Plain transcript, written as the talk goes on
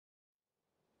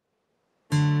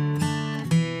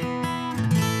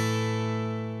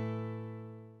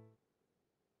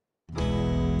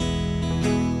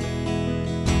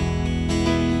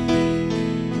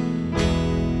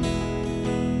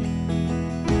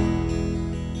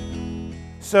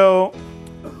So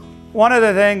one of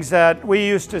the things that we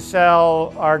used to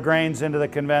sell our grains into the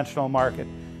conventional market.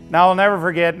 Now I'll never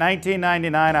forget,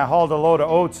 1999, I hauled a load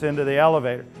of oats into the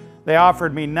elevator. They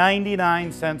offered me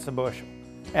 99 cents a bushel.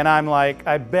 And I'm like,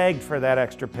 I begged for that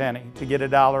extra penny to get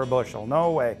 $1 a bushel.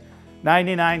 No way.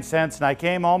 99 cents. And I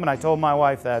came home and I told my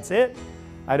wife, that's it.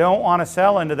 I don't want to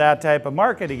sell into that type of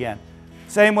market again.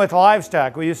 Same with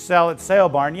livestock. We used to sell at sale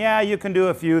barn. Yeah, you can do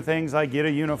a few things like get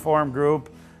a uniform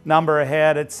group, number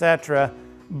ahead, etc.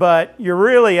 But you're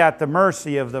really at the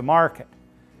mercy of the market.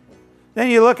 Then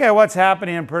you look at what's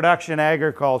happening in production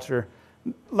agriculture.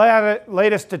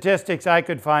 Latest statistics I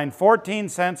could find, 14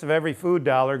 cents of every food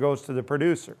dollar goes to the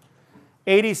producer.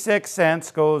 86 cents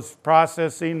goes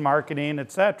processing, marketing,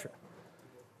 etc.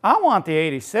 I want the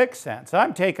 86 cents.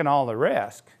 I'm taking all the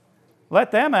risk.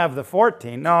 Let them have the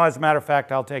 14. No, as a matter of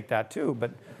fact, I'll take that too.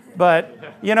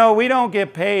 But you know, we don't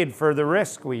get paid for the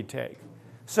risk we take.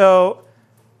 So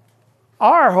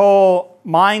our whole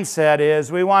mindset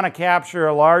is we want to capture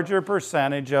a larger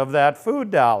percentage of that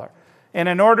food dollar. And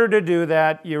in order to do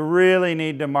that, you really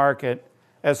need to market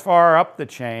as far up the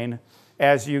chain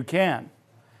as you can.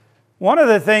 One of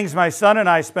the things my son and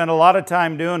I spend a lot of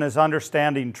time doing is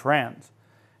understanding trends.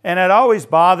 And it always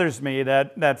bothers me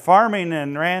that farming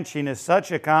and ranching is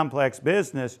such a complex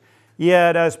business,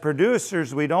 yet as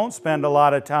producers, we don't spend a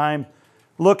lot of time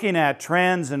looking at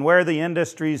trends and where the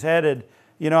industry's headed.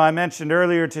 You know, I mentioned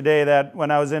earlier today that when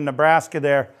I was in Nebraska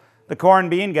there, the corn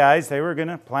bean guys, they were going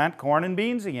to plant corn and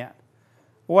beans again.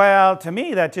 Well, to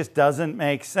me, that just doesn't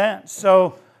make sense.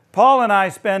 So Paul and I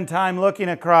spend time looking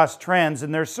across trends,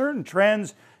 and there's certain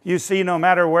trends you see no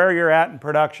matter where you're at in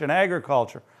production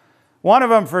agriculture. One of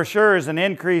them for sure is an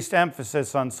increased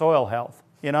emphasis on soil health.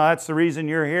 You know, that's the reason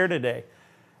you're here today.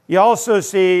 You also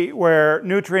see where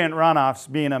nutrient runoffs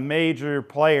being a major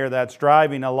player that's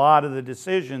driving a lot of the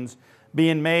decisions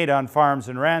being made on farms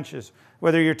and ranches.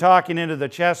 Whether you're talking into the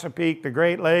Chesapeake, the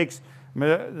Great Lakes,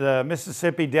 the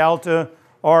Mississippi Delta,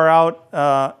 or out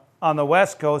on the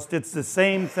West Coast, it's the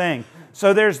same thing.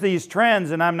 So there's these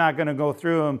trends, and I'm not going to go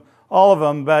through them, all of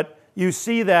them, but you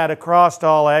see that across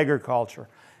all agriculture.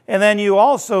 And then you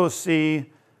also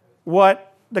see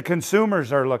what the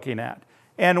consumers are looking at.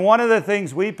 And one of the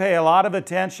things we pay a lot of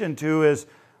attention to is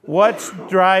what's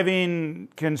driving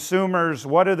consumers,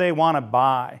 what do they want to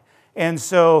buy? And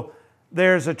so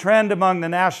there's a trend among the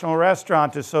National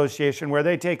Restaurant Association where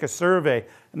they take a survey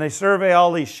and they survey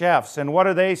all these chefs, and what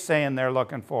are they saying they're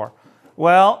looking for?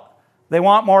 Well, they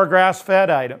want more grass-fed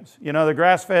items. You know, the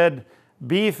grass-fed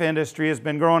beef industry has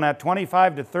been growing at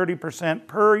 25 to 30%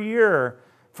 per year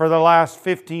for the last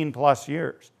 15 plus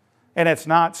years, and it's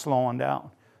not slowing down.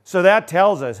 So that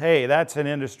tells us, hey, that's an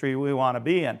industry we want to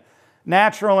be in.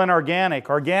 Natural and organic.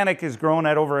 Organic is growing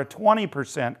at over a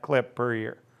 20% clip per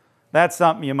year. That's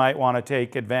something you might want to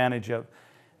take advantage of.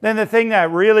 Then the thing that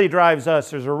really drives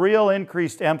us, there's a real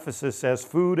increased emphasis as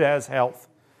food as health.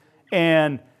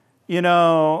 And, you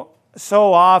know,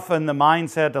 so often the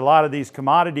mindset, a lot of these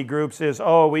commodity groups is,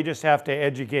 oh, we just have to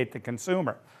educate the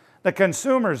consumer. The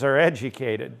consumers are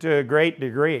educated to a great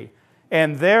degree,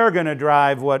 and they're going to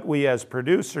drive what we as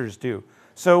producers do.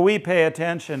 So we pay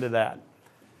attention to that.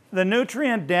 The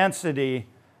nutrient density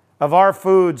of our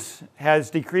foods has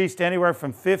decreased anywhere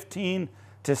from 15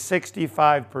 to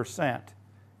 65%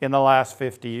 in the last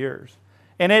 50 years.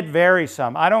 And it varies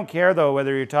some. I don't care though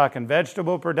whether you're talking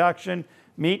vegetable production,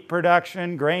 meat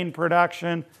production, grain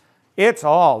production, it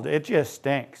just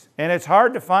stinks. And it's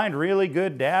hard to find really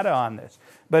good data on this,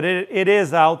 but it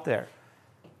is out there.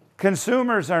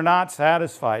 Consumers are not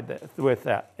satisfied with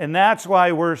that. And that's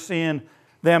why we're seeing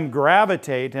them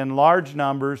gravitate in large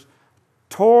numbers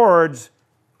towards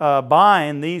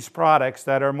buying these products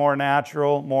that are more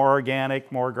natural, more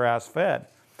organic, more grass-fed.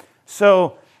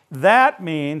 So that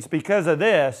means because of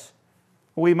this,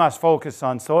 we must focus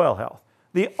on soil health.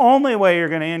 The only way you're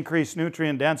going to increase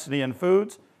nutrient density in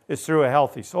foods is through a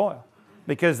healthy soil,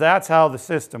 because that's how the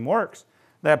system works,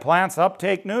 that plants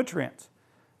uptake nutrients.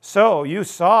 So you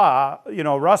saw, you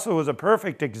know, Russell was a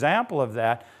perfect example of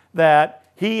that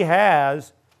he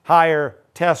has higher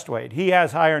test weight. He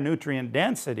has higher nutrient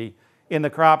density in the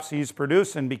crops he's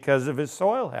producing because of his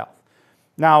soil health.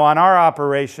 Now on our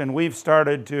operation, we've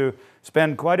started to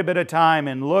spend quite a bit of time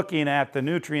in looking at the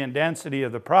nutrient density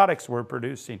of the products we're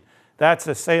producing. That's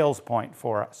a sales point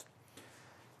for us.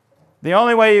 The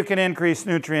only way you can increase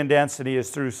nutrient density is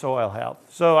through soil health.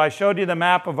 So I showed you the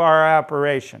map of our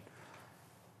operation.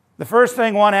 The first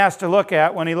thing one has to look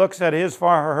at when he looks at his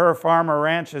farm or her farm or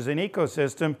ranch as an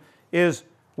ecosystem is,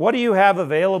 what do you have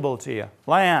available to you?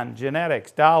 Land,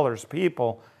 genetics, dollars,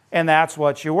 people, and that's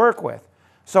what you work with.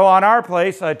 So on our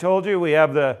place, I told you, we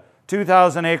have the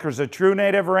 2,000 acres of true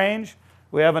native range.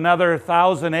 We have another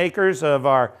 1,000 acres of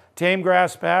our tame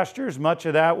grass pastures. Much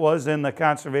of that was in the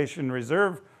Conservation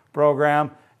Reserve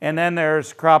program. And then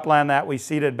there's cropland that we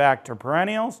seeded back to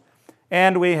perennials.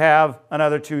 And we have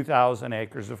another 2,000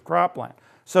 acres of cropland.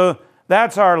 So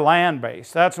that's our land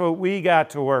base. That's what we got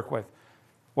to work with.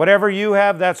 Whatever you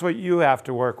have, that's what you have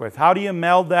to work with. How do you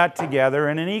meld that together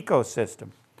in an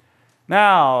ecosystem?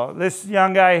 Now, this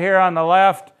young guy here on the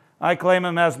left, I claim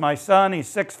him as my son. He's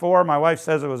 6'4". My wife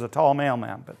says it was a tall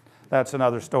mailman, but that's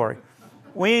another story.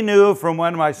 We knew from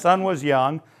when my son was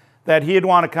young that he'd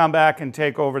want to come back and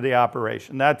take over the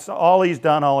operation. That's all he's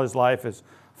done all his life, is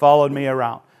followed me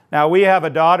around. Now, we have a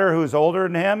daughter who's older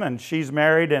than him, and she's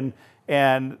married,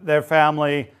 and their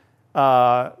family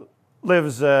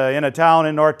lives in a town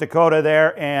in North Dakota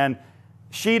there, and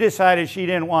she decided she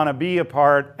didn't want to be a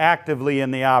part actively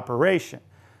in the operation.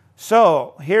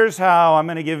 So here's how I'm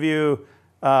going to give you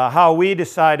how we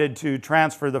decided to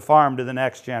transfer the farm to the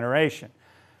next generation.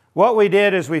 What we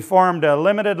did is we formed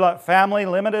a family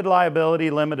limited liability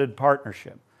limited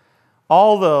partnership.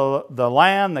 All the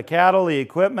land, the cattle, the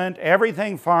equipment,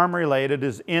 everything farm related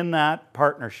is in that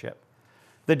partnership.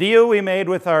 The deal we made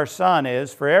with our son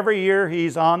is for every year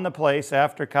he's on the place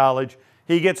after college,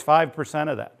 he gets 5%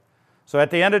 of that. So at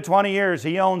the end of 20 years,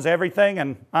 he owns everything,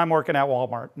 and I'm working at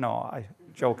Walmart. No, I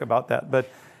joke about that. But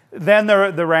then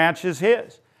the ranch is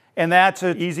his. And that's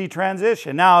an easy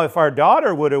transition. Now, if our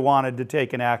daughter would have wanted to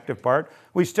take an active part,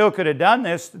 we still could have done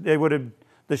this.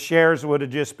 The shares would have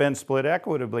just been split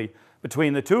equitably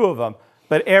between the two of them.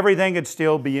 But everything would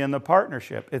still be in the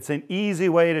partnership. It's an easy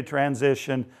way to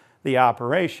transition the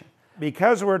operation.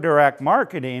 Because we're direct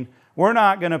marketing, we're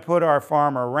not going to put our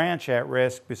farm or ranch at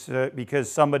risk because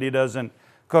somebody doesn't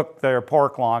cook their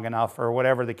pork long enough or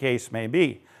whatever the case may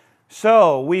be.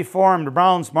 So we formed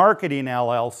Brown's Marketing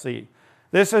LLC.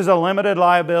 This is a limited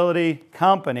liability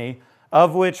company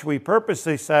of which we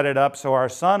purposely set it up so our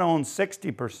son owns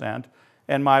 60%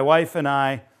 and my wife and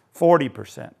I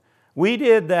 40%. We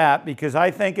did that because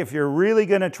I think if you're really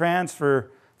going to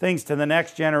transfer things to the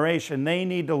next generation, they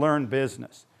need to learn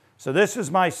business. So this is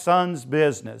my son's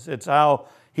business. It's how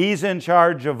he's in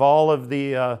charge of all of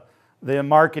the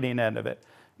marketing end of it.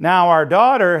 Now our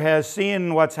daughter has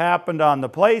seen what's happened on the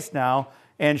place now,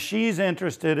 and she's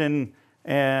interested in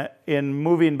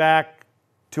moving back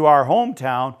to our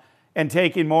hometown and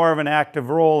taking more of an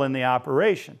active role in the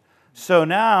operation. So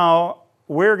now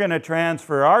we're going to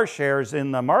transfer our shares in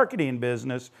the marketing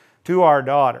business to our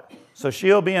daughter. So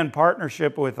she'll be in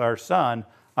partnership with our son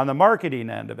on the marketing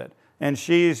end of it. And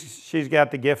she's got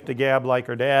the gift of gab like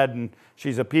her dad, and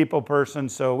she's a people person,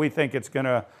 so we think it's going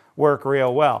to work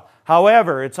real well.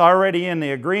 However, it's already in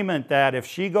the agreement that if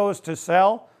she goes to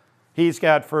sell, he's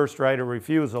got first right of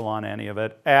refusal on any of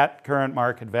it at current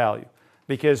market value,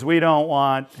 because we don't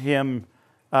want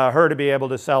her to be able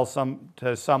to sell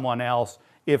to someone else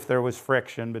if there was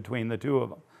friction between the two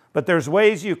of them. But there's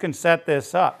ways you can set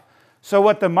this up. So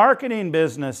what the marketing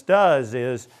business does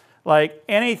is, like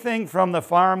anything from the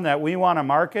farm that we want to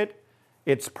market,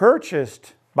 it's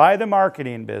purchased by the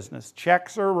marketing business.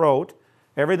 Checks are wrote.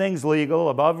 Everything's legal.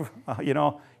 Above,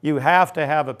 you have to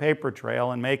have a paper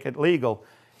trail and make it legal.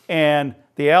 And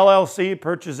the LLC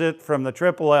purchases it from the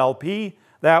triple LP.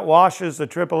 That washes the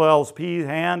triple LP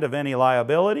hand of any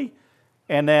liability.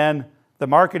 And then the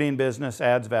marketing business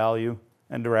adds value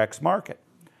and directs market.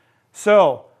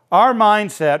 So our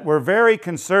mindset, we're very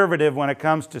conservative when it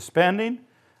comes to spending,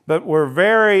 but we're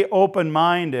very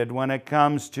open-minded when it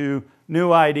comes to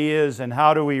new ideas and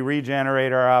how do we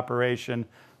regenerate our operation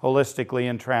holistically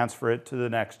and transfer it to the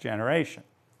next generation.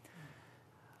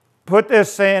 Put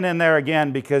this saying in there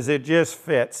again because it just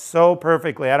fits so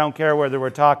perfectly. I don't care whether we're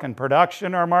talking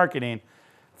production or marketing.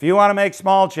 If you want to make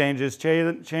small changes,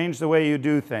 change the way you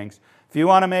do things. If you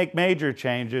want to make major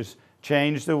changes,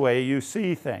 change the way you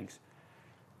see things.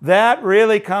 That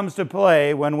really comes to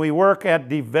play when we work at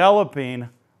developing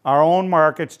our own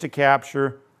markets to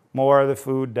capture more of the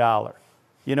food dollar.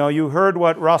 You heard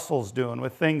what Russell's doing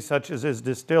with things such as his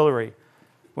distillery,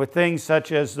 with things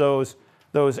such as those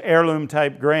heirloom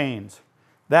type grains.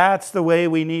 That's the way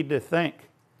we need to think.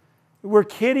 We're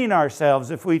kidding ourselves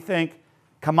if we think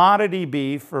commodity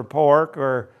beef or pork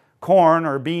or corn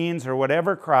or beans or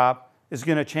whatever crop is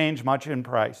going to change much in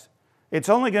price. It's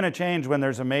only going to change when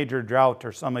there's a major drought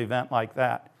or some event like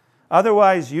that.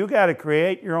 Otherwise, you got to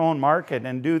create your own market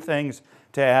and do things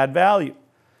to add value.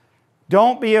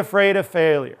 Don't be afraid of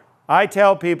failure. I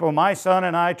tell people, my son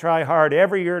and I try hard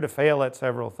every year to fail at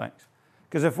several things.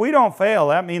 Because if we don't fail,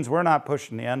 that means we're not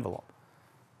pushing the envelope.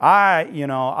 I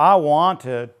want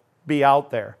to be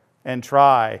out there and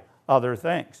try other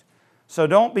things. So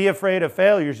don't be afraid of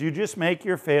failures. You just make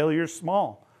your failures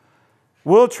small.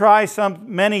 We'll try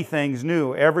many things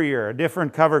new every year, a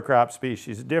different cover crop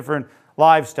species, different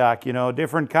livestock,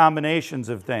 different combinations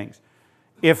of things.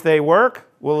 If they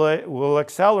work, we'll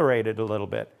accelerate it a little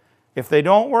bit. If they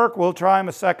don't work, we'll try them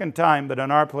a second time, but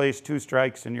in our place, 2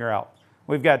 strikes and you're out.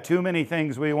 We've got too many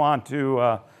things we want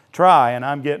to try, and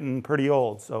I'm getting pretty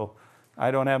old, so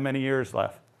I don't have many years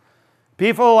left.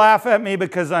 People laugh at me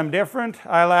because I'm different.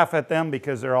 I laugh at them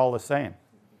because they're all the same.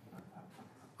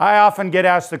 I often get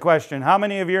asked the question, how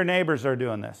many of your neighbors are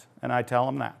doing this? And I tell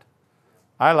them that.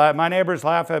 My neighbors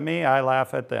laugh at me, I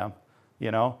laugh at them,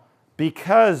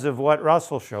 because of what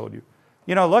Russell showed you.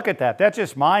 Look at that. That's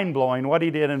just mind-blowing what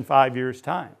he did in 5 years'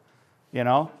 time,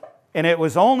 And it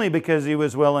was only because he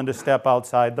was willing to step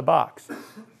outside the box.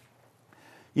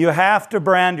 You have to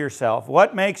brand yourself.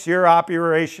 What makes your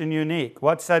operation unique?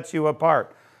 What sets you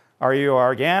apart? Are you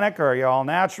organic? Are you all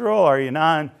natural? Are you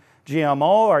non-GMO?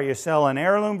 Are you selling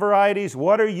heirloom varieties?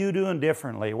 What are you doing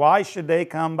differently? Why should they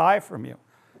come buy from you?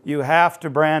 You have to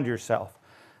brand yourself.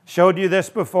 Showed you this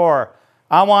before.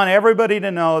 I want everybody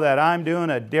to know that I'm doing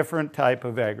a different type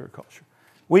of agriculture.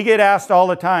 We get asked all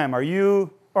the time, are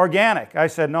you organic? I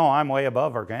said, no, I'm way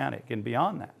above organic and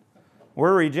beyond that.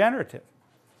 We're regenerative.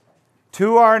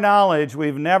 To our knowledge,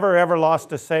 we've never ever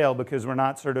lost a sale because we're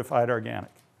not certified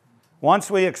organic.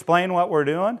 Once we explain what we're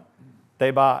doing,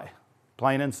 they buy,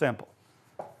 plain and simple.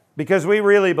 Because we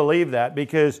really believe that,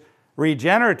 because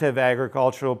regenerative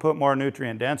agriculture will put more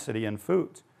nutrient density in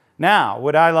foods. Now,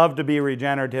 would I love to be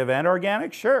regenerative and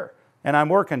organic? Sure, and I'm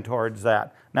working towards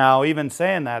that. Now, even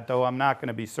saying that, though, I'm not going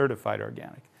to be certified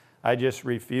organic. I just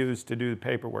refuse to do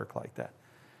paperwork like that.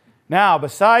 Now,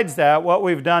 besides that, what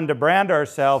we've done to brand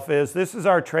ourselves is, this is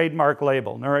our trademark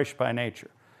label, Nourished by Nature.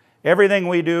 Everything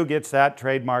we do gets that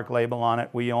trademark label on it.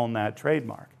 We own that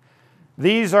trademark.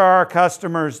 These are our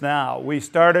customers now. We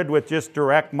started with just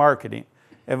direct marketing,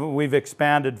 and we've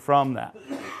expanded from that.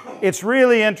 It's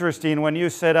really interesting when you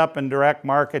set up and direct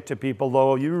market to people,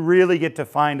 though, you really get to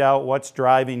find out what's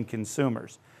driving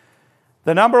consumers.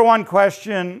 The number one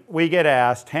question we get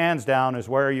asked, hands down, is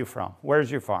where are you from?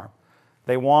 Where's your farm?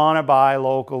 They want to buy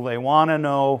local. They want to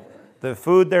know the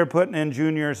food they're putting in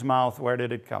Junior's mouth, where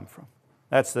did it come from?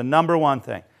 That's the number one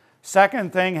thing.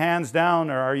 Second thing, hands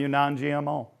down, are you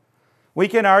non-GMO? We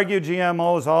can argue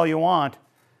GMOs all you want.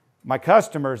 My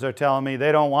customers are telling me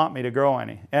they don't want me to grow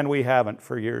any, and we haven't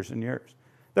for years and years.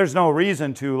 There's no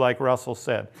reason to, like Russell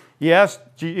said. Yes,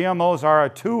 GMOs are a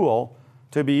tool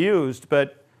to be used,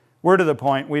 but we're to the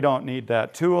point we don't need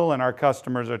that tool, and our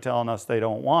customers are telling us they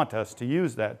don't want us to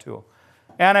use that tool.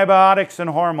 Antibiotics and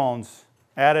hormones,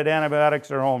 added antibiotics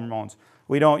or hormones.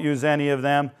 We don't use any of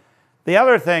them. The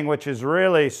other thing which is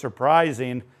really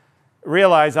surprising,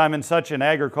 realize I'm in such an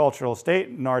agricultural state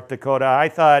in North Dakota, I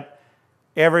thought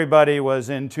everybody was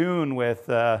in tune with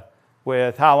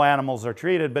how animals are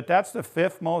treated, but that's the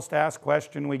 5th most asked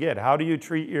question we get. How do you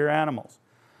treat your animals?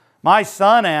 My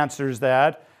son answers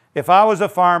that. If I was a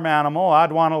farm animal,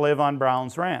 I'd want to live on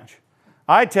Brown's Ranch.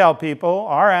 I tell people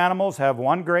our animals have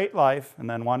one great life and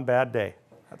then one bad day.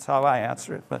 That's how I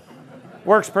answer it, but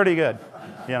works pretty good,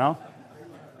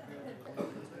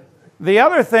 The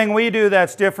other thing we do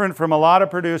that's different from a lot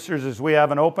of producers is we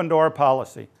have an open door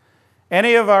policy.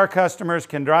 Any of our customers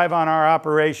can drive on our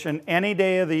operation any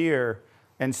day of the year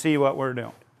and see what we're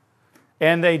doing.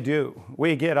 And they do.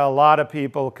 We get a lot of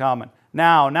people coming.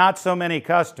 Now, not so many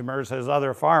customers as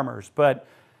other farmers, but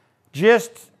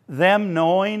just them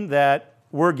knowing that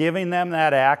we're giving them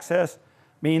that access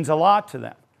means a lot to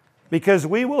them. Because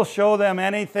we will show them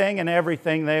anything and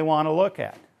everything they want to look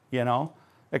at,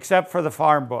 except for the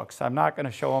farm books. I'm not going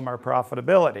to show them our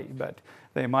profitability, but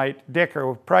they might dick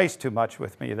or price too much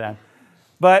with me then.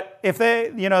 But if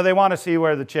they want to see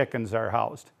where the chickens are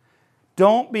housed.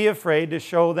 Don't be afraid to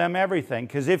show them everything,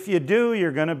 because if you do,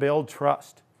 you're going to build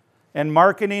trust. And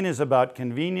marketing is about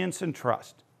convenience and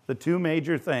trust, the 2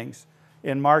 major things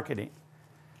in marketing.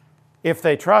 If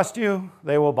they trust you,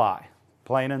 they will buy,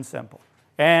 plain and simple.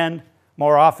 And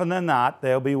more often than not,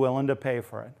 they'll be willing to pay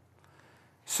for it.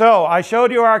 So I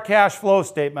showed you our cash flow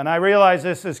statement. I realize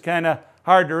this is kind of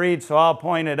hard to read, so I'll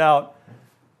point it out.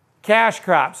 Cash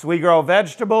crops, we grow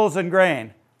vegetables and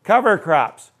grain. Cover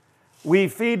crops, we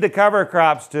feed the cover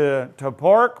crops to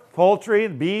pork, poultry,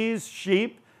 bees,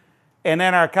 sheep. And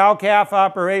then our cow-calf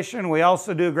operation, we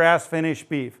also do grass-finished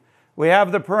beef. We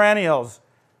have the perennials.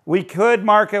 We could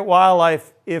market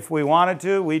wildlife if we wanted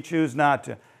to. We choose not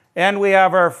to. And we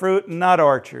have our fruit and nut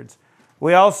orchards.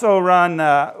 We also run,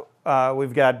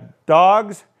 we've got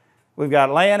dogs, we've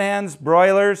got laying hens,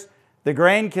 broilers. The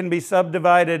grain can be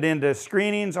subdivided into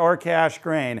screenings or cash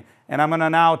grain, and I'm going to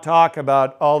now talk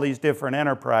about all these different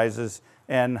enterprises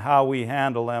and how we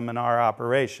handle them in our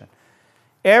operation.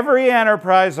 Every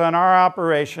enterprise on our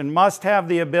operation must have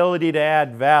the ability to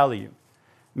add value.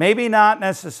 Maybe not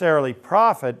necessarily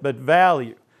profit, but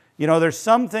value. You know, there's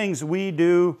some things we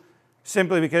do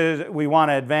simply because we want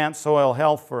to advance soil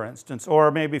health, for instance,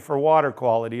 or maybe for water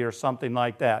quality or something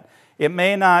like that. It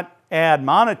may not add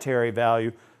monetary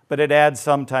value, but it adds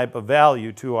some type of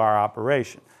value to our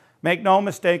operation. Make no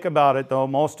mistake about it, though,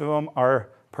 most of them are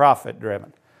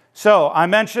profit-driven. So I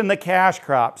mentioned the cash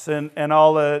crops and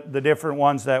all the different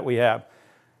ones that we have.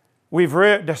 We've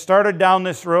started down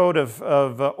this road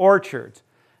of orchards.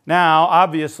 Now,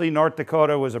 obviously, North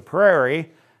Dakota was a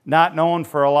prairie, not known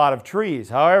for a lot of trees.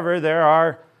 However, there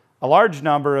are a large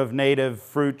number of native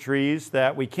fruit trees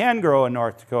that we can grow in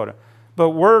North Dakota.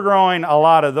 But we're growing a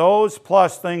lot of those,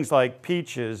 plus things like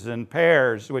peaches and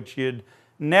pears, which you'd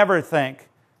never think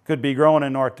could be grown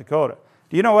in North Dakota.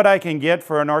 Do you know what I can get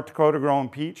for a North Dakota grown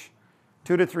peach?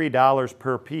 $2 to $3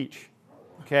 per peach,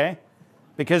 okay?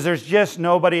 Because there's just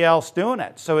nobody else doing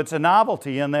it. So it's a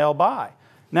novelty and they'll buy.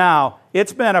 Now,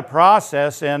 it's been a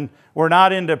process and we're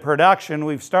not into production.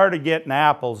 We've started getting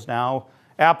apples now.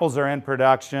 Apples are in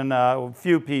production, a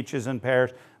few peaches and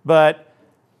pears. But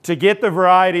to get the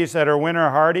varieties that are winter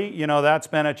hardy, you know, that's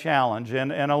been a challenge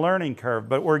and a learning curve.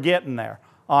 But we're getting there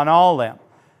on all them.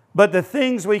 But the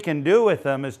things we can do with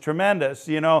them is tremendous.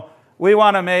 You know, we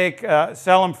want to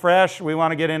sell them fresh. We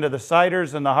want to get into the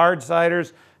ciders and the hard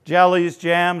ciders, jellies,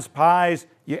 jams, pies.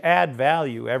 You add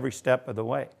value every step of the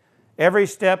way. Every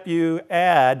step you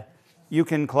add, you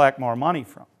can collect more money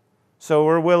from. So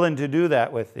we're willing to do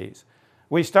that with these.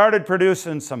 We started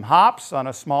producing some hops on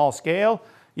a small scale.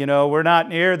 You know, we're not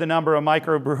near the number of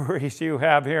microbreweries you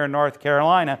have here in North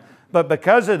Carolina, but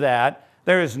because of that,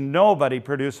 there is nobody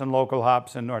producing local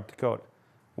hops in North Dakota.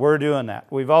 We're doing that.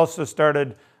 We've also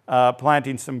started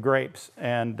planting some grapes,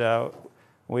 and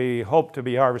we hope to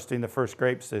be harvesting the first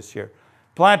grapes this year.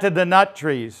 Planted the nut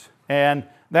trees, and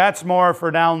that's more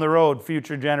for down the road,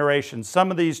 future generations. Some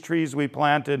of these trees we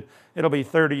planted, it'll be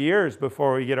 30 years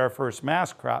before we get our first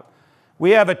mass crop.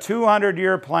 We have a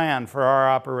 200-year plan for our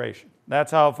operation.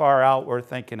 That's how far out we're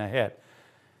thinking ahead.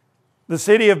 The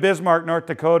city of Bismarck, North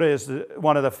Dakota is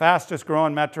one of the fastest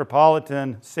growing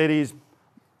metropolitan cities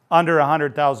under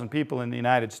 100,000 people in the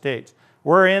United States.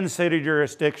 We're in city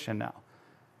jurisdiction now.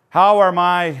 How are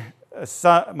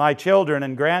my children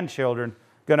and grandchildren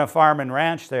going to farm and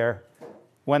ranch there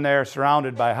when they're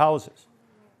surrounded by houses?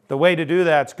 The way to do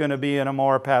that's going to be in a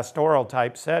more pastoral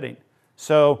type setting.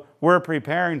 So we're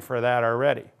preparing for that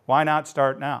already. Why not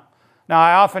start now? Now,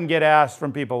 I often get asked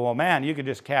from people, well, man, you could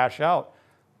just cash out.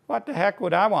 What the heck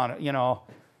would I want to, you know,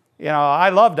 I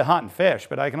love to hunt and fish,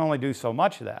 but I can only do so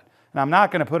much of that. And I'm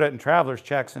not going to put it in traveler's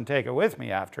checks and take it with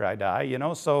me after I die, you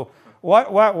know. So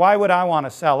why would I want to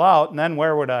sell out, and then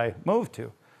where would I move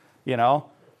to? You know,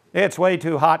 it's way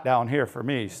too hot down here for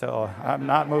me, so I'm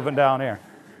not moving down here.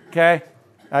 Okay?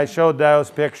 I showed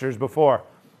those pictures before.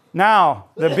 Now,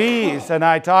 the bees, and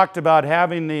I talked about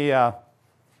having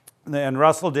and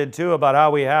Russell did too, about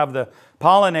how we have the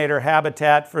pollinator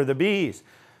habitat for the bees.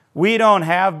 We don't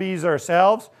have bees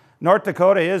ourselves. North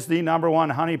Dakota is the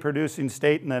 #1 honey producing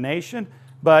state in the nation,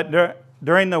 but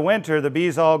during the winter, the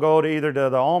bees all go to either to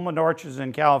the almond orchards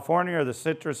in California or the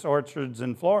citrus orchards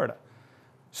in Florida.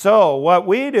 So what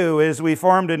we do is we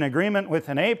formed an agreement with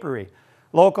an apiary,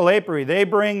 local apiary. They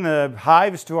bring the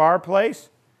hives to our place,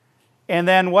 and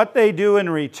then what they do in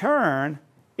return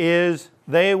is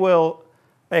they will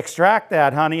extract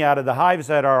that honey out of the hives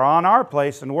that are on our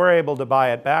place, and we're able to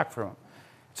buy it back from them.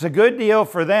 It's a good deal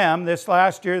for them. This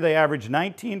last year, they averaged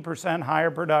 19%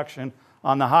 higher production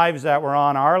on the hives that were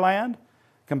on our land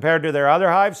compared to their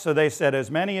other hives. So they said, as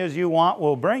many as you want,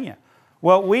 we'll bring you.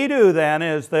 What we do then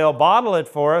is they'll bottle it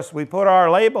for us. We put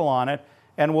our label on it,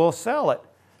 and we'll sell it.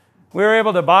 We were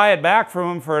able to buy it back from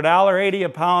them for $1.80 a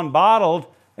pound bottled,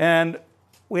 and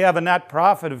we have a net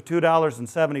profit of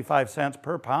 $2.75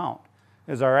 per pound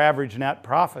is our average net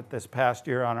profit this past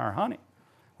year on our honey.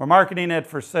 We're marketing it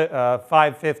for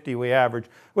 $5.50 we average.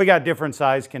 We got different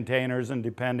size containers, and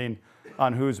depending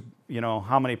on who's, you know,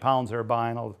 how many pounds they're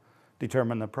buying will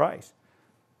determine the price.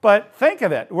 But think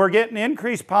of it. We're getting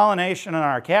increased pollination on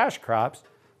our cash crops,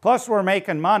 plus we're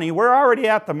making money. We're already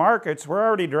at the markets. We're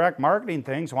already direct marketing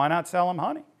things. Why not sell them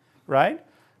honey, right?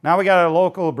 Now we got a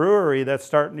local brewery that's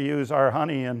starting to use our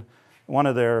honey in one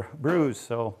of their brews,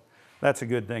 so that's a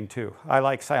good thing too. I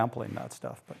like sampling that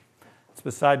stuff, but it's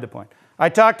beside the point. I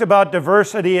talked about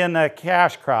diversity in the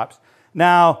cash crops.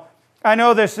 Now, I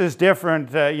know this is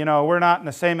different, you know, we're not in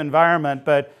the same environment,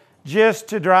 but just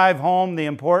to drive home the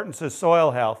importance of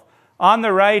soil health. On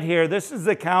the right here, this is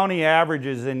the county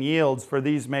averages in yields for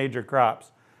these major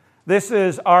crops. This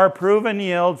is our proven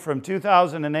yield from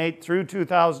 2008 through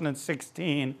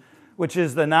 2016, which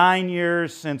is the 9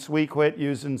 years since we quit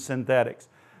using synthetics.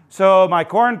 So my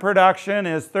corn production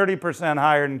is 30%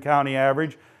 higher than county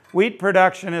average. Wheat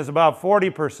production is about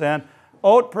 40%.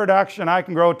 Oat production, I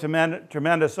can grow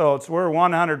tremendous oats. We're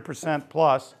 100%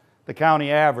 plus the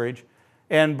county average.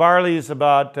 And barley is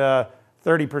about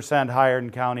 30% higher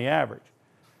than county average.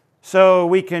 So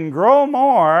we can grow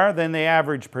more than the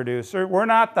average producer. We're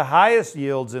not the highest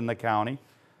yields in the county,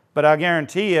 but I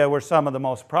guarantee you we're some of the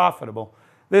most profitable.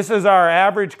 This is our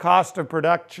average cost of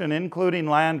production, including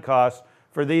land costs,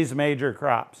 for these major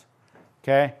crops,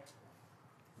 okay?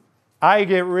 I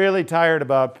get really tired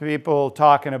about people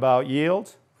talking about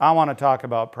yields. I want to talk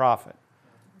about profit.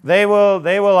 They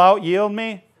will out-yield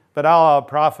me, but I'll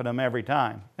out-profit them every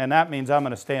time. And that means I'm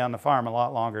going to stay on the farm a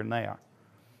lot longer than they are.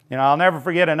 You know, I'll never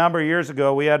forget a number of years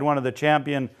ago, we had one of the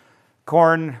champion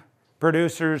corn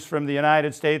producers from the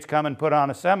United States come and put on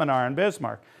a seminar in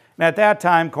Bismarck. And at that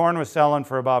time, corn was selling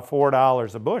for about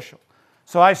 $4 a bushel.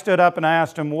 So I stood up and I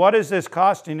asked him, what is this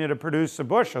costing you to produce a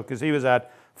bushel? Because he was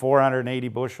at 480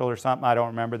 bushel or something. I don't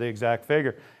remember the exact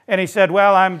figure. And he said,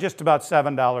 well, I'm just about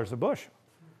 $7 a bushel.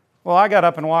 Well, I got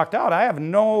up and walked out. I have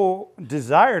no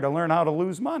desire to learn how to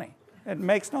lose money. It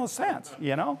makes no sense,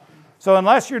 you know? So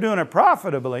unless you're doing it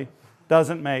profitably,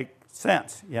 doesn't make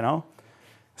sense, you know?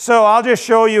 So I'll just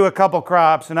show you a couple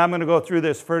crops, and I'm going to go through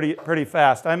this pretty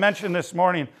fast. I mentioned this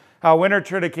morning how winter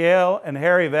triticale and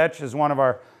hairy vetch is one of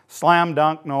our slam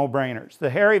dunk no-brainers. The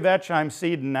hairy vetch I'm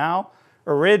seeding now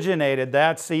originated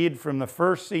that seed from the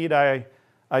first seed I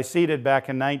seeded back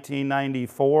in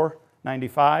 1994,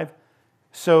 95.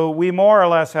 So we more or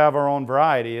less have our own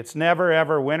variety. It's never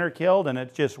ever winter killed, and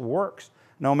it just works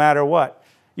no matter what.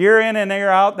 Year in and year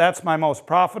out, that's my most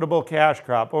profitable cash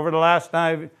crop. Over the last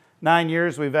 9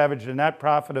 years, we've averaged a net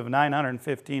profit of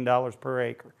 $915 per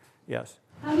acre. Yes?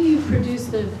 How do you produce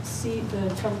the seed,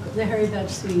 the hairy vetch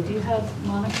seed? Do you have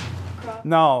monocrop?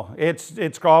 No,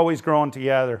 it's always grown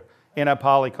together in a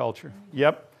polyculture.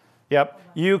 Yep.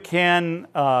 You can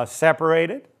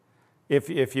separate it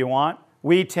if you want.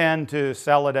 We tend to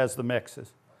sell it as the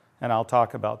mixes, and I'll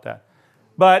talk about that.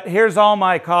 But here's all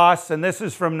my costs, and this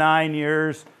is from 9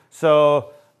 years.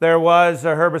 So there was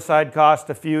a herbicide cost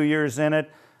a few years in it.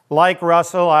 Like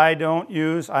Russell,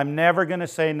 I'm never going to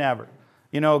say never.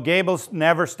 You know, Gabe will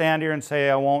never stand here and say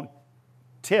I won't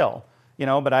till, you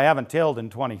know, but I haven't tilled in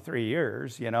 23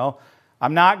 years, you know.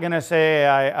 I'm not going to say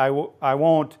I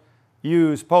won't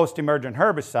use post-emergent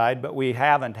herbicide, but we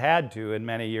haven't had to in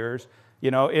many years.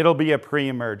 You know, it'll be a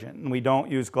pre-emergent, and we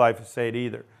don't use glyphosate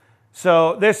either.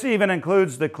 So this even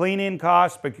includes the cleaning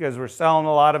cost because we're selling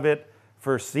a lot of it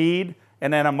for seed,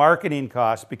 and then a marketing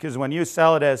cost because when you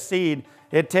sell it as seed,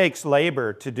 it takes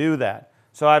labor to do that.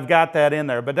 So I've got that in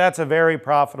there, but that's a very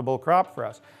profitable crop for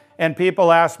us. And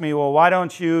people ask me, well, why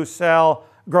don't you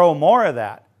grow more of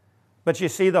that? But you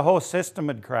see, the whole system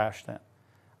had crashed then.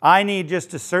 I need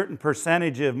just a certain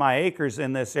percentage of my acres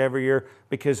in this every year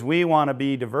because we want to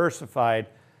be diversified,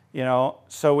 you know,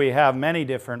 so we have many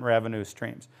different revenue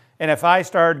streams. And if I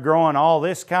start growing all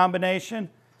this combination,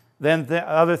 then the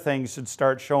other things should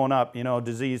start showing up, you know,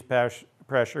 disease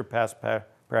pressure, pest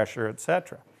pressure,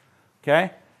 etc.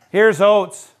 Okay? Here's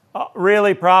oats,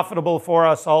 really profitable for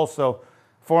us also,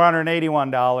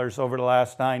 $481 over the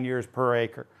last 9 years per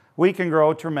acre. We can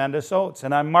grow tremendous oats,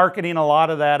 and I'm marketing a lot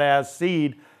of that as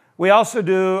seed. We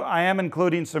also I am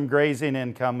including some grazing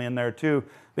income in there too,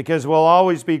 because we'll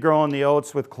always be growing the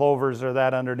oats with clovers or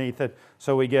that underneath it,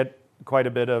 so we get quite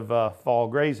a bit of fall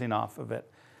grazing off of it.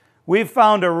 We've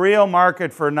found a real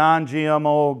market for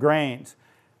non-GMO grains,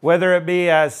 whether it be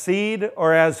as seed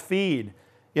or as feed.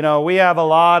 You know, we have a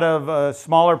lot of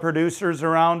smaller producers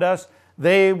around us.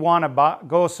 They want to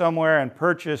go somewhere and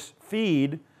purchase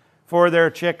feed for their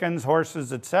chickens,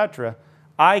 horses, etc.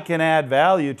 I can add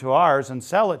value to ours and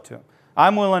sell it to them.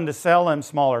 I'm willing to sell them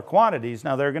smaller quantities.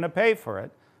 Now, they're going to pay for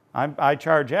it. I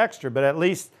charge extra, but at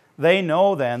least they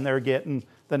know then they're getting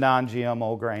the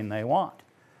non-GMO grain they want.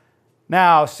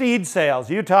 Now, seed sales.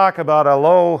 You talk about a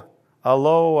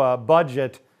low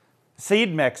budget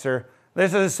seed mixer.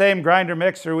 This is the same grinder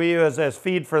mixer we use as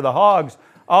feed for the hogs.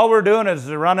 All we're doing is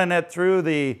running it through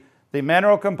the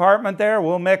mineral compartment there.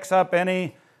 We'll mix up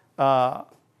any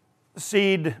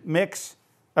seed mix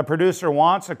a producer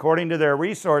wants according to their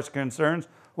resource concerns.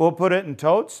 We'll put it in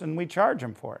totes and we charge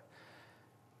them for it.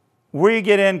 We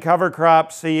get in cover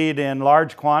crop seed in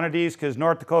large quantities because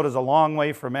North Dakota is a long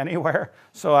way from anywhere.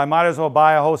 So I might as well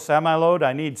buy a whole semi-load.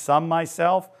 I need some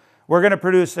myself. We're going to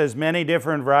produce as many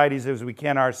different varieties as we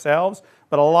can ourselves,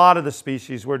 but a lot of the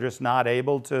species we're just not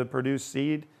able to produce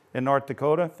seed in North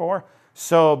Dakota for.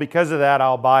 So because of that,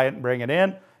 I'll buy it and bring it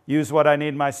in, use what I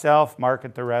need myself,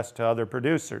 market the rest to other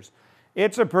producers.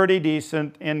 It's a pretty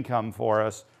decent income for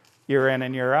us year in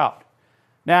and year out.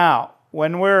 Now,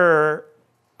 when we're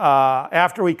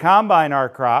after we combine our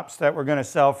crops that we're going to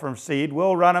sell from seed,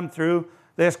 we'll run them through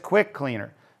this quick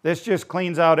cleaner. This just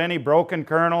cleans out any broken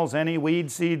kernels, any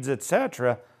weed seeds,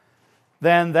 etc.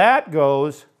 Then that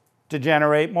goes to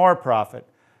generate more profit.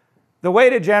 The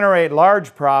way to generate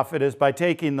large profit is by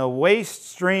taking the waste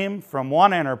stream from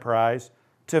one enterprise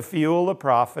to fuel the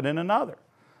profit in another.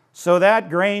 So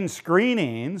that grain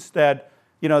screenings that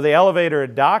the elevator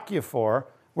would dock you for,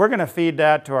 we're going to feed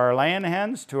that to our laying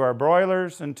hens, to our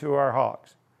broilers, and to our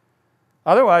hogs.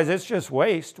 Otherwise, it's just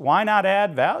waste. Why not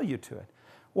add value to it?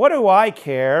 What do I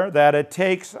care that it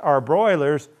takes our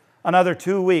broilers another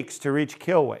 2 weeks to reach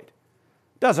kill weight?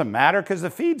 Doesn't matter because the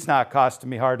feed's not costing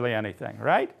me hardly anything,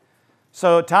 right?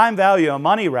 So time value of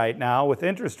money right now with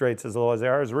interest rates as low as they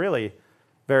are is really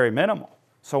very minimal.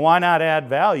 So why not add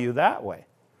value that way?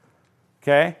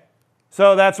 Okay?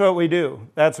 So that's what we do.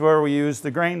 That's where we use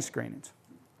the grain screenings.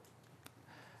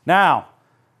 Now,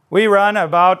 we run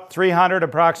about 300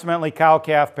 approximately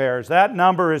cow-calf pairs. That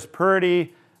number is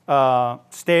pretty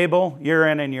stable year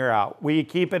in and year out. We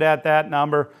keep it at that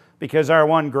number because our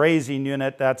one grazing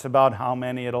unit, that's about how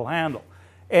many it'll handle.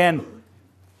 And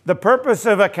the purpose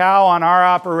of a cow on our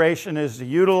operation is to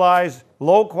utilize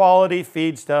low-quality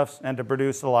feedstuffs and to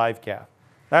produce a live calf.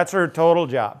 That's her total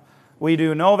job. We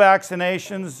do no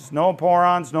vaccinations, no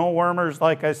porons, no wormers,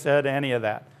 like I said, any of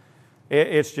that.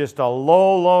 It's just a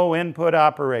low input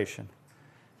operation.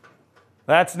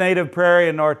 That's native prairie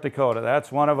in North Dakota.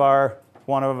 That's one of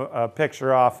a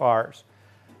picture off ours.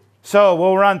 So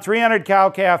we'll run 300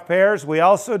 cow-calf pairs. We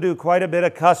also do quite a bit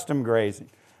of custom grazing.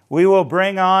 We will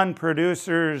bring on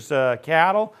producers'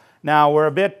 cattle. Now we're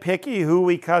a bit picky who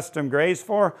we custom graze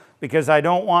for because I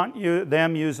don't want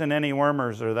them using any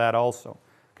wormers or that also,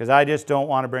 because I just don't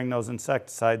want to bring those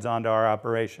insecticides onto our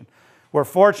operation. We're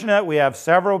fortunate we have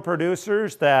several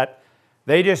producers that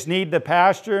they just need the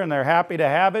pasture and they're happy to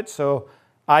have it, so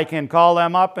I can call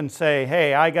them up and say,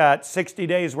 hey, I got 60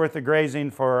 days worth of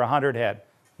grazing for 100 head.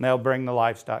 And they'll bring the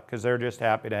livestock because they're just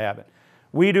happy to have it.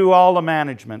 We do all the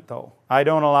management though. I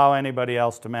don't allow anybody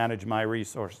else to manage my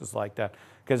resources like that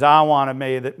because I want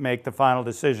to make the final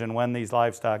decision when these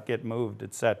livestock get moved,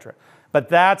 etc. But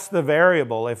that's the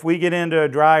variable. If we get into a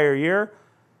drier year,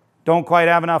 don't quite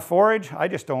have enough forage, I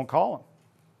just don't call them.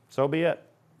 So be it,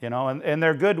 and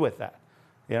they're good with that,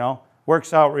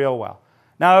 works out real well.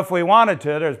 Now, if we wanted to,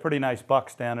 there's a pretty nice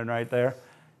buck standing right there.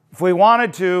 If we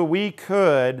wanted to, we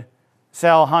could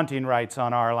sell hunting rights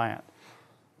on our land.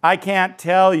 I can't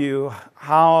tell you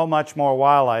how much more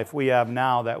wildlife we have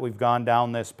now that we've gone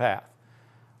down this path.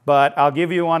 But I'll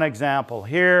give you one example.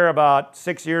 Here, about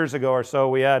 6 years ago or so,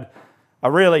 we had a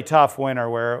really tough winter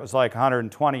where it was like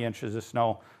 120 inches of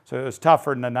snow. So it was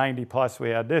tougher than the 90 plus we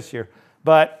had this year.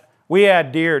 But we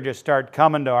had deer just start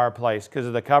coming to our place because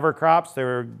of the cover crops. They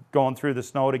were going through the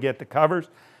snow to get the covers.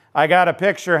 I got a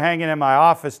picture hanging in my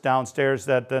office downstairs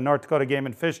that the North Dakota Game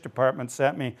and Fish Department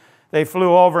sent me. They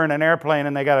flew over in an airplane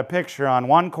and they got a picture on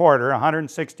 1/4,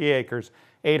 160 acres,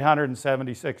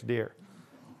 876 deer.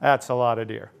 That's a lot of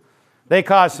deer. They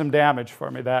caused some damage for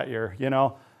me that year,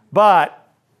 But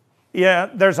yeah,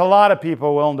 there's a lot of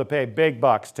people willing to pay big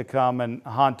bucks to come and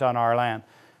hunt on our land.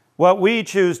 What we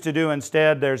choose to do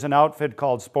instead, there's an outfit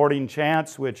called Sporting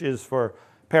Chance, which is for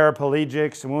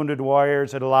paraplegics and wounded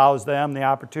warriors. It allows them the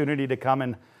opportunity to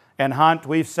come and hunt.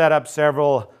 We've set up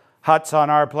several huts on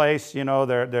our place.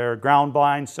 They're ground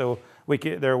blind, so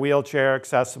they're wheelchair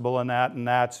accessible and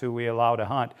that's who we allow to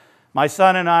hunt. My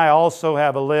son and I also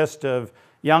have a list of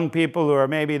young people who are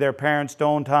maybe their parents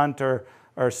don't hunt or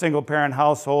single-parent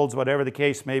households, whatever the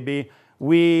case may be.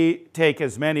 We take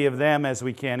as many of them as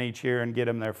we can each year and get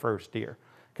them their first deer.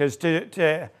 Because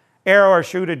to arrow or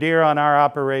shoot a deer on our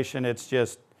operation, it's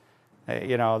just,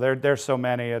 there's so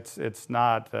many, it's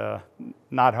not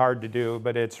hard to do,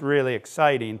 but it's really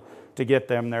exciting to get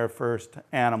them their first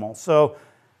animal. So,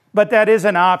 but that is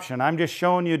an option. I'm just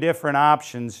showing you different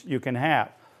options you can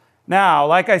have. Now,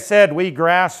 like I said, we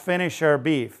grass finish our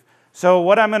beef. So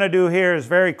what I'm going to do here is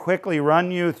very quickly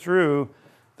run you through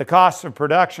the cost of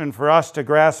production for us to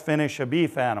grass finish a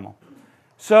beef animal.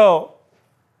 So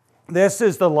this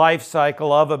is the life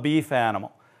cycle of a beef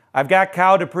animal. I've got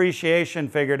cow depreciation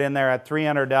figured in there at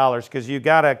 $300 because you've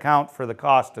got to account for the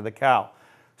cost of the cow.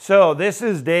 So this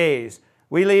is days.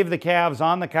 We leave the calves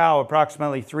on the cow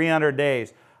approximately 300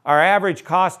 days. Our average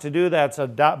cost to do that's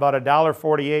about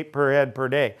 $1.48 per head per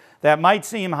day. That might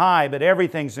seem high, but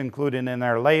everything's included in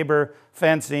there. Labor,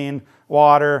 fencing,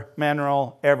 water,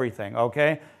 mineral, everything,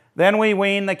 okay? Then we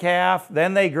wean the calf,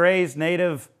 then they graze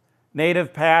native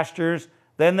pastures,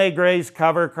 then they graze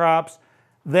cover crops.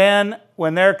 Then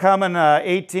when they're coming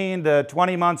 18 to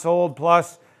 20 months old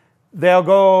plus, they'll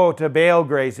go to bale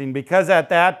grazing because at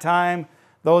that time,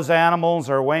 those animals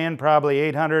are weighing probably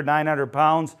 800, 900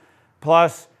 pounds.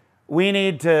 Plus, we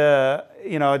need to,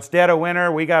 it's dead of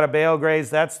winter, we got to bale graze.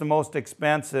 That's the most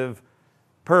expensive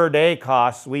per day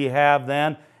costs we have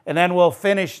then. And then we'll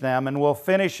finish them, and we'll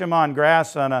finish them on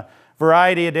grass on a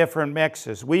variety of different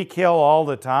mixes. We kill all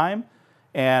the time,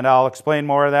 and I'll explain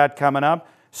more of that coming up.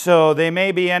 So they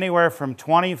may be anywhere from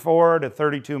 24 to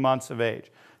 32 months of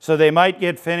age. So they might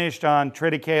get finished on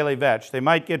triticale vetch. They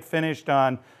might get finished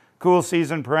on cool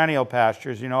season perennial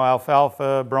pastures,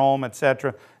 alfalfa, brome,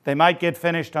 etc. They might get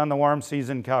finished on the warm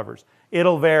season covers.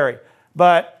 It'll vary.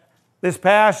 But this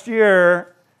past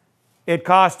year, it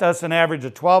cost us an average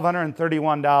of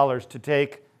 $1,231 to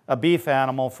take a beef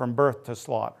animal from birth to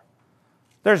slaughter.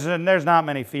 There's not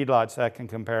many feedlots that can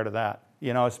compare to that,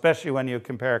 especially when you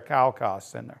compare cow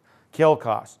costs in there, kill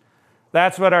costs.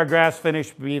 That's what our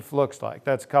grass-finished beef looks like.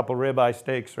 That's a couple ribeye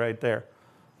steaks right there,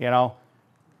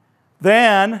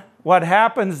 Then, what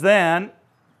happens then,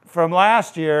 from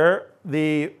last year,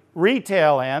 the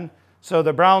retail end, so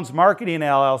the Browns Marketing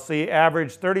LLC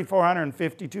averaged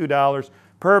 $3,452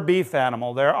 per beef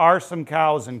animal. There are some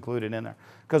cows included in there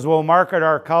because we'll market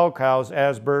our cows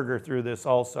as burger through this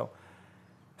also.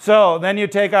 So then you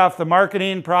take off the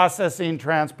marketing, processing,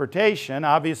 transportation.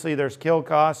 Obviously there's kill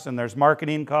costs and there's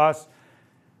marketing costs.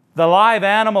 The live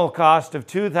animal cost of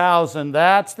 $2,000,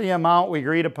 that's the amount we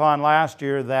agreed upon last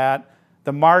year that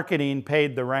the marketing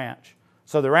paid the ranch.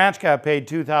 So the ranch got paid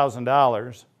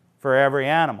 $2,000 for every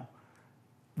animal.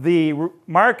 The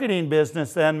marketing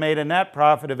business then made a net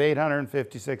profit of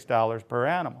 $856 per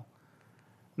animal.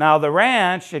 Now the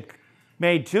ranch, it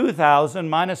made $2,000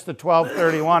 minus the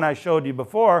 $1,231 I showed you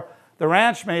before. The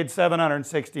ranch made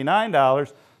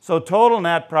 $769. So total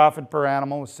net profit per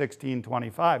animal was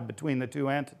 $1,625 between the two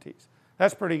entities.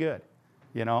 That's pretty good,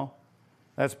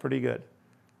 That's pretty good.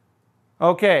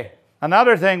 Okay,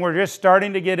 another thing we're just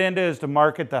starting to get into is to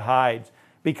market the hides.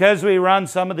 Because we run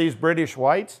some of these British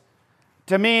whites,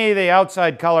 to me, the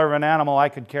outside color of an animal, I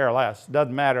could care less.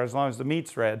 Doesn't matter as long as the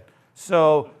meat's red.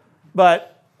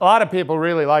 But a lot of people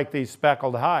really like these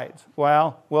speckled hides.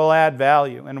 Well, we'll add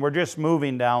value, and we're just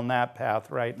moving down that path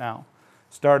right now,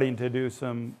 starting to do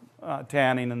some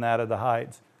tanning and that of the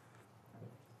hides.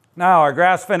 Now, our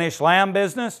grass-finished lamb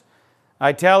business,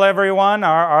 I tell everyone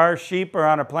our sheep are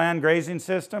on a planned grazing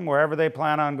system. Wherever they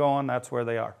plan on going, that's where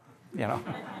they are,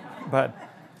 But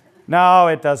no,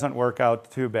 it doesn't work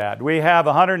out too bad. We have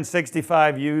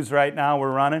 165 ewes right now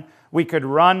we're running. We could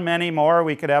run many more.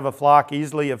 We could have a flock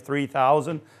easily of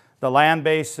 3,000. The land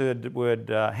base would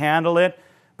handle it.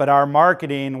 But our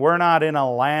marketing, we're not in a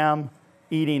lamb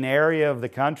eating area of the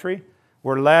country.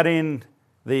 We're letting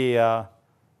our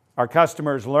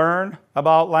customers learn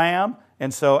about lamb.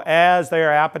 And so as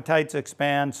their appetites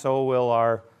expand, so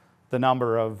will the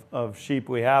number of sheep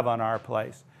we have on our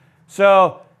place.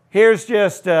 So here's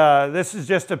just, this is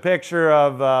just a picture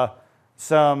of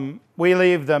we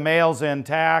leave the males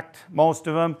intact, most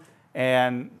of them,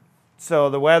 and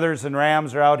so the wethers and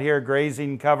rams are out here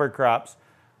grazing cover crops.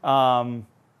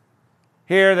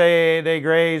 Here they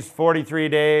graze 43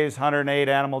 days, 108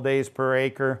 animal days per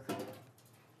acre.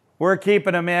 We're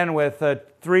keeping them in with a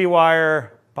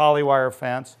 3-wire polywire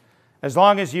fence. As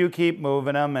long as you keep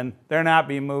moving them, and they're not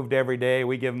being moved every day,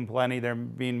 we give them plenty, they're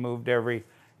being moved every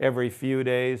few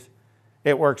days.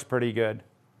 It works pretty good.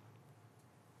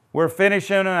 We're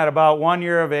finishing them at about 1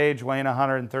 year of age, weighing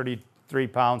 133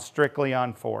 pounds, strictly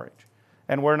on forage.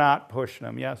 And we're not pushing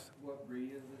them, yes? What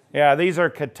breed is this? Yeah, these are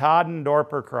Katahdin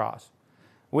Dorper Cross.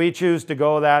 We choose to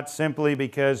go that simply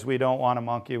because we don't want to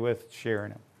monkey with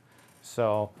shearing them.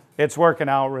 So it's working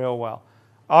out real well.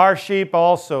 Our sheep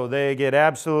also, they get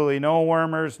absolutely no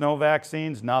wormers, no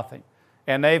vaccines, nothing.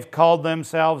 And they've culled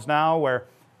themselves now where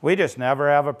we just never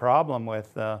have a problem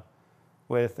with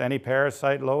any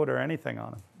parasite load or anything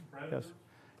on them. Predators? Yes.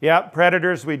 Yeah,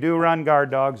 predators, we do run guard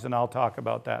dogs, and I'll talk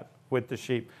about that with the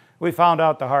sheep. We found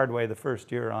out the hard way the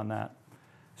first year on that.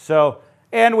 So,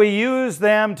 and we use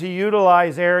them to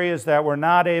utilize areas that we're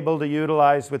not able to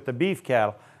utilize with the beef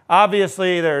cattle.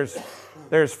 Obviously, there's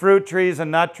fruit trees and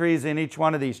nut trees in each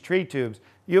one of these tree tubes.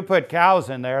 You put cows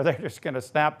in there, they're just going to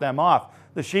snap them off.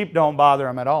 The sheep don't bother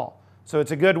them at all. So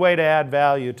it's a good way to add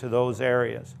value to those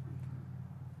areas.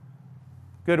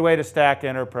 Good way to stack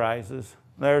enterprises.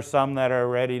 There's some that are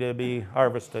ready to be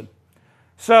harvested.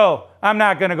 So I'm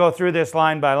not going to go through this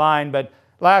line by line, but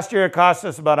last year it cost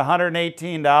us about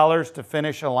 $118 to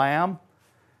finish a lamb.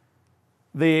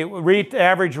 The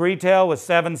average retail was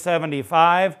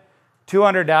 $775.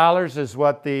 $200 is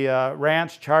what the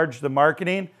ranch charged the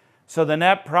marketing. So the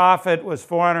net profit was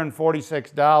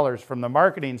 $446 from the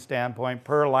marketing standpoint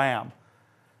per lamb.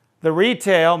 The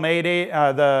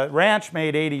the ranch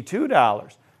made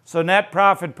 $82. So net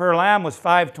profit per lamb was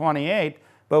 $528,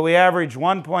 but we averaged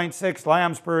 1.6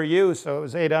 lambs per ewe, so it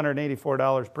was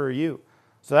 $884 per ewe.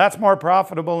 So that's more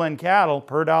profitable than cattle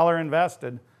per dollar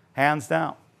invested, hands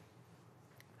down.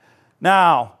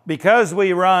 Now, because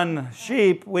we run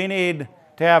sheep, we need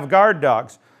to have guard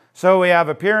dogs. So we have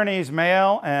a Pyrenees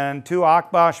male and 2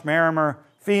 Akbash Maremma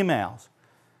females.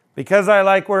 Because I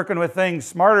like working with things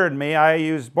smarter than me, I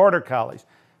use border collies.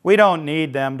 We don't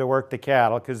need them to work the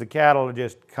cattle because the cattle will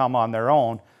just come on their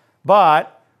own.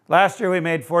 But last year we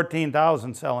made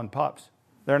 $14,000 selling pups.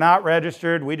 They're not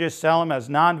registered. We just sell them as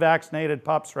non-vaccinated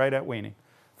pups right at weaning.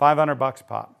 $500 a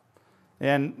pop.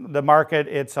 In the market,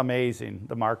 it's amazing,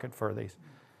 the market for these.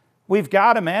 We've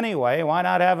got them anyway. Why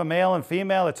not have a male and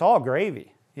female? It's all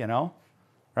gravy, you know,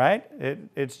 right?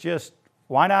 It's just,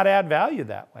 why not add value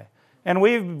that way? And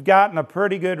we've gotten a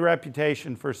pretty good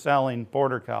reputation for selling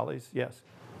border collies, yes.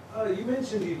 You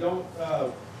mentioned you don't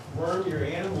worm your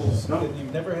animals, no. And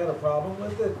you've never had a problem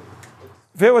with it?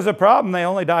 If it was a problem, they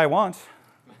only die once.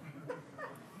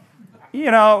 You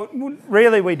know,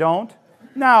 really we don't.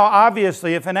 Now,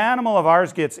 obviously, if an animal of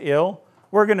ours gets ill,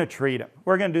 we're going to treat him.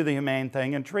 We're going to do the humane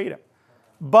thing and treat him.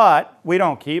 But we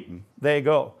don't keep them. They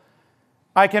go.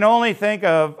 I can only think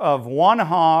of 1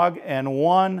 hog and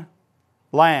 1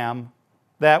 lamb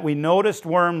that we noticed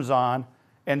worms on,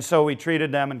 and so we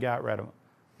treated them and got rid of them.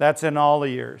 That's in all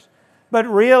the years. But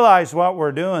realize what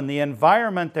we're doing. The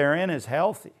environment they're in is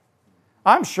healthy.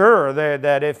 I'm sure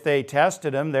that if they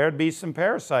tested them, there'd be some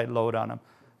parasite load on them.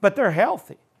 But they're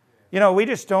healthy. You know, we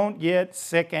just don't get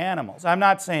sick animals. I'm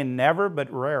not saying never, but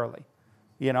rarely,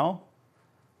 you know.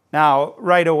 Now,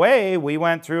 right away, we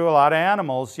went through a lot of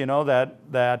animals, you know,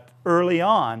 that early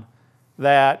on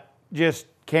that just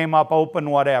came up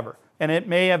open whatever. And it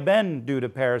may have been due to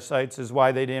parasites is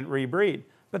why they didn't rebreed.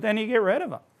 But then you get rid of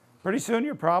them. Pretty soon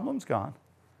your problem's gone.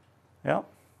 Yep.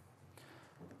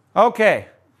 Okay,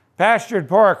 pastured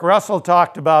pork. Russell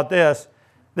talked about this.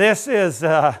 This is,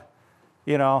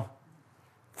 you know,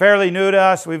 fairly new to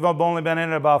us. We've only been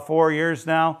in it about 4 years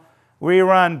now. We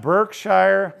run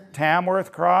Berkshire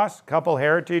Tamworth cross, a couple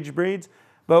heritage breeds,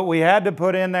 but we had to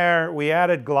put in there, we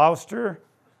added Gloucester,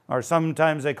 or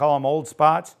sometimes they call them old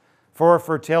spots, for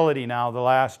fertility now the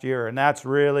last year, and that's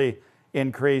really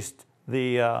increased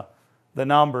the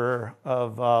number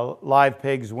of live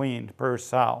pigs weaned per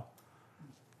sow.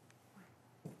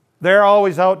 They're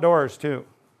always outdoors too.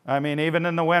 I mean, even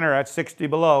in the winter at 60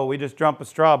 below, we just dump a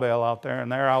straw bale out there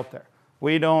and they're out there.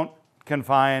 We don't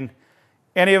confine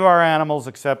any of our animals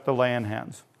except the laying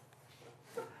hens.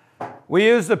 We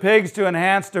use the pigs to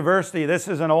enhance diversity. This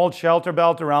is an old shelter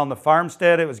belt around the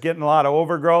farmstead. It was getting a lot of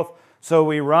overgrowth, so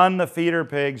we run the feeder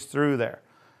pigs through there.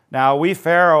 Now, we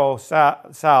farrow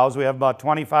sows. We have about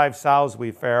 25 sows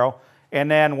we farrow. And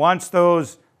then once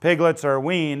those piglets are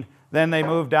weaned, then they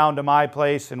move down to my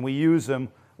place and we use them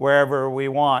wherever we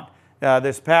want.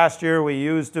 This past year, we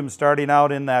used them starting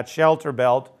out in that shelter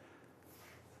belt.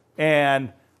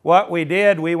 And what we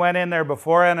did, we went in there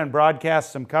beforehand and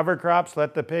broadcast some cover crops,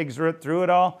 let the pigs root through it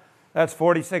all. That's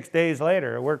 46 days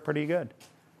later. It worked pretty good.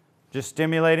 Just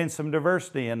stimulating some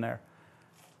diversity in there.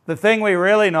 The thing we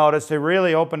really noticed, it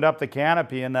really opened up the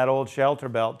canopy in that old shelter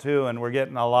belt too, and we're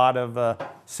getting a lot of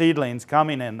seedlings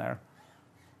coming in there.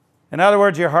 In other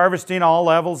words, you're harvesting all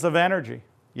levels of energy,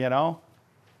 you know.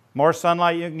 More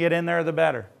sunlight you can get in there, the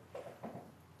better.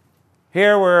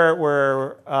 Here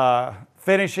we're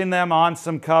finishing them on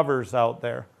some covers out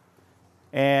there.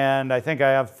 And I think I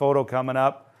have a photo coming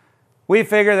up. We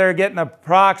figure they're getting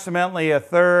approximately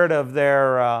 1/3 of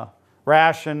their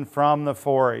ration from the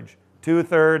forage.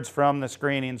 2/3 from the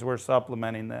screenings we're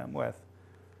supplementing them with.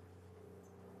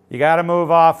 You got to move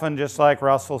often, just like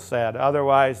Russell said.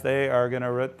 Otherwise, they are going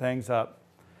to root things up.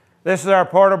 This is our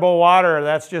portable water.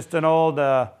 That's just an old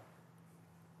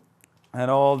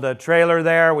trailer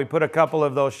there. We put a couple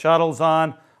of those shuttles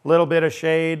on, a little bit of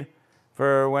shade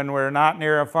for when we're not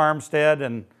near a farmstead.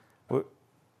 And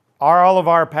all of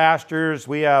our pastures,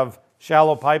 we have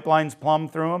shallow pipelines plumb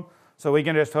through them, so we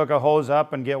can just hook a hose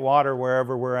up and get water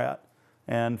wherever we're at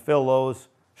and fill those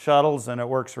shuttles, and it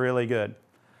works really good.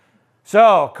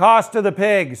 So, cost of the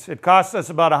pigs. It costs us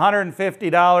about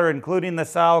 $150, including the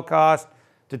sow cost,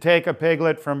 to take a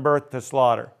piglet from birth to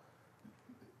slaughter.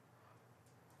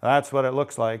 That's what it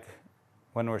looks like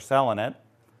when we're selling it.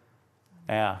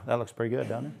 Yeah, that looks pretty good,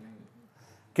 doesn't it?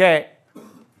 Okay.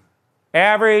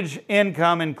 Average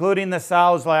income, including the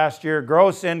sows last year,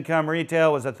 gross income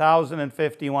retail was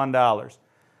 $1,051.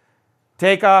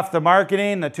 Take off the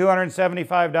marketing, the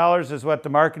 $275 is what the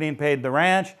marketing paid the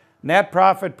ranch. Net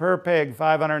profit per pig,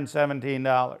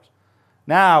 $517.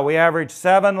 Now, we average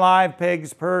 7 live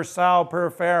pigs per sow per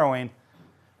farrowing.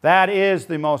 That is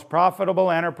the most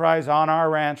profitable enterprise on our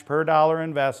ranch per dollar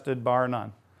invested, bar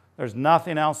none. There's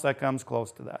nothing else that comes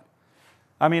close to that.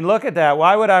 I mean, look at that.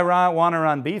 Why would I want to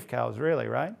run beef cows, really,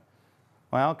 right?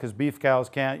 Well, because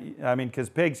because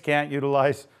pigs can't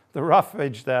utilize the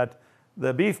roughage that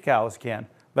the beef cows can.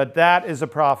 But that is a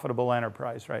profitable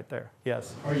enterprise right there.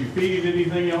 Yes? Are you feeding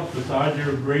anything else besides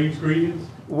your grain ingredients?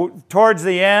 Towards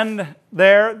the end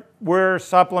there, we're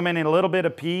supplementing a little bit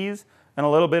of peas and a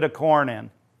little bit of corn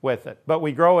in with it. But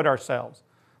we grow it ourselves.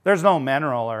 There's no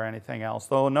mineral or anything else.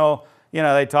 Though no,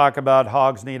 they talk about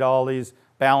hogs need all these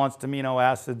balanced amino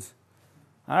acids.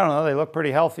 I don't know, they look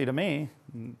pretty healthy to me.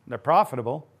 They're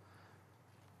profitable.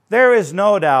 There is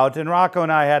no doubt, and Rocco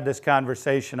and I had this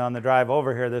conversation on the drive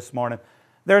over here this morning,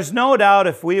 there's no doubt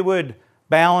if we would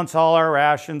balance all our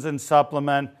rations and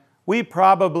supplement, we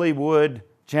probably would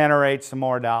generate some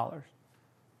more dollars.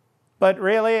 But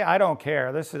really, I don't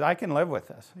care. I can live with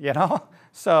this,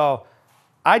 So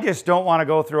I just don't want to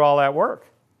go through all that work,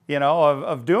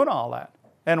 of doing all that.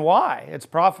 And why? It's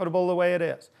profitable the way it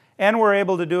is. And we're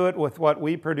able to do it with what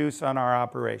we produce on our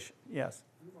operation. Yes?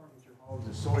 Is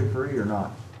it soy-free or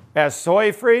not? As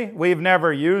soy-free, we've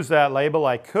never used that label.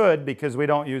 I could because we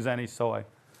don't use any soy.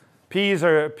 Pea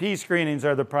screenings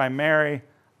are the primary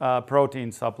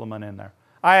protein supplement in there.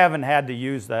 I haven't had to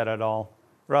use that at all.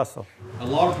 Russell? A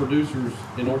lot of producers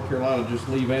in North Carolina just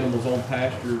leave animals on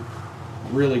pasture,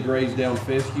 really graze down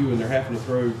fescue, and they're having to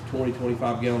throw 20,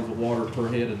 25 gallons of water per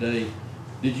head a day.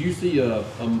 Did you see a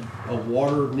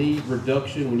water need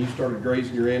reduction when you started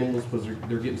grazing your animals because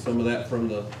they're getting some of that from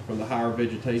the higher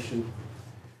vegetation?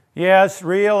 Yes,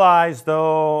 realize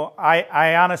though,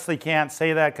 I honestly can't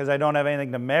say that because I don't have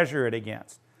anything to measure it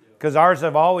against. Because ours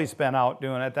have always been out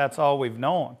doing it. That's all we've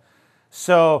known.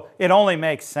 So it only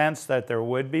makes sense that there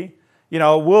would be.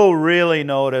 We'll really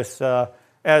notice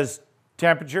as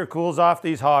temperature cools off,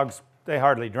 these hogs, they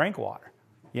hardly drink water,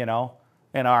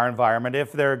 in our environment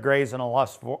if they're grazing a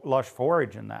lush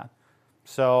forage in that.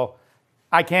 So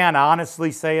I can't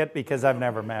honestly say it because I've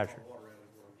never measured.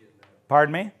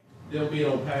 Pardon me? They'll be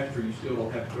on pasture, you still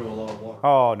don't have to throw a lot of water.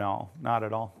 Oh, no, not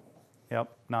at all. Yep,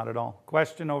 not at all.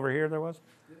 Question over here there was?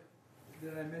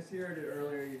 Did I mishear it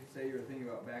earlier? You say you were thinking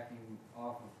about backing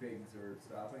off of pigs or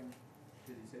stopping?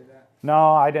 Did you say that?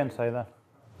 No, I didn't say that.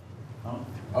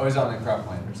 Oh, he's on the crop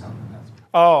plant or something.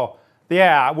 Oh,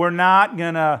 yeah, we're not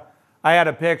gonna, I had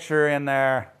a picture in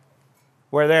there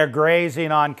where they're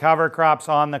grazing on cover crops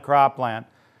on the cropland.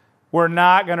 We're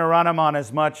not going to run them on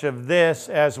as much of this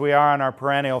as we are on our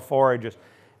perennial forages.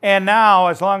 And now,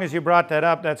 as long as you brought that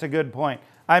up, that's a good point.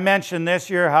 I mentioned this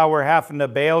year how we're having to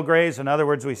bale graze. In other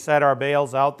words, we set our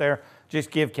bales out there,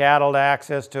 just give cattle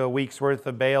access to a week's worth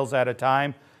of bales at a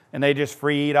time, and they just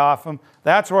free eat off them.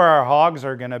 That's where our hogs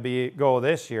are going to go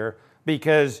this year,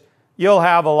 because you'll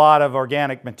have a lot of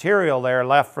organic material there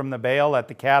left from the bale that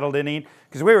the cattle didn't eat,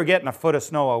 because we were getting a foot of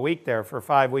snow a week there for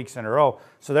 5 weeks in a row,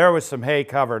 so there was some hay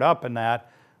covered up in that.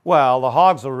 Well, the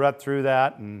hogs will rut through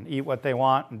that and eat what they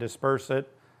want and disperse it.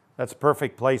 That's a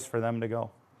perfect place for them to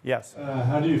go. Yes?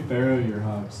 How do you farrow your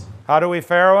hogs? How do we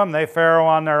farrow them? They farrow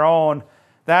on their own.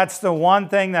 That's the one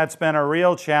thing that's been a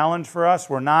real challenge for us.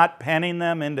 We're not penning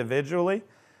them individually,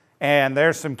 and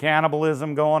there's some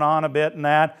cannibalism going on a bit in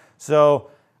that. So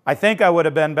I think I would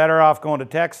have been better off going to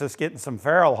Texas, getting some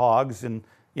feral hogs, and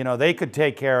they could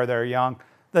take care of their young.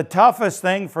 The toughest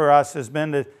thing for us has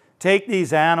been to take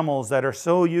these animals that are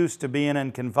so used to being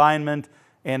in confinement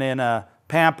and in a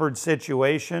pampered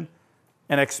situation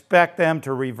and expect them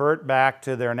to revert back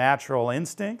to their natural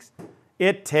instincts.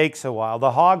 It takes a while.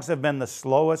 The hogs have been the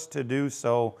slowest to do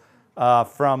so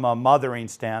from a mothering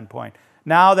standpoint.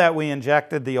 Now that we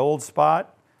injected the old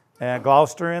spot,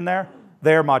 Gloucester in there,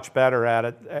 they're much better at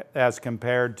it as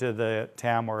compared to the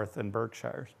Tamworth and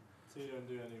Berkshires. So you don't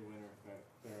do any winter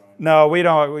farrowing? No, we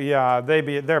don't. Yeah,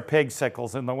 they're pig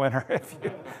sickles in the winter.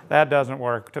 That doesn't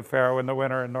work to farrow in the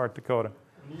winter in North Dakota.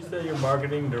 You say you're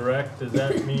marketing direct. Does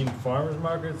that mean farmers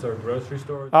markets or grocery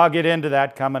stores? I'll get into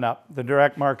that coming up. The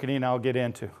direct marketing I'll get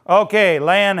into. Okay,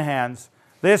 laying hens.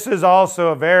 This is also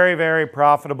a very, very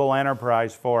profitable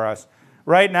enterprise for us.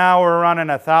 Right now we're running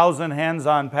 1,000 hens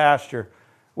on pasture.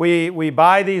 We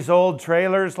buy these old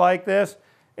trailers like this,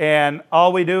 and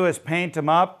all we do is paint them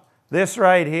up. This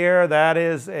right here, that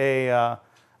is a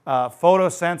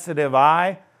photosensitive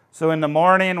eye. So in the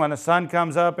morning when the sun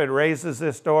comes up, it raises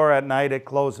this door. At night, it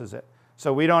closes it.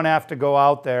 So we don't have to go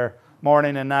out there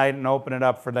morning and night and open it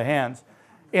up for the hens.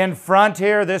 In front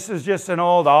here, this is just an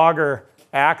old auger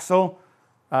axle.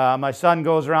 My son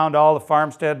goes around to all the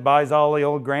farmstead, buys all the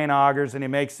old grain augers, and he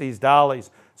makes these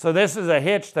dollies. So this is a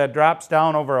hitch that drops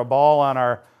down over a ball on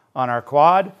our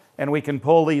quad, and we can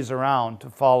pull these around to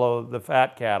follow the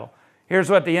fat cattle. Here's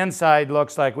what the inside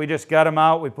looks like. We just gut them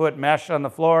out. We put mesh on the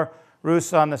floor,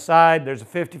 roosts on the side. There's a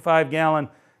 55-gallon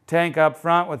tank up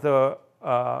front with a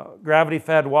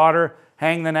gravity-fed water.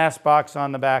 Hang the nest box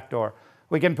on the back door.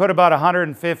 We can put about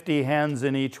 150 hens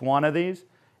in each one of these.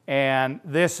 And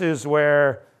this is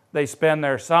where they spend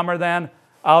their summer then,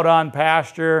 out on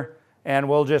pasture, and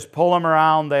we'll just pull them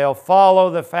around. They'll follow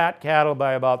the fat cattle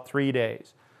by about 3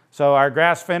 days. So our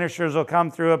grass finishers will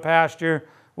come through a pasture.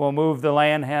 We'll move the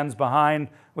laying hens behind.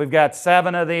 We've got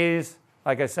 7 of these.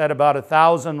 Like I said, about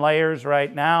 1,000 layers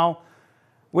right now.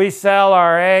 We sell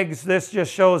our eggs. This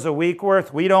just shows a week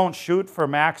worth. We don't shoot for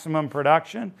maximum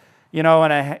production. You know,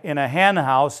 in a hen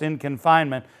house in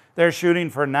confinement, they're shooting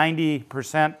for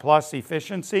 90% plus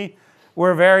efficiency.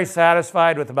 We're very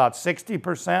satisfied with about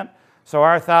 60%. So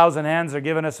our 1,000 hens are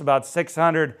giving us about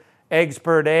 600 eggs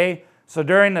per day. So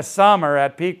during the summer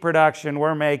at peak production,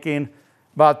 we're making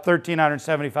about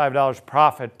 $1,375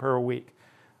 profit per week.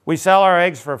 We sell our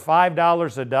eggs for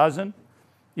 $5 a dozen.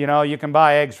 You know, you can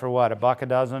buy eggs for what, $1 a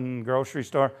dozen grocery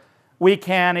store? We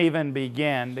can't even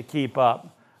begin to keep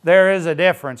up. There is a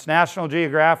difference. National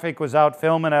Geographic was out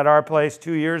filming at our place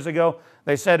 2 years ago.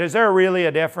 They said, is there really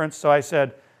a difference? So I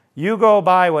said, you go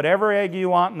buy whatever egg you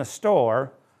want in the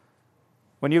store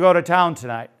when you go to town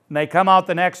tonight. And they come out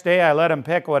the next day, I let them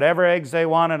pick whatever eggs they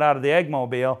wanted out of the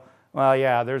Eggmobile. Well,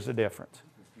 yeah, there's a difference.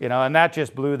 You know, and that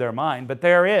just blew their mind, but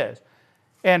there is.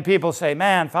 And people say,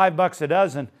 man, $5 a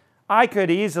dozen. I could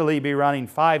easily be running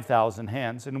 5,000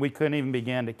 hens, and we couldn't even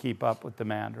begin to keep up with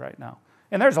demand right now.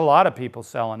 And there's a lot of people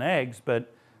selling eggs,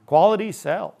 but quality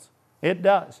sells. It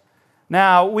does.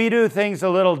 Now, we do things a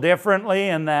little differently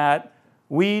in that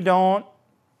we don't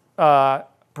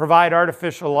provide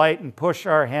artificial light and push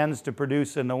our hens to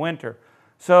produce in the winter.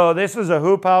 So this is a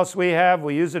hoop house we have.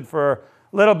 We use it for a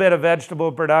little bit of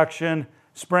vegetable production,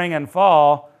 spring and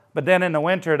fall, but then in the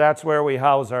winter, that's where we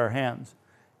house our hens.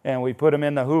 And we put them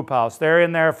in the hoop house. They're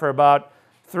in there for about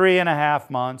 3.5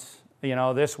 months. You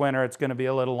know, this winter it's going to be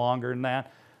a little longer than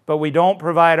that. But we don't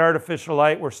provide artificial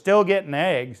light. We're still getting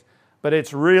eggs, but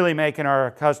it's really making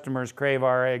our customers crave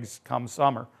our eggs come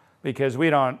summer because we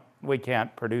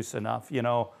can't produce enough. You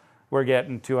know, we're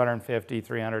getting 250,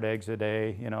 300 eggs a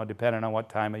day, you know, depending on what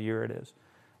time of year it is.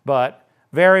 But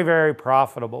very, very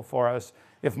profitable for us.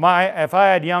 If I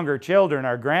had younger children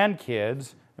or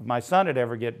grandkids, if my son would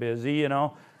ever get busy, you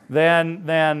know,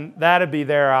 then that'd be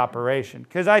their operation.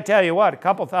 Because I tell you what, a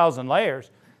couple thousand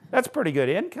layers, that's pretty good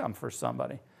income for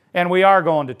somebody. And we are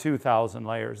going to 2,000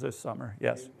 layers this summer,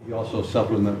 yes. You also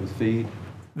supplement with feed?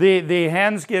 The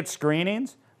hens get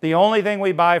screenings. The only thing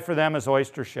we buy for them is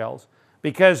oyster shells.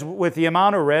 Because with the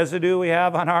amount of residue we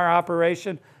have on our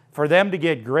operation, for them to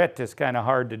get grit is kind of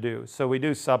hard to do. So we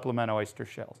do supplement oyster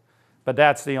shells. But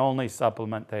that's the only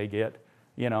supplement they get,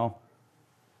 you know.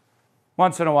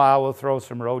 Once in a while, we'll throw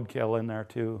some roadkill in there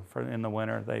too in the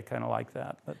winter. They kind of like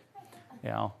that, but you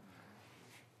know.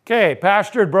 Okay,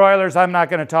 pastured broilers, I'm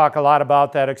not going to talk a lot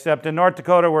about that, except in North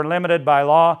Dakota, we're limited by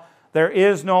law. There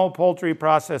is no poultry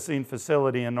processing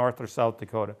facility in North or South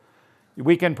Dakota.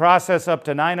 We can process up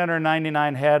to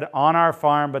 999 head on our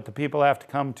farm, but the people have to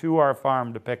come to our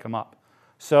farm to pick them up.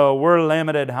 So we're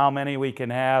limited how many we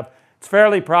can have. It's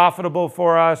fairly profitable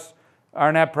for us.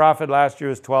 Our net profit last year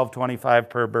was $12.25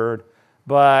 per bird.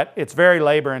 But it's very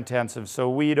labor intensive, so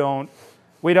we don't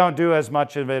do as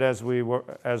much of it as we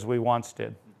once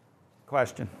did.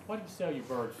 Question? What do you sell your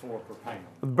birds for per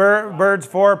pound? Birds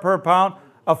 $4 per pound.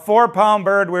 A 4-pound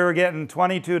bird, we were getting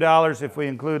 $22 if we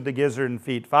include the gizzard and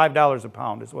feet. $5 a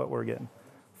pound is what we're getting.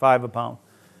 $5 a pound.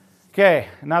 Okay,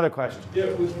 another question.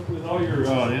 Yeah, with all your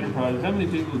enterprises, how many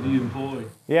people do you employ?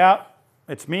 Yeah,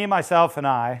 it's me, myself, and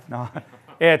I. No,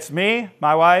 it's me,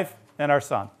 my wife, and our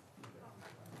son.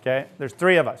 Okay, there's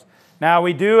 3 of us. Now,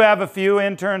 we do have a few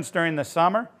interns during the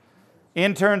summer.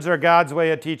 Interns are God's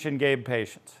way of teaching Gabe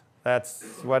patience. That's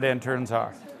what interns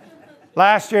are.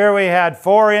 Last year we had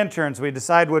 4 interns. We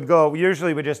decided would go.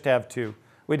 Usually we just have 2.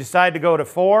 We decided to go to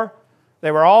 4.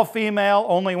 They were all female.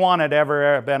 Only one had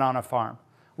ever been on a farm.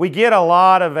 We get a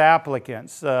lot of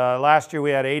applicants. Last year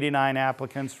we had 89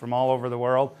 applicants from all over the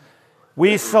world.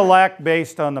 We select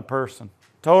based on the person,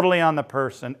 totally on the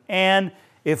person. And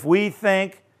if we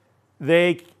think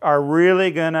they are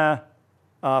really going to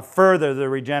further the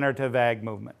regenerative ag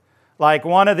movement. Like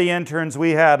one of the interns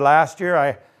we had last year,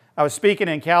 I was speaking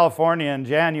in California in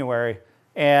January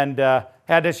and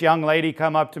had this young lady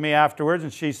come up to me afterwards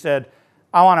and she said,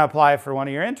 I want to apply for one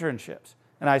of your internships.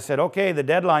 And I said, okay, the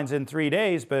deadline's in 3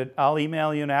 days, but I'll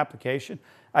email you an application.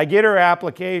 I get her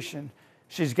application.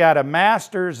 She's got a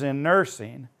master's in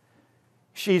nursing.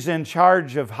 She's in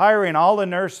charge of hiring all the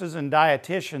nurses and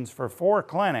dietitians for 4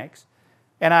 clinics.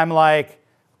 And I'm like,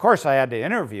 of course I had to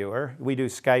interview her. We do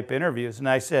Skype interviews. And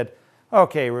I said,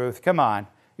 okay, Ruth, come on.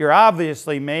 You're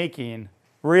obviously making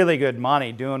really good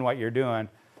money doing what you're doing.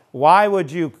 Why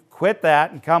would you quit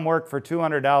that and come work for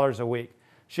 $200 a week?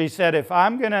 She said, if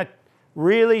I'm going to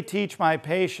really teach my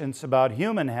patients about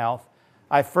human health,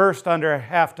 I first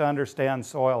have to understand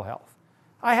soil health.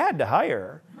 I had to hire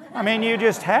her. I mean, you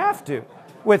just have to.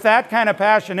 With that kind of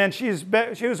passion, and she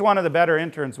was one of the better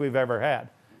interns we've ever had.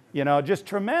 You know, just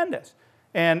tremendous.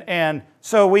 And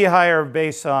so we hire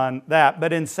based on that.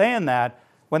 But in saying that,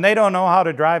 when they don't know how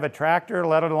to drive a tractor,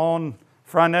 let alone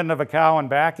front end of a cow and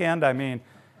back end, I mean,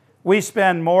 we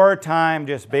spend more time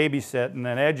just babysitting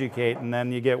and educating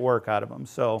than you get work out of them.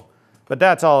 So, but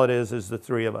that's all it is the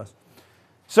 3 of us.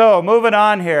 So moving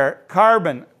on here,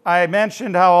 carbon. I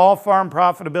mentioned how all farm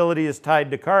profitability is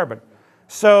tied to carbon.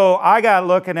 So I got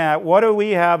looking at what do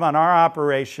we have on our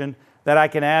operation that I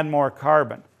can add more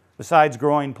carbon besides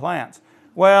growing plants.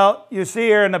 Well, you see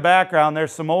here in the background,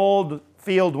 there's some old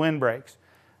field windbreaks.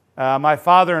 My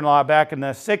father-in-law back in the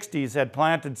 60s had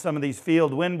planted some of these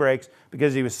field windbreaks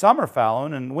because he was summer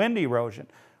fallowing and wind erosion.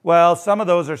 Well, some of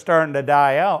those are starting to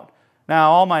die out.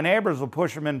 Now, all my neighbors will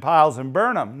push them in piles and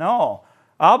burn them. No,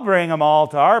 I'll bring them all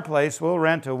to our place. We'll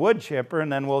rent a wood chipper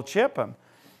and then we'll chip them.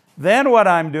 Then what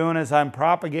I'm doing is I'm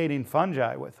propagating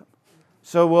fungi with them.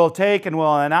 So we'll take and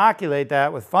we'll inoculate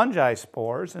that with fungi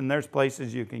spores, and there's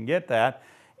places you can get that.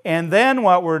 And then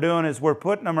what we're doing is we're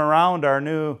putting them around our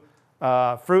new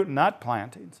fruit and nut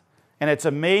plantings. And it's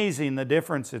amazing the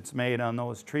difference it's made on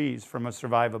those trees from a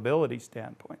survivability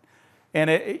standpoint. And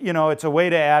it's a way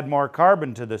to add more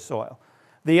carbon to the soil.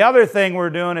 The other thing we're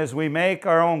doing is we make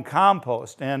our own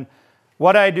compost. And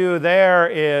what I do there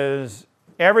is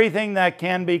everything that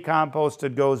can be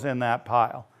composted goes in that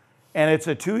pile. And it's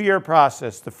a 2-year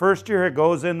process. The first year it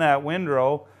goes in that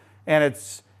windrow, and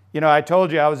it's, I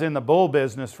told you I was in the bull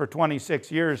business for 26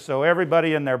 years, so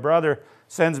everybody and their brother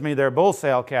sends me their bull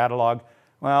sale catalog.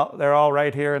 Well, they're all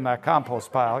right here in that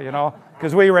compost pile,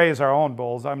 because we raise our own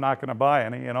bulls. I'm not going to buy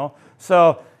any,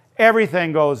 So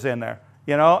everything goes in there,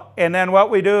 And then what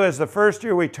we do is the first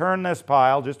year we turn this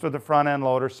pile just with the front end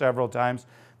loader several times.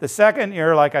 The second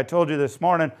year, like I told you this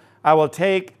morning, I will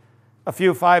take a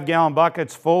few 5-gallon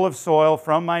buckets full of soil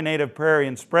from my native prairie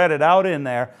and spread it out in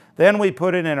there. Then we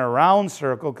put it in a round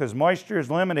circle because moisture is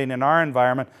limiting in our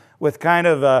environment with kind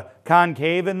of a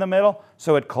concave in the middle,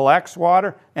 so it collects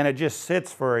water and it just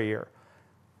sits for a year.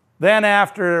 Then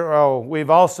after,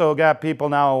 we've also got people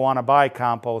now who want to buy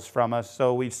compost from us,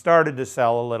 so we've started to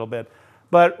sell a little bit.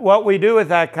 But what we do with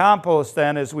that compost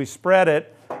then is we spread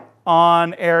it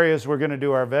on areas we're going to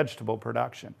do our vegetable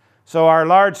production. So our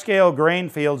large-scale grain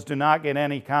fields do not get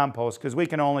any compost because we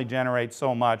can only generate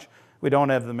so much. We don't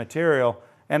have the material.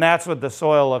 And that's what the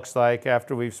soil looks like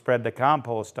after we've spread the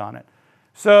compost on it.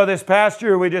 So this past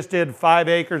year we just did 5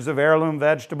 acres of heirloom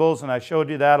vegetables, and I showed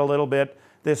you that a little bit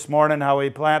this morning, how we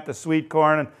plant the sweet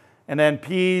corn and then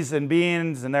peas and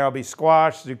beans, and there'll be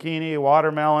squash, zucchini,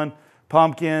 watermelon,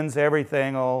 pumpkins,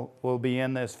 everything will be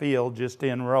in this field just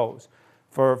in rows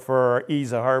for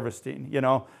ease of harvesting,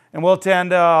 And we'll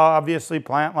tend to obviously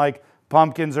plant like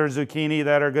pumpkins or zucchini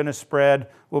that are going to spread.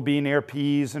 We'll be near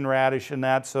peas and radish and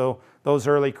that, so those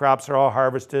early crops are all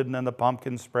harvested and then the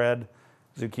pumpkins spread,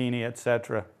 zucchini,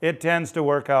 etc. It tends to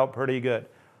work out pretty good.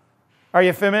 Are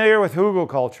you familiar with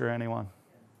hugelkultur, anyone?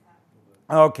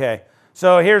 Okay,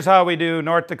 so here's how we do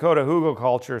North Dakota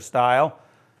hugelkultur style.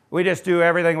 We just do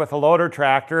everything with a loader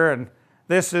tractor, and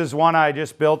this is one I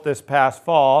just built this past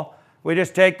fall. We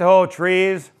just take the whole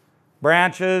trees,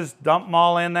 branches, dump them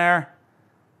all in there,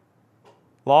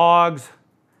 logs.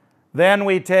 Then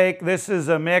we take, this is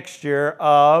a mixture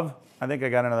of, I think I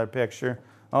got another picture.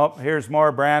 Oh, here's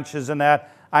more branches and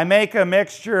that. I make a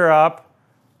mixture up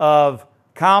of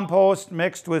compost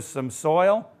mixed with some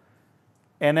soil.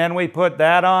 And then we put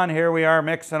that on. Here we are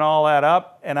mixing all that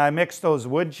up. And I mixed those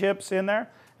wood chips in there.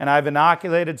 And I've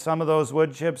inoculated some of those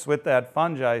wood chips with that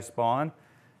fungi spawn.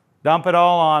 Dump it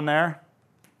all on there.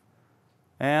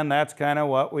 And that's kind of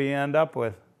what we end up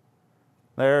with.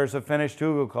 There's a finished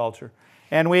hugelkultur.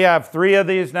 And we have 3 of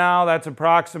these now. That's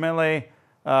approximately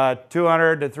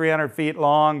 200 to 300 feet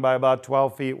long by about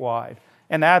 12 feet wide.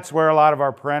 And that's where a lot of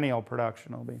our perennial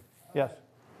production will be. Yes?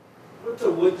 With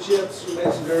the wood chips you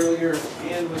mentioned earlier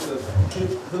and with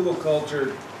the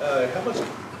hugelkultur, how much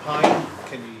pine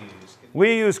can you use?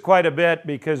 We use quite a bit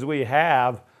because we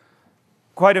have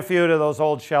quite a few of those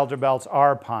old shelter belts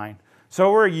are pine.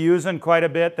 So we're using quite a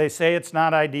bit. They say it's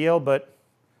not ideal, but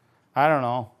I don't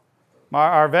know.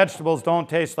 Our vegetables don't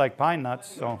taste like pine nuts,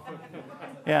 so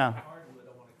yeah.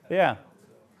 Yeah.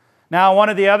 Now, one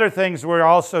of the other things we're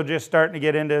also just starting to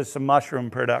get into is some mushroom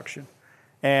production.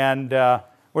 And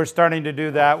we're starting to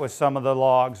do that with some of the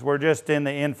logs. We're just in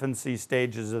the infancy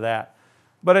stages of that.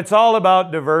 But it's all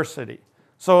about diversity.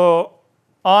 So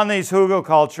on these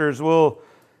hugelkulturs,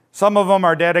 some of them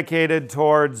are dedicated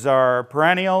towards our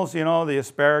perennials, you know, the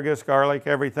asparagus, garlic,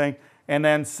 everything. And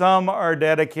then some are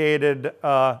dedicated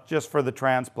just for the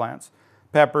transplants,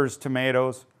 peppers,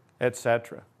 tomatoes,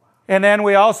 etc. And then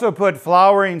we also put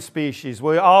flowering species.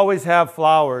 We always have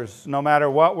flowers no matter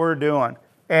what we're doing.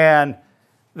 And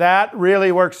that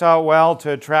really works out well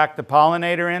to attract the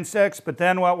pollinator insects. But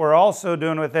then what we're also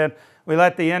doing with it, we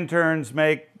let the interns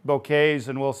make bouquets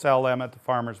and we'll sell them at the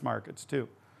farmers markets too.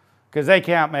 Because they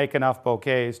can't make enough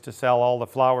bouquets to sell all the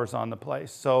flowers on the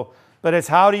place. So, but it's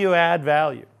how do you add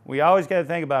value? We always got to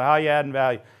think about how you add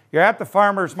value. You're at the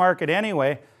farmer's market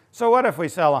anyway, so what if we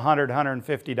sell $100,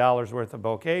 $150 worth of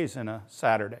bouquets in a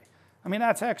Saturday? I mean,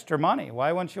 that's extra money.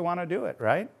 Why wouldn't you want to do it,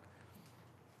 right?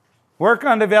 Work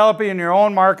on developing your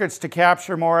own markets to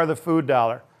capture more of the food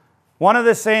dollar. One of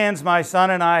the sayings my son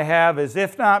and I have is,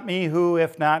 if not me, who?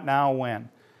 If not now, when?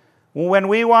 When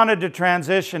we wanted to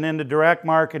transition into direct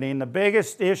marketing, the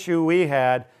biggest issue we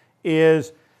had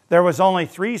is there was only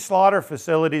 3 slaughter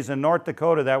facilities in North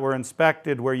Dakota that were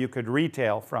inspected where you could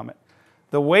retail from it.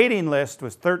 The waiting list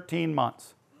was 13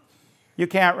 months. You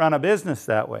can't run a business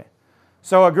that way.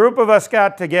 So a group of us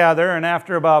got together, and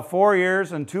after about 4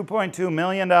 years and $2.2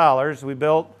 million, we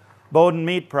built Bowden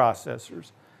Meat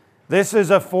Processors. This is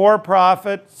a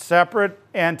for-profit, separate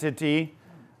entity.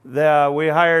 We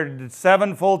hired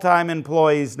 7 full-time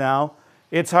employees now.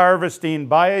 It's harvesting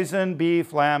bison,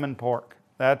 beef, lamb, and pork.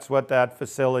 That's what that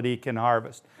facility can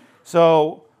harvest.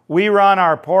 So we run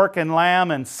our pork and lamb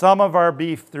and some of our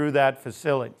beef through that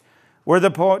facility. We're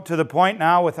to the point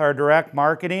now with our direct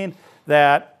marketing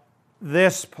that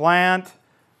this plant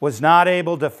was not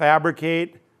able to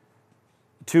fabricate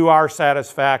to our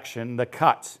satisfaction the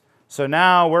cuts. So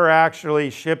now we're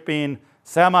actually shipping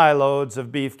semi-loads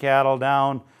of beef cattle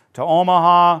down to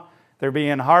Omaha. They're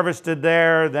being harvested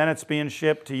there, then it's being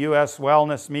shipped to U.S.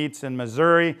 Wellness Meats in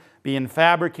Missouri, being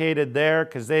fabricated there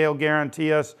because they'll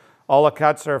guarantee us all the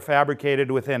cuts are fabricated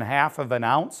within ½ of an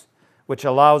ounce, which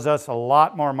allows us a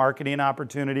lot more marketing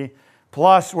opportunity.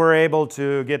 Plus, we're able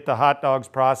to get the hot dogs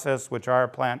processed, which our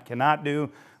plant cannot do.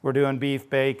 We're doing beef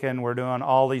bacon, we're doing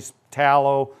all these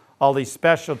tallow, all these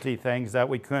specialty things that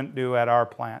we couldn't do at our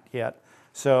plant yet.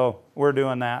 So we're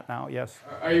doing that now, yes.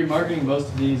 Are you marketing most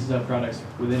of these products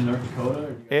within North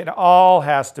Dakota? It all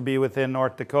has to be within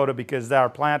North Dakota because our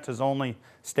plant is only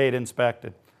state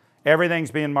inspected.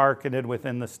 Everything's being marketed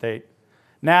within the state.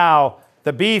 Now,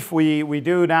 the beef, we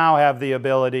do now have the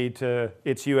ability to,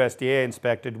 it's USDA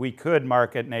inspected. We could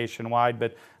market nationwide,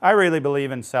 but I really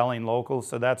believe in selling local,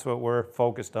 so that's what we're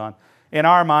focused on. In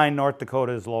our mind, North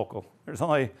Dakota is local. There's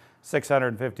only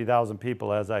 650,000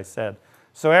 people, as I said.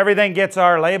 So everything gets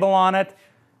our label on it,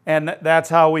 and that's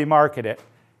how we market it.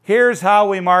 Here's how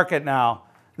we market now.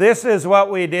 This is what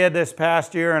we did this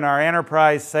past year in our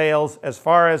enterprise sales as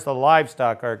far as the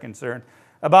livestock are concerned.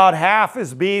 About half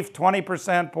is beef,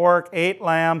 20% pork, 8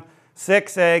 lamb,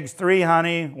 6 eggs, 3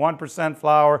 honey, 1%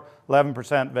 flour,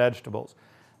 11% vegetables.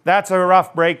 That's a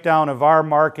rough breakdown of our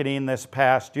marketing this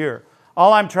past year.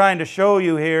 All I'm trying to show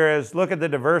you here is look at the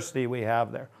diversity we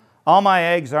have there. All my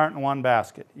eggs aren't in one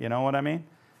basket, you know what I mean?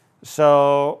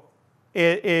 So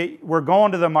we're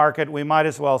going to the market, we might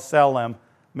as well sell them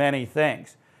many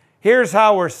things. Here's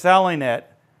how we're selling it.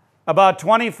 About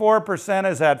 24%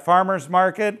 is at farmers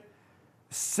market,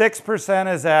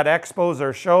 6% is at expos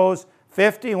or shows,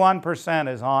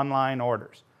 51% is online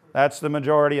orders. That's the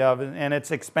majority of it, and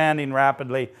it's expanding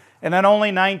rapidly. And then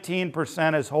only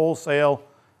 19% is wholesale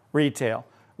retail.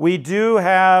 We do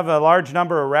have a large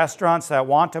number of restaurants that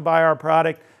want to buy our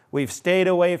product. We've stayed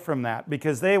away from that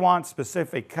because they want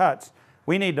specific cuts.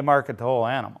 We need to market the whole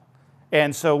animal.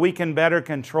 And so we can better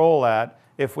control that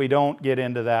if we don't get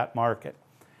into that market.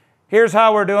 Here's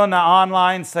how we're doing the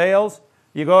online sales.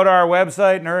 You go to our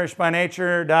website,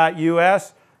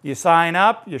 nourishedbynature.us, you sign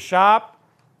up, you shop,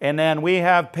 and then we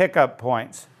have pickup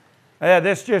points.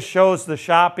 This just shows the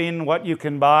shopping, what you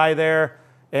can buy there.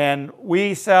 And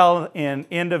we sell in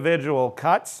individual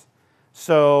cuts.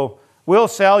 So we'll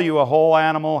sell you a whole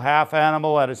animal, half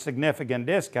animal at a significant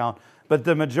discount. But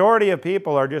the majority of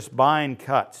people are just buying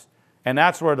cuts. And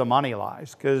that's where the money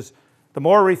lies. Because the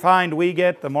more refined we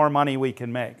get, the more money we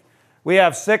can make. We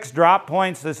have 6 drop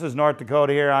points. This is North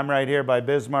Dakota here. I'm right here by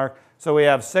Bismarck. So we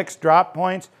have 6 drop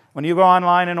points. When you go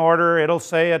online and order, it'll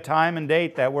say a time and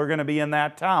date that we're going to be in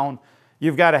that town.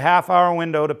 You've got a half-hour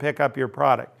window to pick up your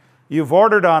product. You've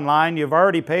ordered online. You've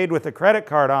already paid with a credit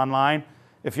card online.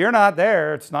 If you're not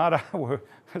there, it's not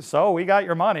so we got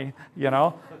your money, you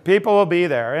know. People will be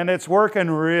there, and it's working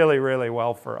really, really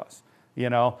well for us. You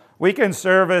know, we can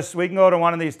go to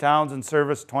one of these towns and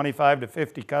service 25 to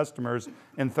 50 customers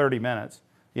in 30 minutes,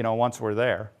 you know, once we're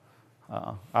there.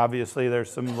 Obviously,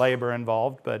 there's some labor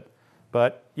involved, but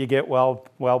you get well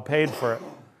paid for it.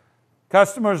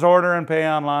 Customers order and pay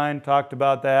online, talked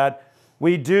about that.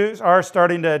 We are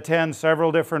starting to attend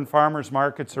several different farmers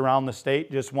markets around the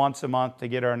state just once a month to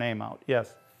get our name out.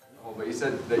 Yes? Well, but you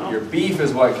said that your beef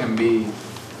is what can be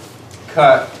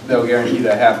cut, they'll guarantee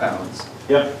the half ounce.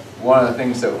 Yep. One of the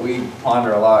things that we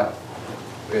ponder a lot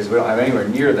is we don't have anywhere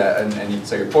near that, and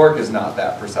so your pork is not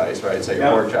that precise, right? So your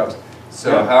pork chops.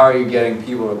 So how are you getting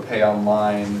people to pay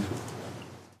online?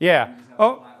 Yeah.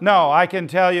 Oh, no, I can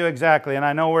tell you exactly, and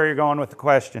I know where you're going with the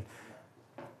question.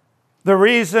 The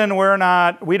reason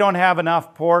we don't have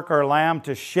enough pork or lamb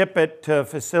to ship it to a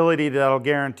facility that'll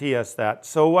guarantee us that.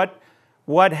 So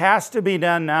what has to be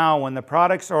done now when the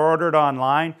products are ordered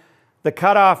online, the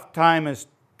cutoff time is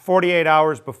 48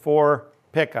 hours before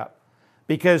pickup.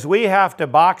 Because we have to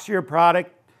box your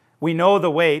product. We know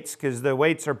the weights because the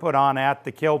weights are put on at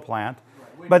the kill plant.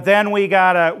 But then we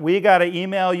gotta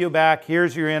email you back,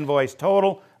 here's your invoice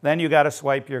total, then you gotta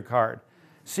swipe your card.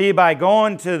 See, by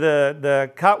going to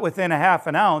the cut within a half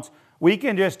an ounce, we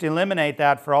can just eliminate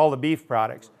that for all the beef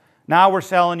products. Now we're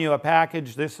selling you a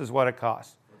package, this is what it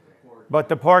costs. But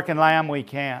the pork and lamb, we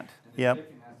can't. Yep.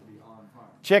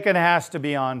 Chicken has to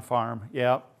be on farm.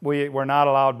 Yep. We're not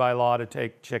allowed by law to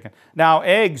take chicken. Now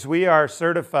eggs, we are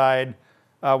certified.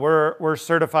 We're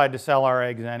certified to sell our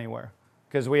eggs anywhere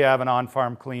because we have an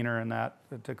on-farm cleaner and that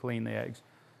to clean the eggs.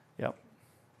 Yep.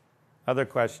 Other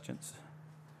questions?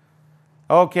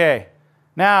 Okay.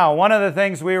 Now, one of the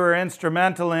things we were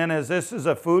instrumental in is this is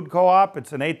a food co-op.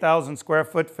 It's an 8,000 square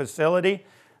foot facility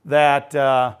that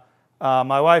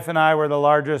my wife and I were the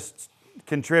largest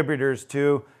contributors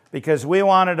to, because we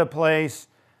wanted a place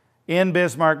in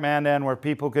Bismarck, Mandan, where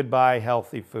people could buy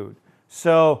healthy food.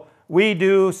 So we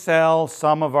do sell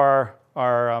some of our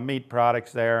meat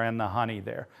products there and the honey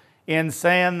there. In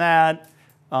saying that,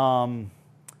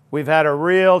 we've had a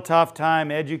real tough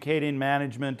time educating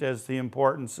management as the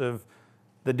importance of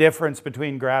the difference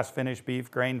between grass-finished beef,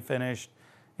 grain-finished.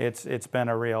 It's been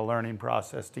a real learning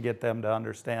process to get them to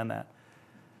understand that.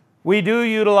 We do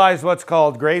utilize what's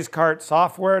called Graze Cart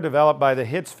software developed by the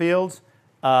Hitsfields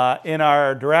in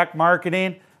our direct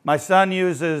marketing. My son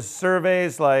uses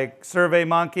surveys like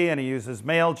SurveyMonkey, and he uses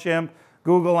MailChimp,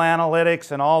 Google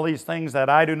Analytics, and all these things that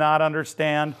I do not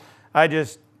understand. I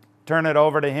just turn it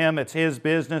over to him. It's his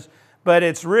business. But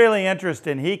it's really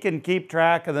interesting. He can keep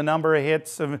track of the number of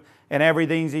hits and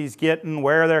everything he's getting,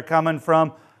 where they're coming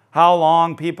from, how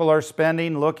long people are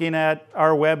spending looking at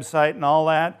our website and all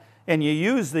that. And you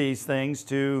use these things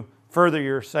to further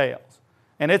your sales.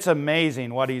 And it's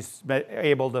amazing what he's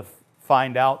able to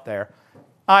find out there.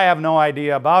 I have no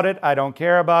idea about it. I don't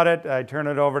care about it. I turn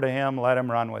it over to him, let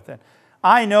him run with it.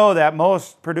 I know that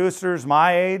most producers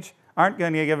my age aren't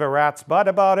going to give a rat's butt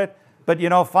about it. But, you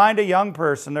know, find a young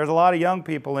person. There's a lot of young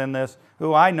people in this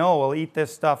who I know will eat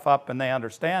this stuff up and they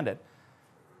understand it.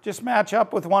 Just match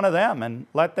up with one of them and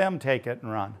let them take it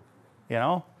and run, you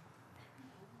know.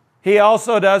 He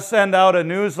also does send out a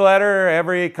newsletter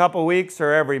every couple weeks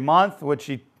or every month,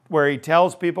 where he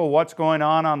tells people what's going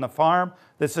on the farm.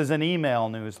 This is an email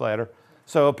newsletter.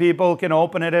 So people can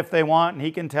open it if they want, and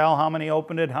he can tell how many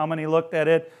opened it, how many looked at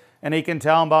it, and he can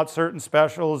tell them about certain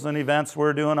specials and events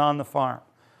we're doing on the farm.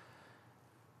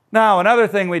 Now, another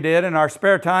thing we did in our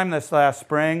spare time this last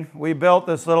spring, we built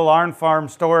this little Arn Farm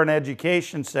store and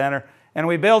education center, and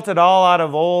we built it all out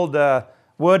of old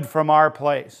wood from our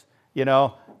place, you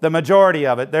know. The majority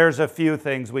of it. There's a few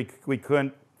things we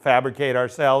couldn't fabricate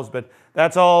ourselves, but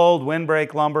that's all old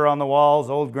windbreak lumber on the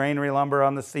walls, old granary lumber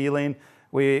on the ceiling.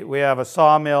 We have a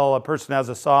sawmill. A person has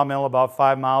a sawmill about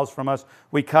 5 miles from us.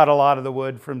 We cut a lot of the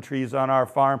wood from trees on our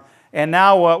farm. And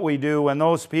now what we do, when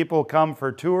those people come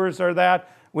for tours or that,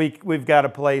 we've got a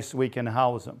place we can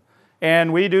house them.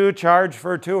 And we do charge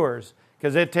for tours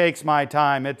because it takes my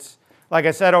time. It's, like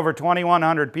I said, over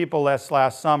 2,100 people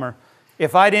last summer.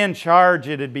 If I didn't charge,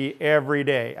 it'd be every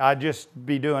day. I'd just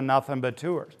be doing nothing but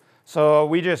tours. So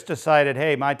we just decided,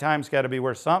 hey, my time's got to be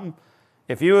worth something.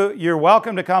 If you're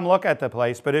welcome to come look at the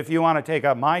place, but if you want to take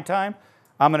up my time,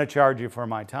 I'm going to charge you for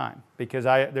my time because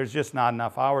there's just not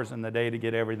enough hours in the day to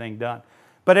get everything done.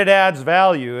 But it adds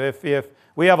value. If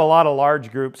we have a lot of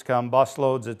large groups come,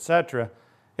 busloads, etc.,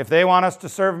 if they want us to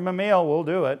serve them a meal, we'll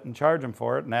do it and charge them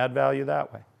for it and add value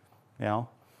that way. You know?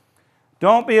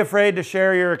 Don't be afraid to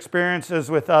share your experiences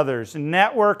with others.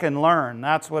 Network and learn.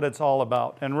 That's what it's all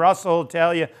about. And Russell will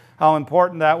tell you how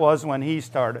important that was when he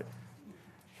started.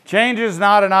 Change is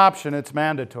not an option, it's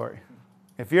mandatory.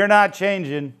 If you're not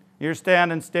changing, you're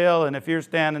standing still, and if you're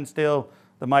standing still,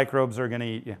 the microbes are going to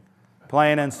eat you.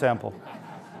 Plain and simple.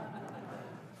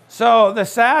 So the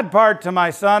sad part to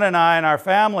my son and I and our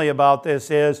family about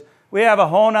this is we have a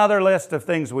whole other list of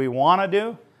things we want to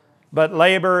do, but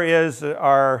labor is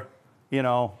our,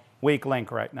 weak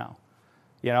link right now.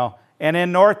 And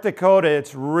in North Dakota,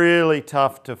 it's really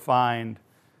tough to find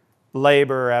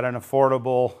labor at an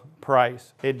affordable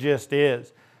price. It just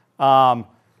is. The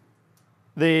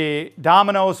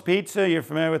Domino's Pizza, you're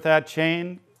familiar with that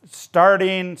chain?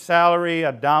 Starting salary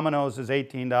at Domino's is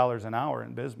 $18 an hour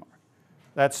in Bismarck.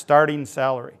 That's starting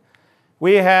salary.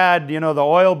 We had, the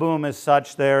oil boom is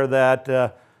such there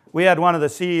that we had one of the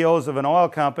CEOs of an oil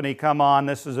company come on,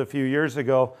 this is a few years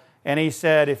ago, and he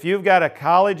said, if you've got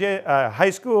a high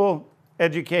school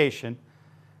education,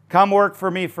 come work for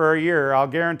me for a year. I'll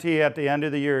guarantee you at the end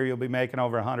of the year you'll be making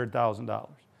over $100,000.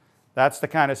 That's the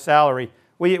kind of salary.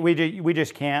 We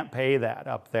just can't pay that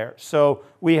up there. So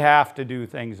we have to do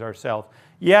things ourselves.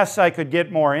 Yes, I could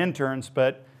get more interns,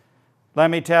 but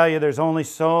let me tell you, there's only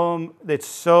it's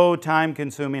so time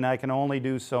consuming, I can only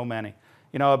do so many.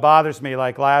 It bothers me,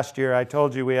 like last year, I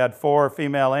told you we had 4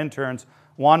 female interns.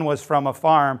 One was from a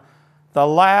farm. The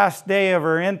last day of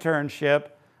her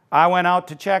internship, I went out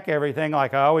to check everything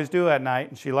like I always do at night,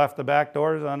 and she left the back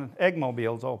doors on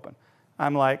eggmobiles open.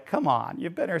 I'm like, come on,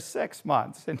 you've been here 6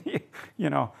 months, and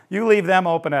you leave them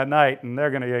open at night, and they're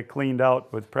going to get cleaned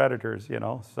out with predators,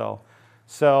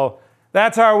 So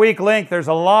that's our weak link. There's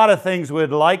a lot of things we'd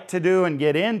like to do and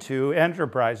get into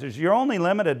enterprises. You're only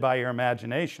limited by your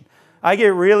imagination. I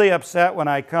get really upset when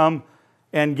I come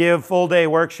and give full-day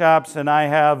workshops, and I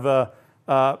have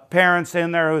parents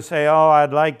in there who say, oh,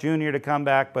 I'd like Junior to come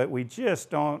back, but we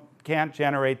just can't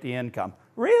generate the income.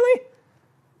 Really?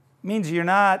 Means you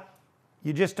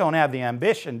just don't have the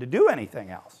ambition to do anything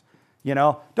else.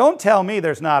 Don't tell me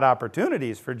there's not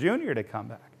opportunities for Junior to come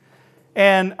back.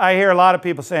 And I hear a lot of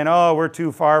people saying, oh, we're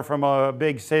too far from a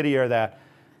big city or that.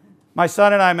 My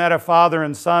son and I met a father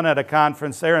and son at a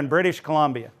conference there in British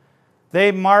Columbia.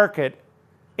 They market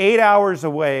 8 hours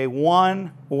away,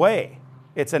 one way.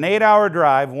 It's an 8-hour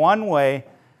drive, one way.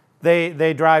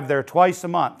 They drive there twice a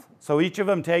month. So each of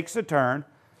them takes a turn.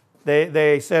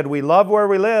 They said, we love where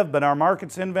we live, but our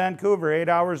market's in Vancouver, 8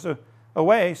 hours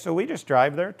away, so we just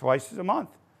drive there twice a month,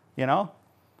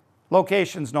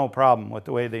 Location's no problem with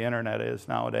the way the internet is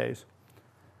nowadays.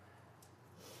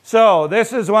 So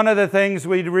this is one of the things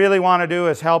we really want to do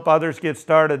is help others get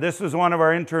started. This was one of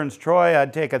our interns, Troy.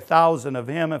 I'd take 1,000 of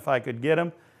him if I could get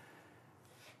him.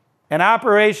 An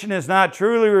operation is not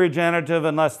truly regenerative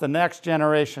unless the next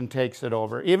generation takes it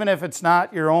over. Even if it's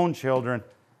not your own children,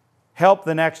 help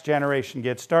the next generation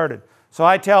get started. So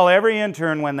I tell every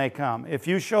intern when they come, if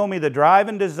you show me the drive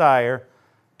and desire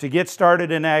to get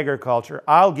started in agriculture,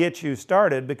 I'll get you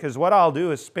started, because what I'll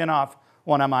do is spin off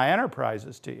one of my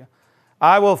enterprises to you.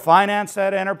 I will finance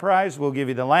that enterprise. We'll give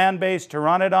you the land base to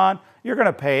run it on. You're going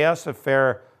to pay us a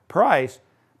fair price,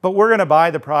 but we're going to buy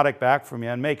the product back from you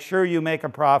and make sure you make a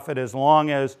profit as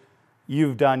long as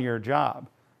you've done your job.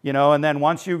 And then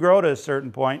once you grow to a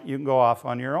certain point, you can go off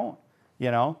on your own.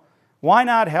 Why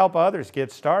not help others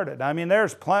get started? I mean,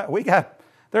 there's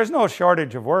no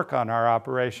shortage of work on our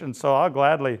operation, so I'll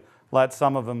gladly let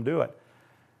some of them do it.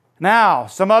 Now,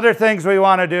 some other things we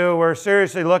want to do. We're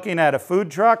seriously looking at a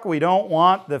food truck. We don't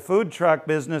want the food truck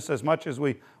business as much as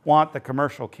we want the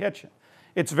commercial kitchen.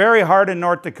 It's very hard in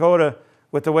North Dakota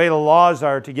with the way the laws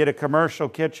are to get a commercial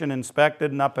kitchen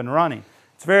inspected and up and running.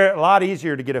 It's a lot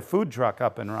easier to get a food truck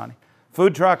up and running.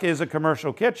 Food truck is a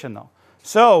commercial kitchen though.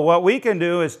 So what we can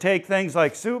do is take things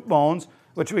like soup bones,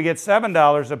 which we get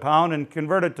 $7 a pound, and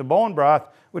convert it to bone broth,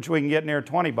 which we can get near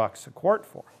 $20 a quart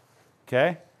for.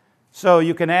 Okay? So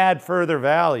you can add further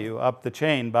value up the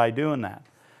chain by doing that.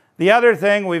 The other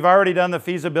thing, we've already done the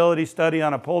feasibility study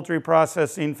on a poultry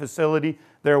processing facility.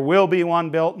 There will be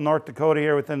one built in North Dakota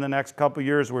here within the next couple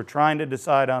years. We're trying to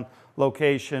decide on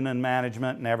location and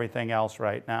management and everything else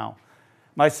right now.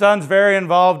 My son's very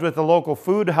involved with the local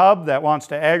food hub that wants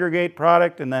to aggregate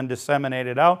product and then disseminate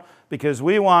it out, because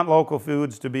we want local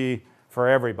foods to be for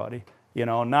everybody, you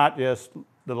know, not just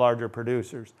the larger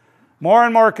producers. More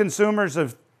and more consumers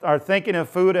are thinking of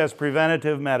food as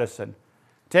preventative medicine.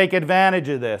 Take advantage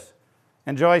of this.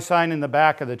 Enjoy signing the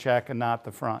back of the check and not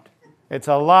the front. It's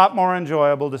a lot more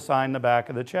enjoyable to sign the back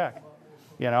of the check.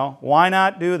 You know, why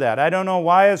not do that? I don't know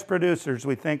why as producers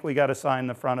we think we got to sign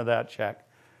the front of that check.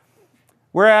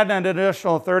 We're adding an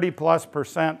additional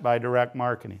 30+% by direct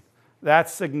marketing.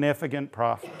 That's significant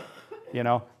profit. You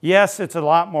know, yes, it's a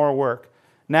lot more work.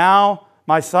 Now,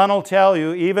 my son will tell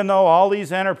you, even though all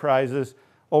these enterprises,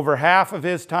 over half of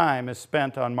his time is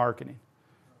spent on marketing,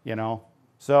 you know.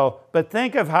 So, but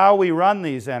think of how we run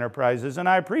these enterprises, and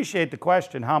I appreciate the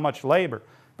question, how much labor.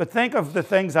 But think of the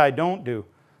things I don't do.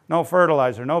 No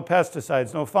fertilizer, no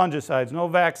pesticides, no fungicides, no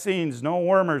vaccines, no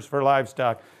wormers for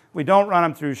livestock. We don't run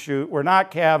them through chute. We're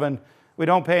not calving. We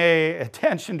don't pay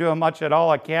attention to them much at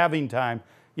all at calving time.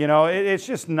 You know, it's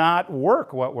just not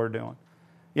work what we're doing.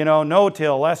 You know,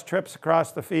 no-till, less trips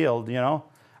across the field, you know.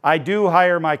 I do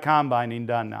hire my combining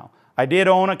done now. I did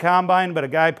own a combine, but a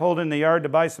guy pulled in the yard to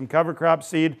buy some cover crop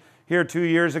seed here 2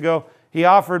 years ago. He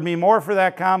offered me more for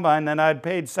that combine than I'd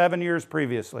paid 7 years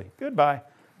previously. Goodbye.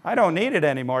 I don't need it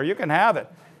anymore. You can have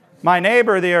it. My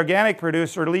neighbor, the organic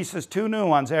producer, leases 2 new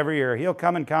ones every year. He'll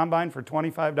come and combine for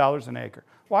 $25 an acre.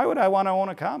 Why would I want to own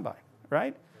a combine,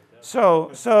 right?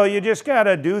 So you just got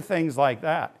to do things like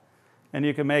that, and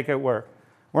you can make it work.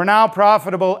 We're now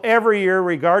profitable every year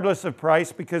regardless of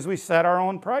price because we set our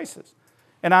own prices.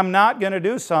 And I'm not going to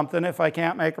do something if I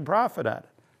can't make a profit at it,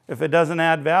 if it doesn't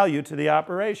add value to the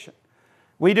operation.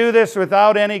 We do this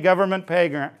without any government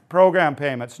program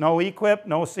payments, no EQIP,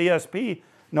 no CSP,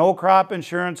 no crop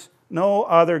insurance, no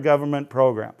other government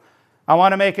program. I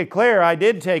want to make it clear, I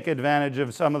did take advantage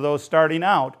of some of those starting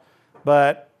out,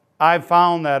 but I've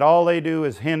found that all they do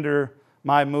is hinder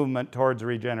my movement towards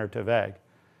regenerative ag.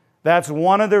 That's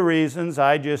one of the reasons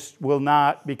I just will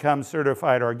not become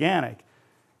certified organic.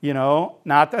 You know,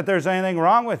 not that there's anything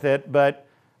wrong with it, but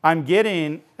I'm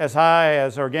getting as high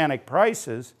as organic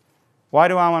prices. Why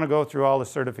do I want to go through all the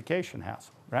certification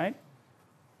hassle, right?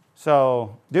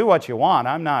 So do what you want.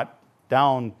 I'm not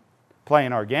down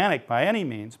playing organic by any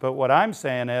means, but what I'm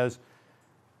saying is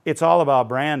it's all about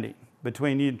branding,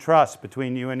 trust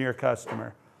between you and your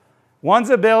customer. One's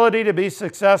ability to be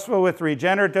successful with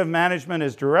regenerative management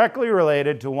is directly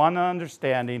related to one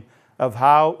understanding of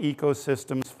how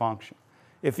ecosystems function.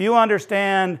 If you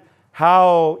understand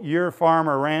how your farm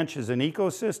or ranch is an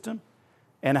ecosystem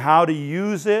and how to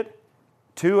use it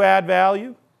to add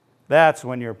value, that's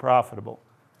when you're profitable.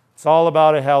 It's all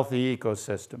about a healthy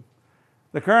ecosystem.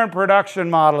 The current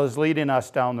production model is leading us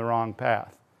down the wrong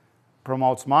path.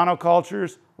 Promotes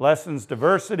monocultures, lessens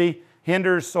diversity,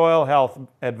 hinders soil health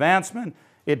advancement,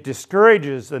 it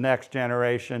discourages the next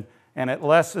generation, and it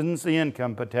lessens the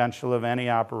income potential of any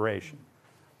operation.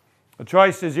 The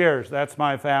choice is yours. That's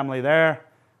my family there.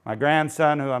 My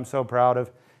grandson, who I'm so proud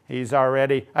of, he's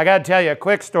already... I got to tell you a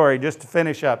quick story just to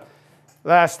finish up.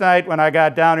 Last night when I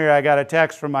got down here, I got a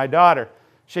text from my daughter.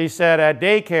 She said at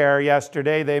daycare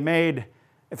yesterday they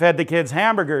fed the kids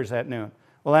hamburgers at noon.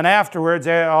 Well, then afterwards,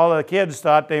 all the kids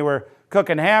thought they were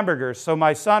cooking hamburgers. So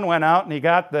my son went out and he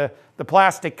got the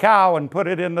plastic cow and put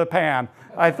it in the pan.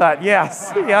 I thought,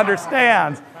 yes, he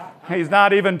understands. He's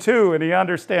not even 2 and he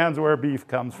understands where beef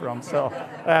comes from. So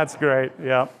that's great,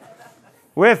 yeah.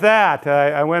 With that,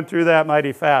 I went through that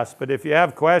mighty fast. But if you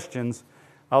have questions,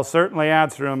 I'll certainly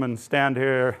answer them and stay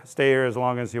here as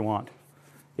long as you want.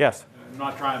 Yes? I'm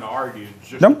not trying to argue, it's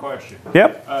just Nope. a question.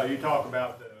 Yep. You talk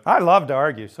about the... I love to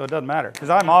argue, so it doesn't matter, because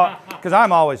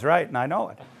I'm always right, and I know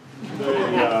it.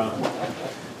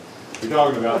 You're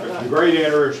talking about the great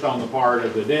interest on the part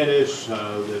of the dentist,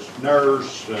 this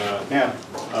nurse,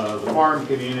 the farm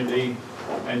community,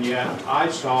 and yet I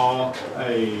saw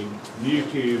a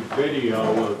YouTube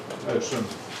video of some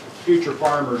future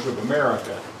farmers of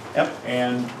America. Yep.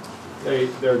 And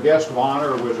their guest of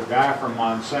honor was a guy from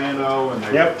Monsanto, and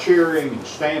they were cheering and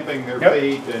stamping their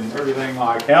feet and everything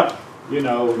like that. You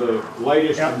know, the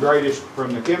latest and greatest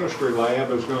from the chemistry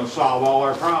lab is going to solve all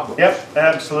our problems. Yep,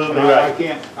 absolutely right.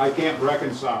 I can't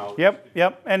reconcile.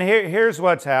 Yep. And here's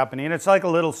what's happening. It's like a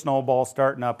little snowball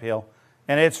starting uphill,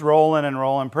 and it's rolling and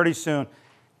rolling pretty soon.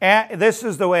 And this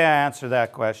is the way I answer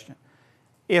that question.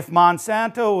 if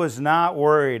Monsanto was not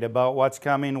worried about what's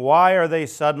coming, why are they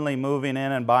suddenly moving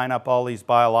in and buying up all these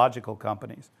biological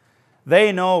companies?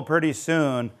 They know pretty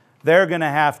soon they're going to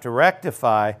have to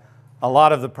rectify a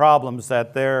lot of the problems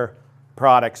that their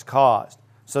products caused.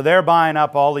 So they're buying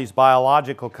up all these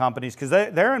biological companies because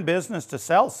they're in business to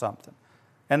sell something.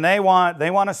 And they want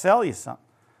to sell you something.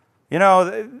 You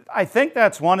know, I think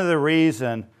that's one of the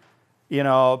reasons, you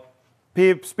know,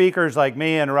 speakers like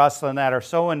me and Russell and that are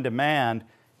so in demand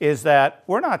is that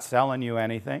we're not selling you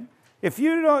anything. If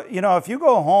you don't, you know, if you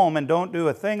go home and don't do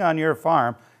a thing on your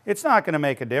farm, it's not going to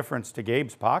make a difference to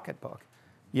Gabe's pocketbook.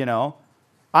 You know,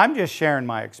 I'm just sharing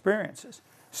my experiences.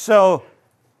 So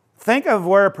think of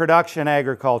where production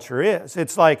agriculture is.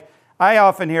 It's like I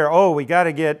often hear, oh, we got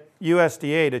to get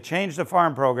USDA to change the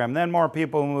farm program, then more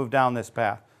people will move down this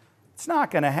path. It's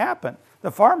not going to happen.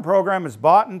 The farm program is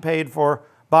bought and paid for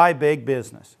by big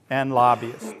business and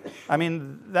lobbyists. I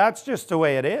mean, that's just the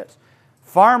way it is.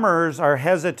 Farmers are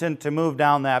hesitant to move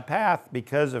down that path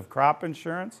because of crop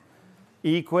insurance,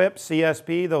 EQIP,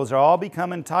 CSP. Those are all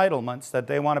become entitlements that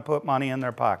they want to put money in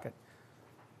their pocket,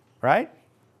 right?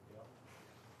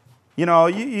 You know,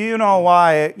 you know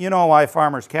why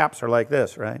farmers' caps are like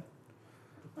this, right?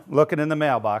 Looking in the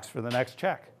mailbox for the next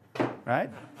check, right?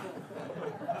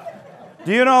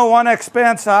 Do you know one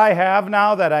expense I have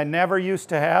now that I never used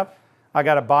to have? I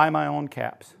got to buy my own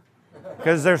caps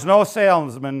because there's no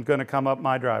salesman going to come up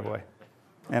my driveway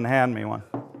and hand me one.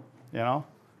 You know,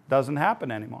 doesn't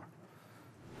happen anymore.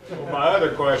 Well, my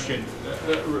other question,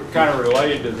 kind of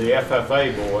related to the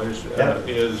FFA boys,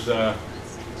 is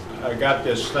I got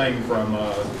this thing from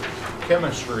a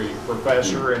chemistry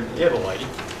professor in Italy,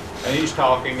 and he's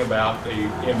talking about the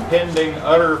impending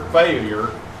utter failure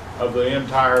of the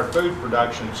entire food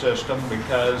production system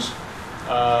because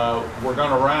we're going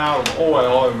to run out of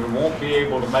oil and we won't be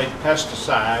able to make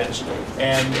pesticides.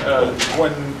 And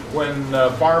when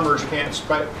farmers can't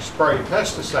spray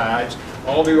pesticides,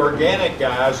 all the organic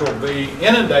guys will be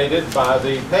inundated by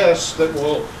the pests that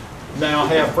will now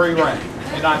have free reign.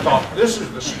 And I thought, this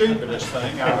is the stupidest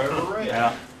thing I've ever read.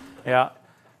 Yeah, yeah.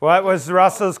 What was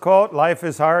Russell's quote? Life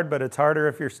is hard, but it's harder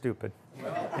if you're stupid. You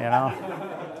know?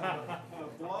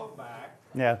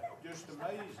 Yeah. Just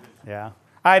amazing. Yeah.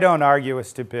 I don't argue with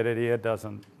stupidity. It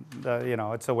doesn't, you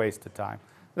know, it's a waste of time.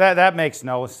 That makes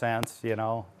no sense, you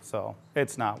know, so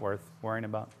it's not worth worrying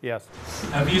about. Yes?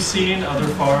 Have you seen other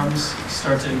farms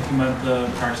start to implement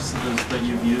the practices that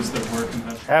you've used that work in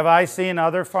vegetable? Have I seen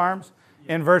other farms?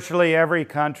 In virtually every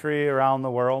country around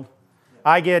the world.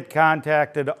 I get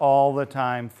contacted all the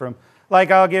time from,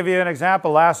 like I'll give you an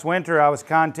example. Last winter I was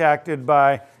contacted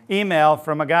by email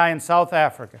from a guy in South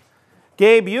Africa.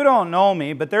 Gabe, you don't know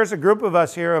me, but there's a group of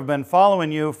us here who have been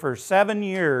following you for 7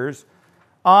 years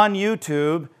on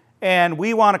YouTube, and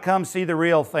we want to come see the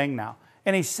real thing now.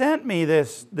 And he sent me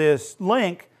this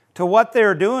link to what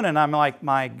they're doing, and I'm like,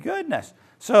 my goodness.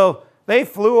 So they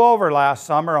flew over last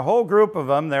summer, a whole group of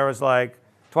them. There was like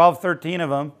 12 or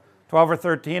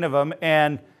 13 of them,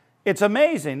 and it's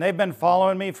amazing. They've been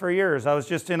following me for years. I was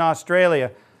just in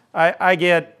Australia. I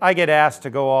get asked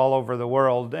to go all over the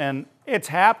world, and it's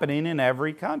happening in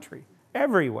every country,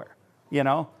 everywhere, you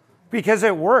know, because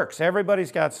it works.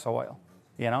 Everybody's got soil,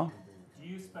 you know. Do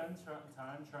you spend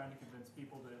time trying to convince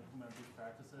people to implement these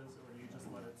practices, or do you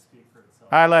just let it speak for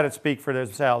itself? I let it speak for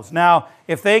themselves. Now,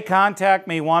 if they contact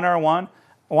me one-on-one,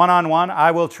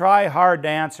 I will try hard to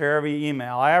answer every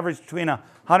email. I average between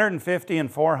 150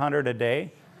 and 400 a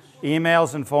day,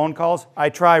 emails and phone calls. I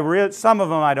try, some of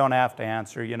them I don't have to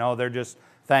answer, you know, they're just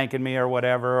thanking me or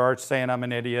whatever, or saying I'm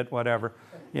an idiot, whatever,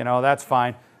 you know, that's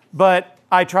fine. But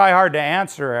I try hard to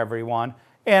answer everyone,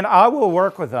 and I will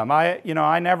work with them. I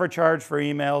never charge for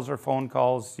emails or phone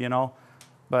calls, you know,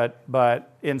 but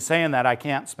in saying that, I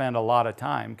can't spend a lot of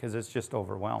time because it's just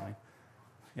overwhelming.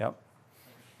 Yep.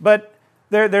 But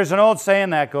there's an old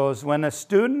saying that goes, when a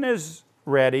student is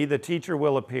ready, the teacher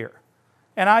will appear.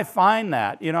 And I find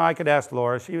that, you know, I could ask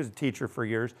Laura, she was a teacher for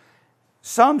years.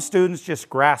 Some students just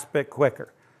grasp it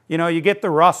quicker. You know, you get the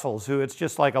Russells, who it's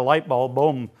just like a light bulb,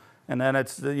 boom, and then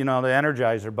it's, you know, the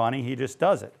Energizer Bunny, he just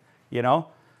does it, you know.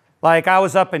 Like I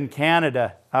was up in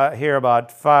Canada here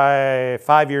about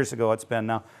five years ago, it's been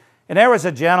now, and there was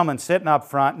a gentleman sitting up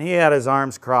front, and he had his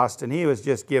arms crossed, and he was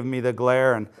just giving me the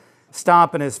glare and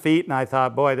stomping his feet, and I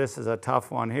thought, boy, this is a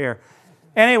tough one here.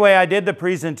 Anyway, I did the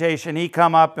presentation. He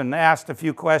come up and asked a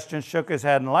few questions, shook his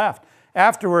head, and left.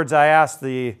 Afterwards, I asked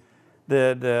the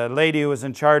lady who was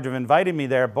in charge of inviting me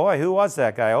there, boy, who was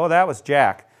that guy? Oh, that was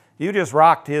Jack. You just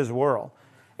rocked his world.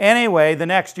 Anyway, the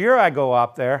next year I go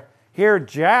up there. Here,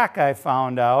 Jack, I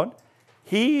found out,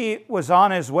 He was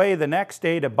on his way the next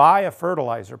day to buy a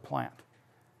fertilizer plant.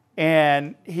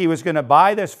 And he was going to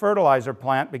buy this fertilizer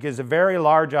plant because a very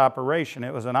large operation.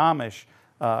 It was an Amish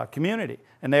community,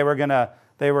 and they were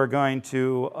going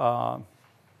to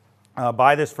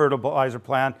buy this fertilizer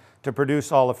plant to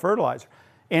produce all the fertilizer.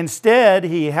 Instead,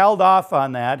 he held off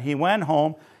on that. He went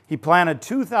home. He planted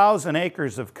 2,000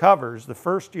 acres of covers the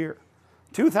first year.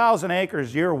 2,000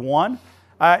 acres year one.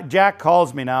 Jack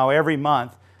calls me now every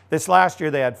month. This last year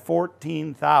they had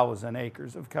 14,000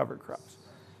 acres of cover crops.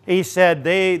 He said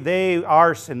they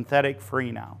are synthetic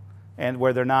free now, and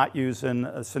where they're not using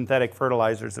synthetic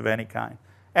fertilizers of any kind.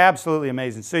 Absolutely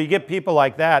amazing. So you get people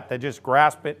like that just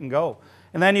grasp it and go.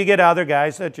 And then you get other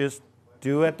guys that just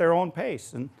do at their own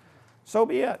pace, and so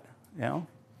be it. You know,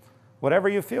 whatever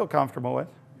you feel comfortable with.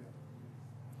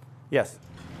 Yes?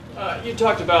 You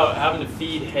talked about having to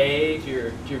feed hay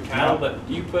to your cattle, but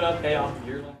do you put up hay off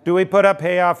your land? Do we put up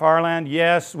hay off our land?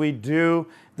 Yes, we do.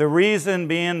 The reason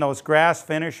being those grass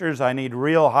finishers, I need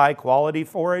real high quality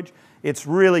forage. It's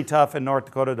really tough in North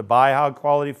Dakota to buy high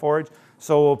quality forage.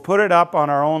 So we'll put it up on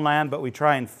our own land, but we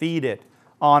try and feed it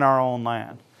on our own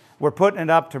land. We're putting it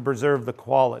up to preserve the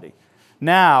quality.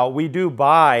 Now, we do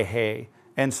buy hay,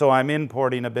 and so I'm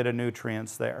importing a bit of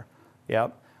nutrients there.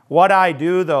 Yep. What I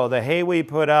do, though, the hay we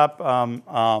put up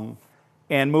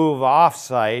and move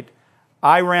off-site,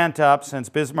 I rent up, since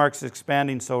Bismarck's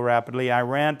expanding so rapidly, I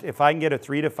rent, if I can get a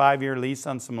 3 to 5 year lease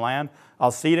on some land,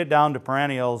 I'll seed it down to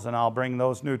perennials and I'll bring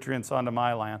those nutrients onto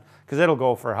my land, because it'll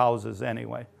go for houses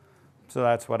anyway. So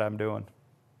that's what I'm doing.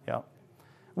 Yep.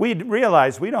 We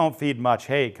realize we don't feed much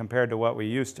hay compared to what we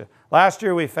used to. Last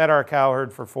year we fed our cow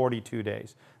herd for 42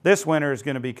 days. This winter is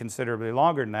going to be considerably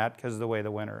longer than that because of the way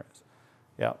the winter is.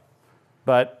 Yep.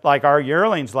 But like our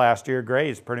yearlings last year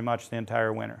grazed pretty much the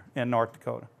entire winter in North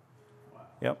Dakota.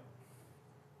 Yep.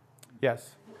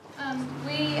 Yes?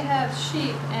 We have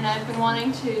sheep, and I've been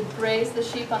wanting to graze the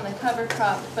sheep on the cover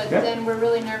crop, but Yep. then we're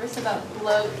really nervous about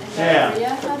bloat and diarrhea.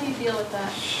 How do you deal with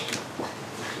that?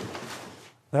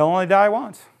 They'll only die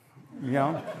once, you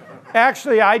know.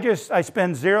 Actually, I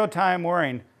spend zero time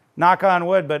worrying, knock on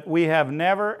wood, but we have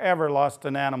never, ever lost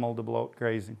an animal to bloat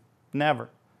grazing. Never.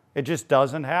 It just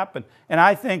doesn't happen. And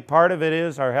I think part of it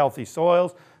is our healthy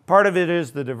soils. Part of it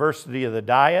is the diversity of the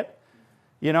diet.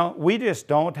 You know, we just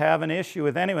don't have an issue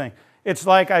with anything. It's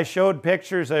like I showed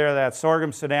pictures there of that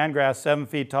sorghum Sudan grass 7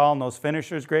 feet tall and those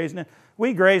finishers grazing it.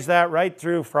 We graze that right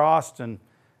through frost, and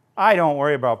I don't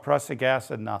worry about prussic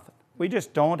acid, nothing. We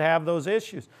just don't have those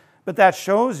issues. But that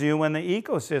shows you when the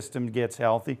ecosystem gets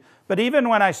healthy. But even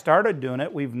when I started doing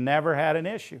it, we've never had an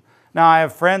issue. Now, I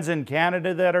have friends in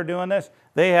Canada that are doing this.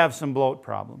 They have some bloat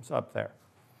problems up there.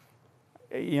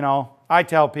 You know, I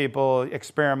tell people,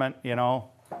 experiment, you know,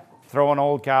 throw an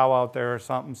old cow out there or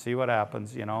something, see what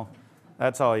happens, you know.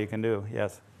 That's all you can do,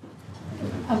 yes.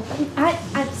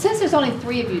 Since there's only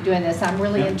 3 of you doing this, I'm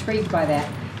really intrigued by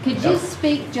that. Could you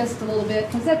speak just a little bit?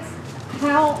 Because that's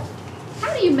how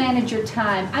do you manage your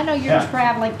time? I know you're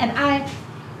traveling, and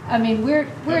I mean,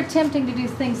 we're attempting to do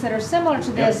things that are similar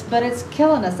to this, but it's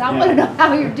killing us. I want to know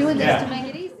how you're doing this to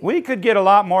make it easy. We could get a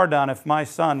lot more done if my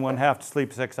son wouldn't have to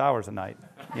sleep 6 hours a night,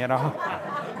 you know?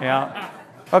 Yeah.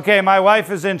 Okay, my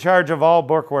wife is in charge of all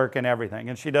bookwork and everything,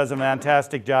 and she does a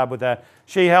fantastic job with that.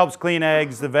 She helps clean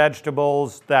eggs, the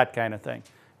vegetables, that kind of thing.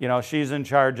 You know, she's in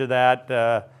charge of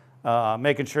that,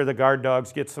 making sure the guard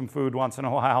dogs get some food once in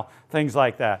a while, things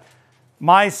like that.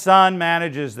 My son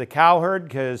manages the cow herd,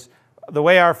 because the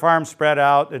way our farm's spread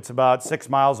out, it's about 6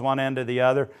 miles one end to the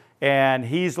other, and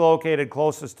he's located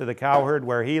closest to the cow herd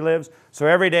where he lives, so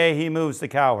every day he moves the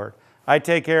cow herd. I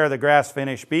take care of the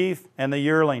grass-finished beef and the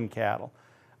yearling cattle.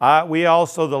 We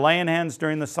also, the laying hens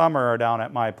during the summer are down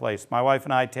at my place. My wife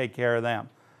and I take care of them.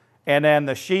 And then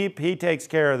the sheep, he takes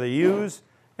care of the ewes,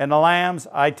 and the lambs,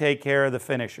 I take care of the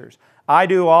finishers. I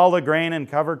do all the grain and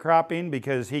cover cropping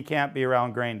because he can't be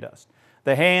around grain dust.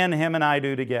 The hay and him and I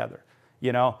do together,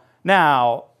 you know.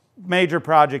 Now, major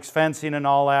projects, fencing and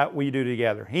all that, we do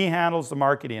together. He handles the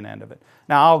marketing end of it.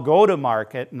 Now, I'll go to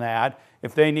market and that.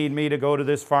 If they need me to go to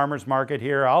this farmer's market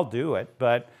here, I'll do it.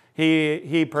 But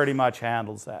he pretty much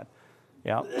handles that.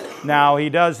 Yeah. Now, he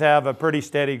does have a pretty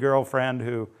steady girlfriend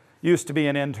who used to be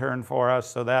an intern for us,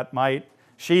 so that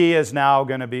she is now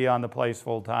going to be on the place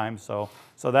full time, so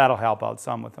that'll help out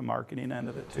some with the marketing end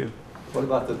of it too. What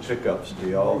about the pickups? Do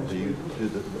you do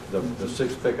the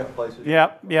 6 pickup places?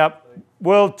 Yep.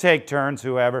 We'll take turns,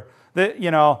 whoever. That's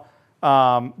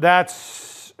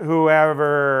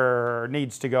whoever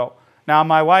needs to go. Now,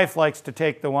 my wife likes to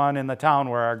take the one in the town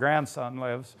where our grandson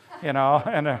lives, you know,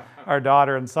 and our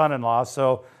daughter and son-in-law.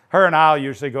 So her and I'll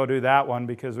usually go do that one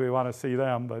because we want to see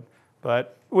them. But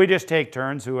But we just take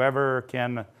turns, whoever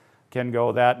can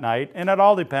go that night, and it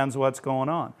all depends what's going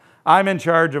on. I'm in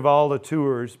charge of all the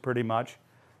tours pretty much.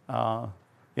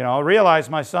 You know, I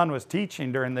realized my son was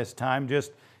teaching during this time.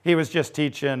 He was just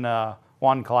teaching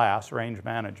one class, range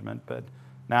management, but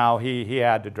now he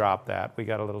had to drop that. We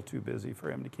got a little too busy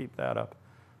for him to keep that up.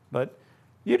 But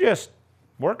you just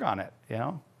work on it, you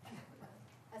know.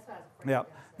 Yeah.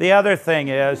 The other thing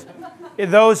is,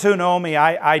 those who know me,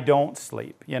 I don't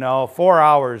sleep. You know, 4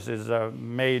 hours is a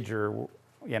major,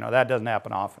 you know, that doesn't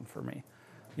happen often for me.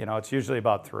 You know, it's usually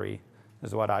about 3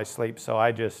 is what I sleep. So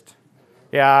I just,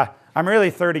 yeah, I'm really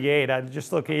 38. I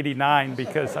just look 89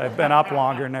 because I've been up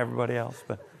longer than everybody else.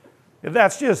 But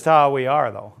that's just how we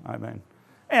are, though. I mean,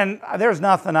 and there's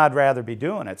nothing I'd rather be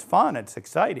doing. It's fun. It's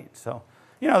exciting. So,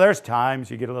 you know, there's times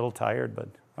you get a little tired, but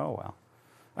oh well.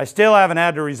 I still haven't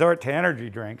had to resort to energy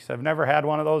drinks. I've never had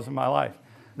one of those in my life.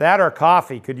 That or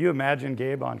coffee. Could you imagine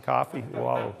Gabe on coffee?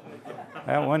 Whoa,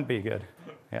 that wouldn't be good.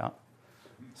 Yeah.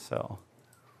 So,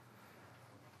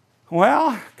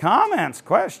 well, comments,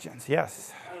 questions,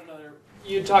 yes.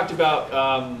 You talked about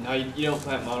how you don't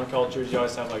plant monocultures. You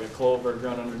always have like a clover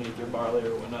grown underneath your barley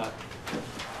or whatnot.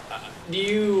 Do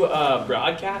you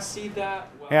broadcast seed that?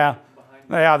 Yeah.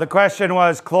 Yeah, the question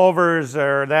was clovers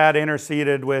are that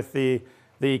interseeded with the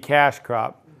cash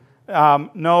crop.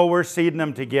 No, we're seeding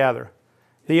them together.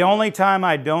 The only time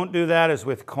I don't do that is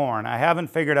with corn. I haven't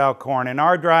figured out corn. In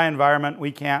our dry environment,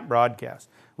 we can't broadcast.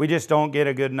 We just don't get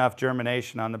a good enough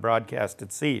germination on the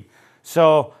broadcasted seed.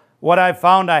 So what I've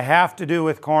found I have to do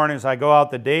with corn is I go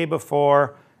out the day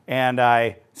before and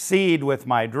I seed with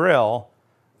my drill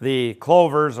the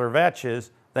clovers or vetches.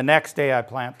 The next day I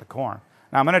plant the corn.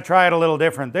 Now I'm going to try it a little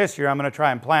different this year. I'm going to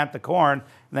try and plant the corn,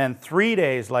 and then 3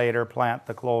 days later plant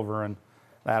the clover and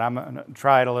that. I'm going to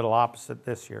try it a little opposite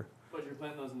this year. But you're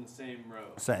planting those in the same row.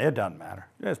 So it doesn't matter.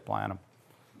 Just plant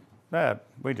them.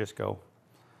 We just go.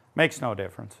 Makes no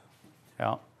difference.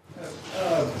 Yeah.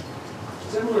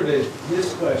 Similar to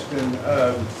his question,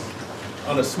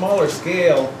 on a smaller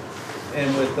scale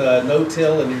and with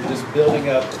no-till and you're just building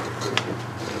up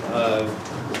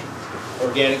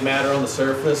organic matter on the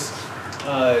surface,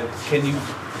 can you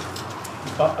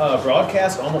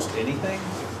broadcast almost anything?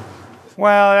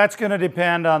 Well, that's going to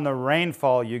depend on the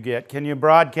rainfall you get. Can you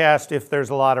broadcast if there's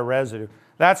a lot of residue?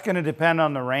 That's going to depend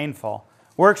on the rainfall.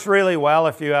 Works really well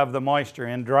if you have the moisture.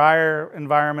 In drier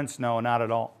environments, no, not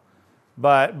at all.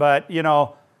 But you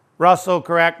know, Russell,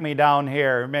 correct me down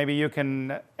here. Maybe you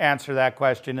can answer that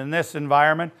question. In this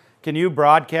environment, can you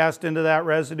broadcast into that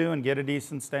residue and get a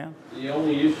decent stand? The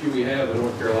only issue we have in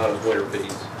North Carolina is winter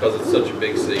peas because it's such a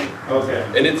big seed. Okay.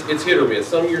 And it's hit or miss.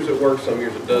 Some years it works, some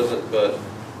years it doesn't, but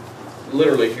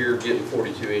literally here getting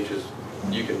 42 inches,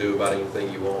 you can do about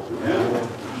anything you want. Yeah.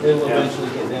 It'll eventually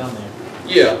get down there.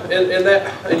 Yeah,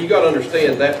 and you got to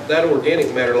understand that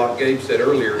organic matter, like Gabe said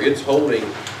earlier, it's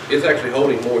actually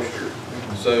holding moisture.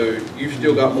 So you've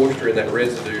still got moisture in that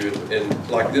residue, and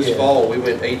like this fall, we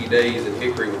went 80 days in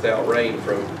Hickory without rain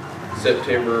from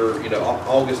September, you know,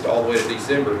 August all the way to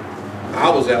December. I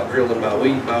was out drilling my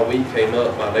wheat. My wheat came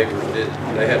up. My neighbors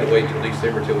didn't. They had to wait till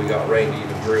December till we got rain to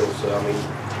even drill. So I mean,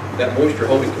 that moisture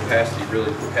holding capacity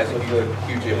really has a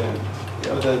huge impact.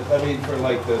 I mean, for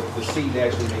like the seed to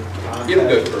actually make contact, it'll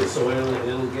go through. So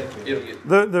it'll get through. It'll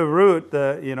get the root,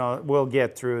 you know, will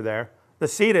get through there. The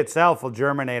seed itself will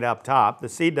germinate up top. The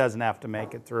seed doesn't have to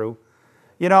make it through.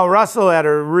 You know, Russell had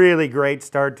a really great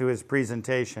start to his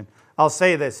presentation. I'll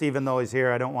say this, even though he's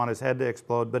here, I don't want his head to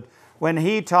explode, but when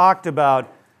he talked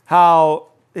about how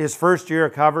his first year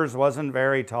of covers wasn't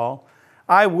very tall,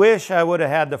 I wish I would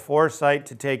have had the foresight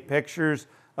to take pictures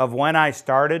of when I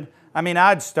started. I mean,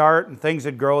 I'd start and things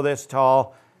would grow this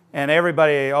tall, and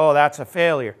everybody, oh, that's a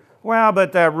failure. Well,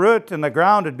 but that root in the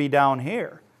ground would be down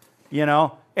here, you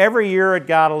know. Every year it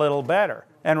got a little better.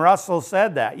 And Russell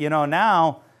said that. You know,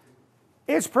 now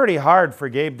it's pretty hard for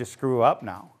Gabe to screw up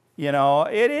now. You know,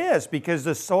 it is because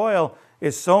the soil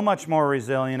is so much more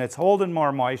resilient. It's holding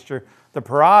more moisture. The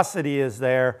porosity is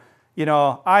there. You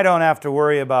know, I don't have to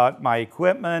worry about my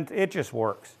equipment. It just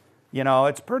works. You know,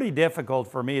 it's pretty difficult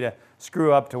for me to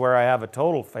screw up to where I have a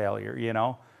total failure, you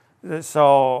know.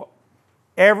 So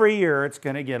every year it's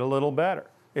going to get a little better.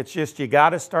 It's just you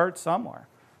got to start somewhere.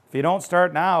 If you don't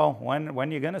start now, when are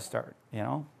you going to start? You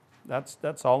know,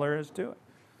 that's all there is to it.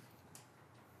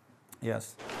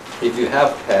 Yes. If you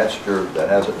have pasture that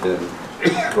hasn't been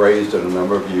grazed in a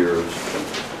number of years,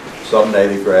 some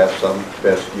native grass, some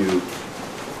fescue,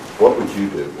 what would you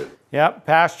do with it? Yep,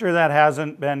 pasture that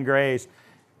hasn't been grazed.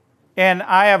 And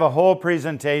I have a whole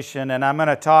presentation, and I'm going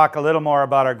to talk a little more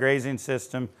about our grazing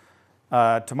system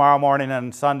tomorrow morning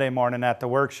and Sunday morning at the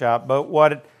workshop. But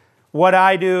what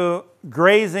I do,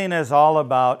 grazing is all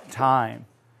about time.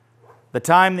 The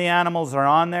time the animals are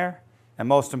on there, and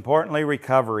most importantly,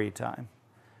 recovery time.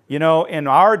 You know, in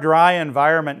our dry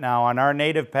environment now, on our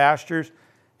native pastures,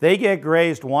 they get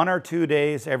grazed 1 or 2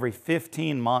 days every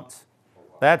 15 months.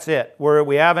 That's it. Where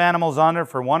we have animals on there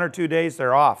for 1 or 2 days,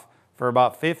 they're off for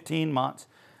about 15 months.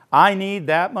 I need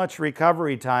that much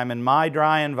recovery time in my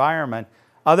dry environment.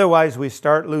 Otherwise, we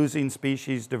start losing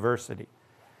species diversity.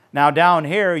 Now, down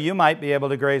here, you might be able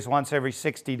to graze once every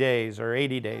 60 days or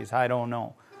 80 days. I don't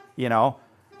know, you know.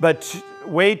 But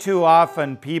way too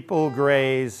often, people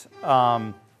graze,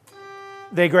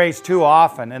 they graze too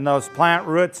often, and those plant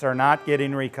roots are not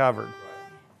getting recovered.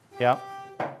 Yep.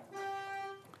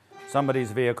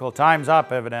 Somebody's vehicle. Time's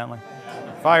up, evidently.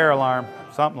 Fire alarm,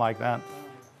 something like that.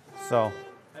 So,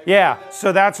 yeah,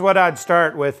 so that's what I'd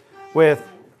start with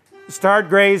start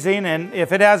grazing, and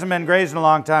if it hasn't been grazed in a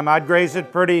long time, I'd graze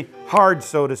it pretty hard,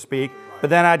 so to speak, but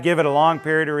then I'd give it a long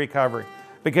period of recovery.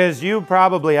 Because you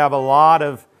probably have a lot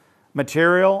of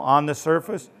material on the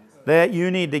surface that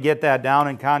you need to get that down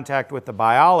in contact with the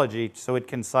biology so it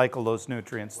can cycle those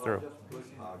nutrients through.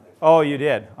 Oh, you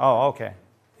did? Oh, okay.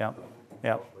 Yep,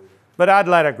 yep. But I'd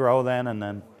let it grow then, and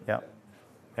then,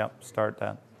 yep, start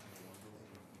that.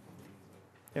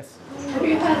 Yes? Have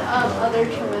you had other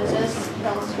tremendous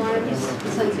hailstorms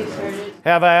since you started?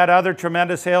 Have I had other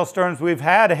tremendous hailstorms? We've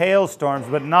had hailstorms,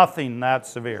 but nothing that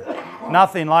severe.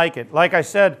 Nothing like it. Like I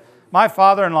said, my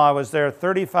father-in-law was there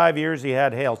 35 years. He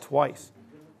had hail twice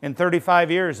in 35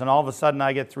 years, and all of a sudden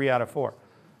I get 3 out of 4.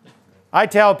 I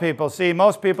tell people, see,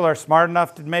 most people are smart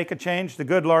enough to make a change. The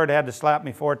good Lord had to slap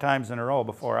me 4 times in a row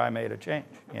before I made a change,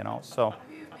 you know, so.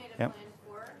 Yep.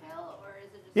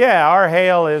 Yeah, our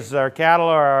hail is our cattle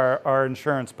or our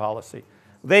insurance policy.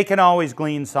 They can always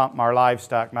glean something, our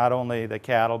livestock, not only the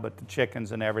cattle, but the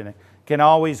chickens and everything, can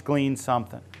always glean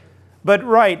something. But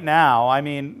right now, I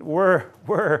mean, we're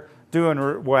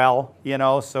doing well, you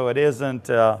know, so it isn't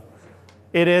as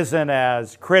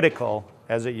critical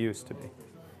as it used to be,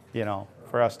 you know,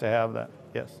 for us to have that.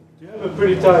 Yes? Do you have a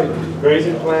pretty tight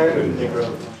grazing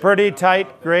plan? Pretty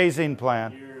tight grazing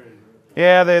plan.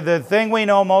 Yeah, the thing we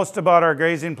know most about our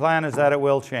grazing plan is that it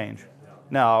will change.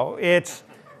 No,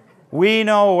 we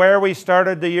know where we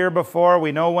started the year before.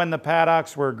 We know when the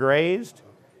paddocks were grazed.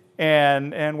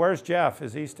 And where's Jeff?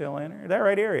 Is he still in here? There,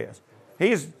 right here he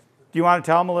is. Do you want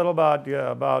to tell him a little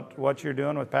about what you're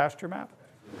doing with Pasture Map?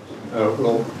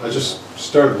 Well, I just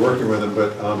started working with him,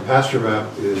 but Pasture Map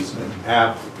is an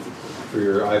app for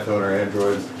your iPhone or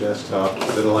Android desktop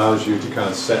that allows you to kind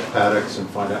of set paddocks and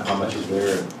find out how much is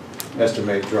there and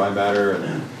estimate dry matter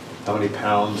and how many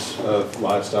pounds of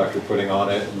livestock you're putting on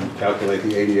it and calculate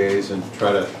the ADAs and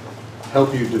try to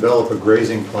help you develop a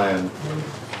grazing plan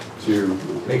to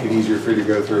make it easier for you to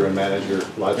go through and manage your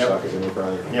livestock as any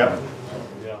further. Yep.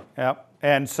 Yep.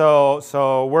 And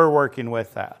so we're working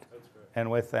with that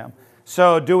and with them.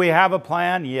 So do we have a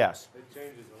plan? Yes. It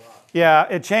changes a lot. Yeah,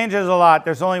 it changes a lot.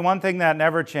 There's only one thing that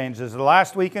never changes. The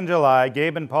last week in July,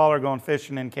 Gabe and Paul are going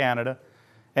fishing in Canada.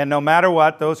 And no matter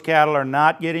what, those cattle are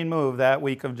not getting moved that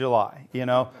week of July. You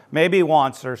know, maybe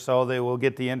once or so they will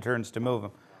get the interns to move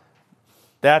them.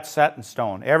 That's set in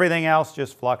stone. Everything else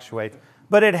just fluctuates.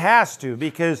 But it has to,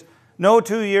 because no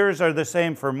 2 years are the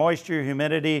same for moisture,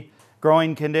 humidity,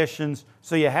 growing conditions.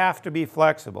 So you have to be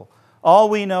flexible. All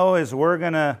we know is we're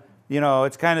going to, you know,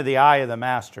 it's kind of the eye of the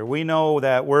master. We know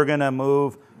that we're going to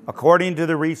move according to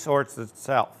the resource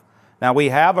itself. Now, we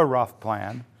have a rough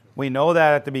plan. We know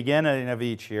that at the beginning of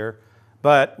each year,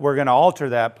 but we're going to alter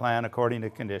that plan according to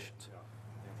conditions.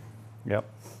 Yep.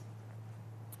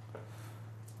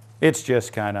 It's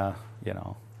just kind of, you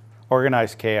know,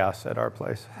 organized chaos at our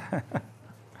place.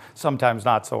 Sometimes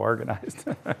not so organized.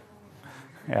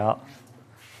 Yeah.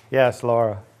 Yes,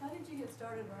 Laura. How did you get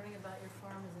started learning about your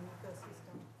farm as an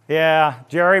ecosystem? Yeah,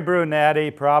 Jerry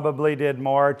Brunetti probably did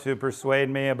more to persuade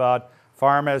me about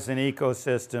farm as an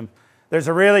ecosystem. There's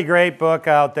a really great book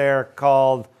out there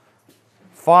called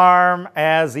Farm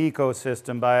as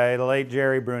Ecosystem by the late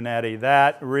Jerry Brunetti.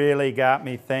 That really got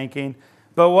me thinking.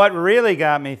 But what really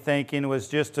got me thinking was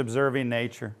just observing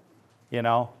nature, you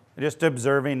know, just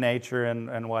observing nature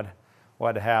and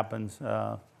what happens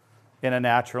in a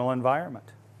natural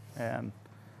environment. And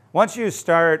once you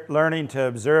start learning to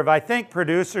observe, I think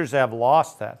producers have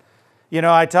lost that. You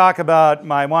know, I talk about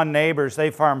my one neighbors,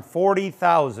 they farm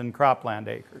 40,000 cropland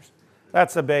acres.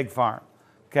 That's a big farm,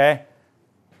 okay?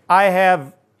 I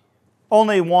have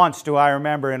only once do I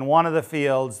remember in one of the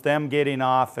fields them getting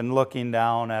off and looking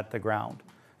down at the ground.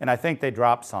 And I think they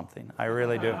dropped something. I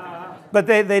really do. But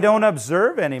they don't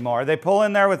observe anymore. They pull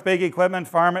in there with big equipment,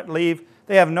 farm it, leave.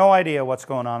 They have no idea what's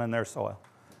going on in their soil.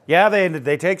 Yeah,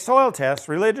 they take soil tests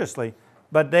religiously,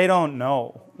 but they don't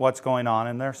know what's going on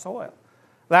in their soil.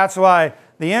 That's why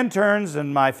the interns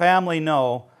and my family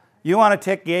know, you want to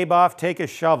tick Gabe off, take a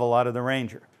shovel out of the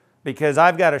Ranger. Because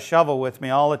I've got a shovel with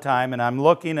me all the time, and I'm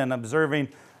looking and observing,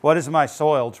 what is my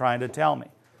soil trying to tell me?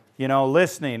 You know,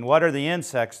 listening, what are the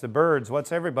insects, the birds,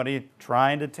 what's everybody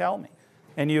trying to tell me?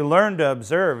 And you learn to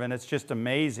observe, and it's just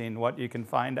amazing what you can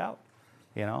find out,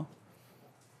 you know.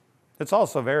 It's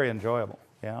also very enjoyable,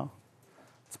 you know.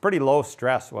 It's pretty low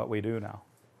stress what we do now,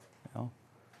 you know.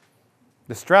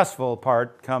 The stressful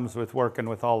part comes with working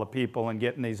with all the people and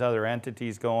getting these other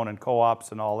entities going and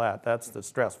co-ops and all that. That's the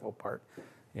stressful part,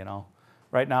 you know.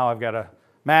 Right now I've got a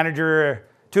manager,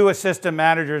 2 assistant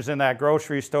managers in that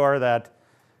grocery store that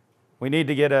we need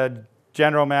to get a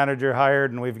general manager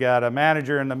hired, and we've got a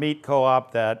manager in the meat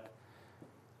co-op that,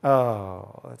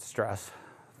 oh, that's stress,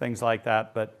 things like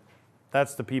that, but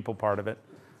that's the people part of it.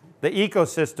 The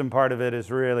ecosystem part of it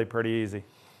is really pretty easy.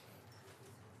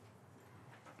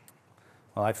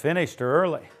 Well, I finished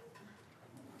early.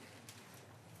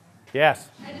 Yes?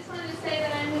 I just wanted to say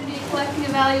that I'm going to be collecting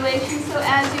evaluations, so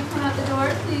as you come out the door,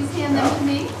 please hand them to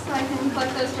me so I can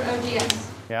collect those for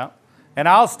OGS. Yeah. And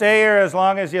I'll stay here as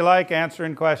long as you like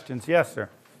answering questions. Yes, sir.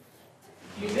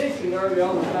 You mentioned earlier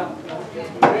on about the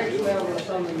correction level of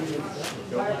some of your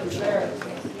factors there,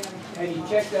 and you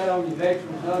checked that on your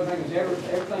vegetables and other things.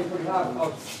 Everything pretty high.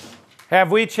 Because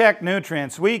have we checked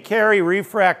nutrients? We carry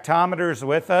refractometers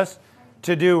with us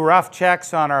to do rough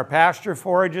checks on our pasture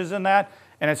forages and that,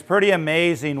 and it's pretty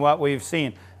amazing what we've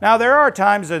seen. Now, there are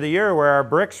times of the year where our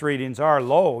bricks readings are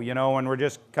low, you know, when we're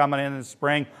just coming in the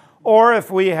spring. Or if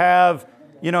we have,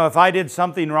 you know, if I did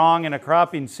something wrong in a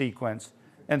cropping sequence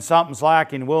and something's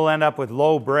lacking, we'll end up with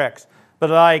low bricks.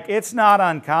 But like, it's not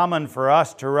uncommon for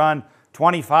us to run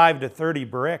 25 to 30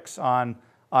 bricks on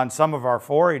some of our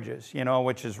forages, you know,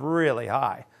 which is really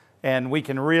high. And we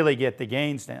can really get the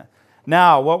gains down.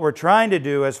 Now, what we're trying to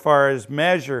do as far as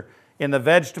measure in the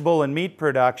vegetable and meat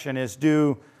production is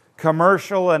do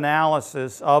commercial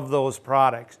analysis of those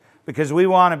products, because we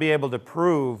want to be able to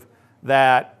prove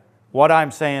that what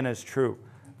I'm saying is true.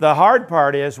 The hard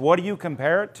part is, what do you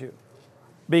compare it to?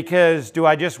 Because do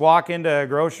I just walk into a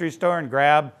grocery store and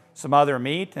grab some other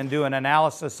meat and do an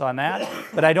analysis on that?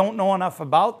 But I don't know enough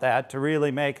about that to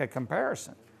really make a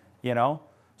comparison, you know?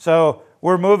 So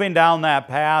we're moving down that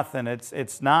path, and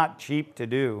it's not cheap to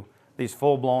do these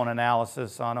full-blown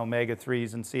analysis on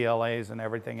omega-3s and CLAs and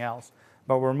everything else.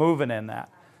 But we're moving in that.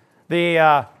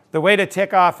 The way to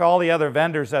tick off all the other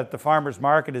vendors at the farmer's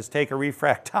market is take a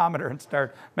refractometer and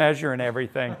start measuring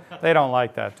everything. They don't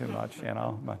like that too much, you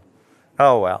know. But,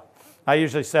 oh, well. I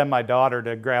usually send my daughter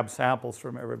to grab samples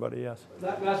from everybody, yes.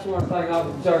 that's one thing I've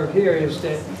observed here is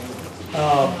that,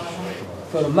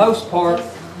 for the most part,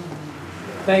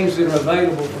 things that are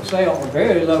available for sale are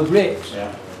very low bricks.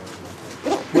 Yeah.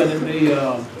 Whether it be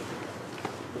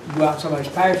go out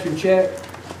somebody's pasture check,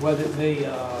 whether it be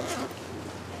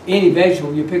any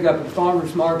vegetable you pick up at the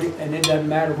farmer's market, and it doesn't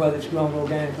matter whether it's grown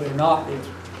organically or not,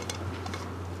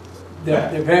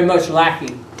 they're very much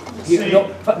lacking.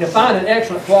 To find an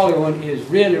excellent quality one is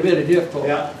really, really difficult.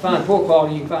 Yeah. To find poor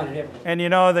quality, you can find it everywhere. And you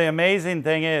know, the amazing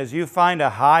thing is, you find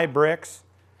a high bricks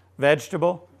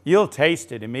vegetable, you'll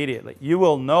taste it immediately. You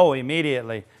will know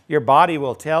immediately. Your body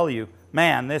will tell you,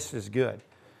 man, this is good.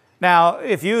 Now,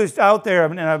 if you was out there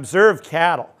and observe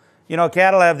cattle, you know,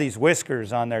 cattle have these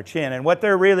whiskers on their chin, and what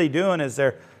they're really doing is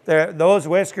those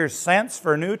whiskers sense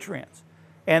for nutrients.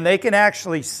 And they can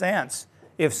actually sense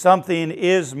if something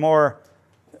is more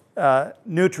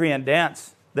nutrient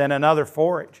dense than another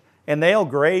forage, and they'll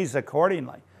graze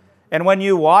accordingly. And when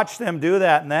you watch them do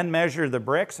that and then measure the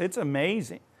bricks, it's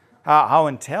amazing how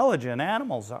intelligent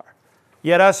animals are.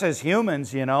 Yet us as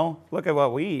humans, you know, look at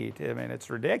what we eat. I mean, it's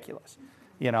ridiculous,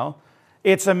 you know.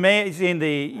 It's amazing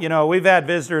you know, we've had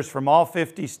visitors from all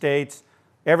 50 states,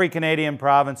 every Canadian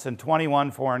province, and 21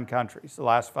 foreign countries the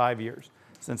last 5 years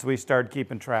since we started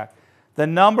keeping track. The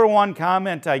number one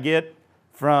comment I get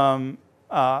from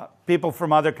people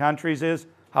from other countries is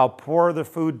how poor the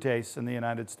food tastes in the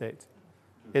United States.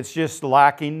 It's just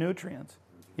lacking nutrients,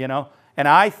 you know. And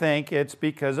I think it's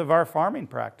because of our farming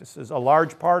practices, a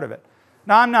large part of it.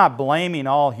 Now, I'm not blaming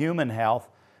all human health.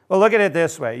 Well, look at it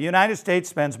this way. The United States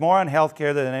spends more on health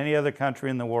care than any other country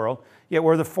in the world, yet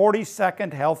we're the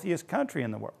 42nd healthiest country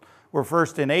in the world. We're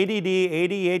first in ADD,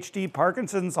 ADHD,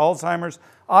 Parkinson's, Alzheimer's,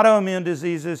 autoimmune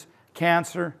diseases,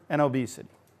 cancer, and obesity.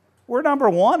 We're number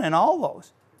one in all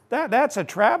those. That's a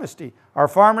travesty. Are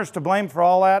farmers to blame for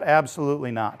all that?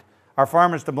 Absolutely not. Are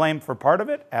farmers to blame for part of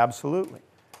it? Absolutely.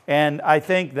 And I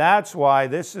think that's why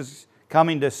this is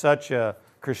coming to such a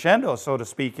crescendo, so to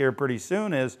speak, here pretty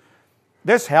soon, is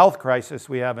this health crisis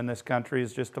we have in this country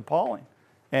is just appalling.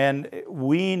 And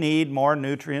we need more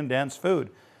nutrient-dense food.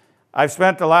 I've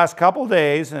spent the last couple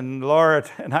days, and Laura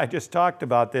and I just talked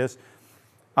about this,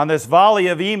 on this volley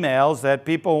of emails that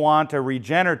people want a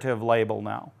regenerative label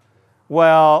now.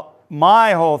 Well,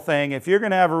 my whole thing, if you're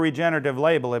going to have a regenerative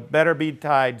label, it better be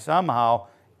tied somehow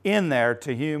in there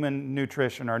to human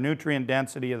nutrition or nutrient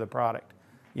density of the product.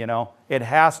 You know, it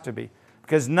has to be.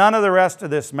 Because none of the rest of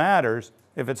this matters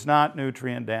if it's not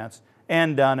nutrient dense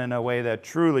and done in a way that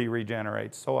truly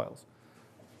regenerates soils.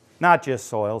 Not just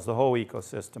soils, the whole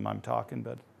ecosystem I'm talking,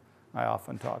 but I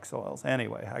often talk soils.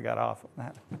 Anyway, I got off on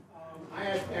that. I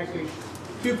had actually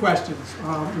two questions.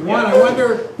 One, I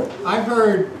wonder, I've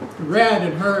read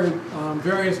and heard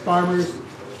various farmers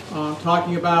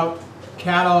talking about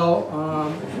cattle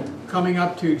coming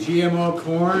up to GMO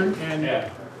corn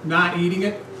and not eating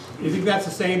it. Do you think that's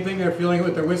the same thing? They're feeling it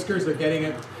with their whiskers, they're getting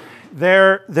it?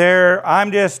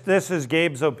 This is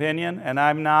Gabe's opinion, and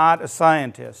I'm not a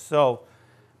scientist. So,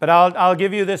 but I'll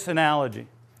give you this analogy.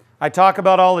 I talk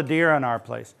about all the deer on our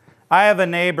place. I have a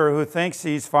neighbor who thinks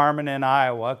he's farming in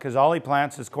Iowa because all he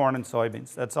plants is corn and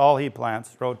soybeans. That's all he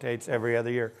plants, rotates every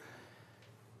other year.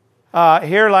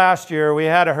 Here last year, we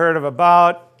had a herd of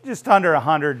about just under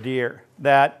 100 deer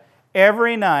that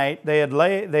every night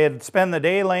they'd spend the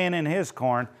day laying in his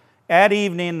corn. At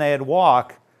evening, they'd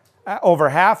walk over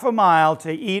half a mile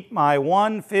to eat my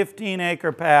 1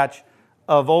 15-acre patch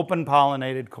of open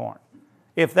pollinated corn.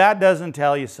 If that doesn't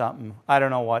tell you something, I don't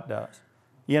know what does.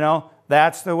 You know,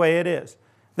 that's the way it is.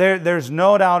 There's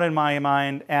no doubt in my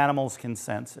mind animals can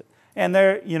sense it. And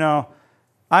you know,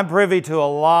 I'm privy to a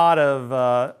lot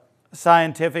of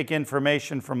scientific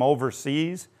information from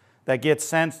overseas that gets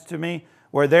sent to me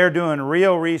where they're doing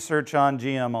real research on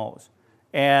GMOs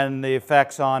and the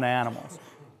effects on animals.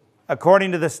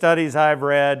 According to the studies I've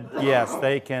read, yes,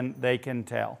 they can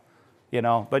tell. You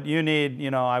know, but you need,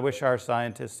 you know, I wish our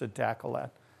scientists would tackle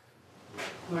that.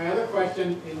 My other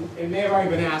question, and it may have already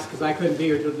been asked because I couldn't be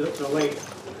here till late,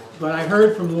 but I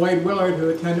heard from Lloyd Willard, who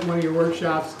attended one of your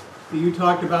workshops, that you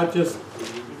talked about just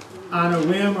on a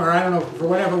whim, or I don't know, for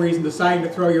whatever reason, deciding to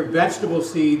throw your vegetable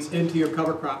seeds into your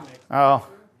cover crop mix. Oh,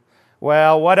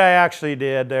 well, what I actually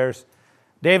did, there's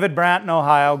David Brandt in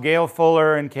Ohio, Gail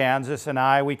Fuller in Kansas,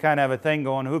 and we kind of have a thing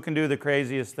going, who can do the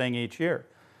craziest thing each year?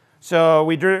 So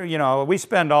we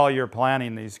spend all year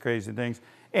planning these crazy things.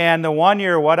 And the one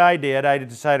year what I did, I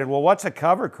decided, well, what's a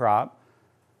cover crop?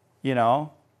 You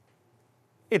know,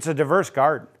 it's a diverse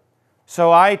garden.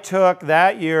 So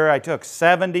that year I took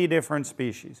 70 different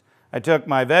species. I took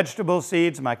my vegetable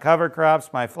seeds, my cover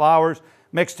crops, my flowers,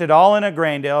 mixed it all in a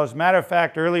grain bale. As a matter of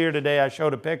fact, earlier today I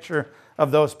showed a picture of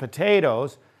those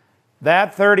potatoes.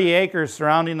 That 30 acres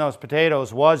surrounding those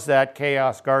potatoes was that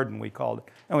chaos garden, we called it.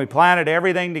 And we planted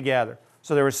everything together.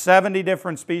 So there were 70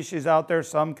 different species out there.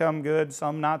 Some come good,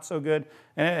 some not so good.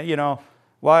 And, you know,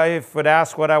 wife would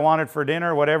ask what I wanted for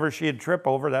dinner, whatever she'd trip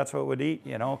over, that's what we'd eat,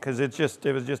 you know, because it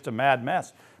was just a mad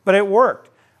mess. But it worked.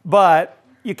 But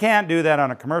you can't do that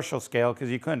on a commercial scale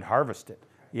because you couldn't harvest it.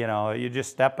 You know, you're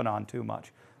just stepping on too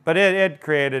much. But it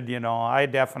created, you know, I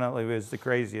definitely was the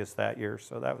craziest that year,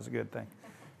 so that was a good thing,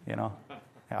 you know.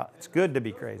 Yeah, it's good to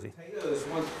be crazy.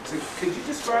 Could you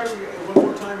describe one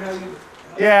more time how you...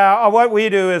 Yeah, what we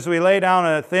do is we lay down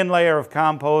a thin layer of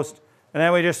compost, and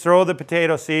then we just throw the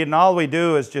potato seed, and all we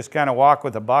do is just kind of walk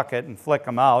with a bucket and flick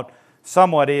them out,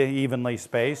 somewhat evenly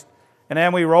spaced, and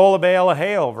then we roll a bale of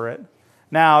hay over it.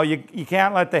 Now, you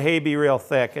can't let the hay be real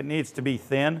thick. It needs to be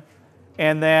thin,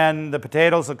 and then the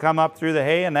potatoes will come up through the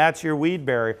hay, and that's your weed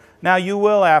barrier. Now, you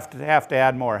will have to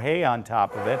add more hay on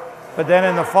top of it, but then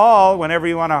in the fall, whenever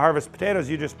you want to harvest potatoes,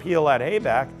 you just peel that hay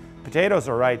back. Potatoes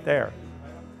are right there.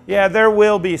 Yeah, there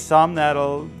will be some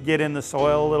that'll get in the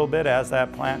soil a little bit as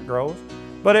that plant grows,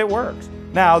 but it works.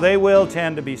 Now, they will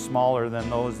tend to be smaller than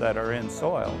those that are in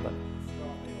soil, but,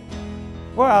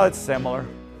 well, it's similar.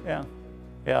 Yeah,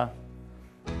 yeah,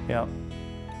 yeah.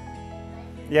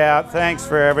 Yeah, thanks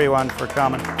for everyone for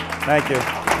coming. Thank you.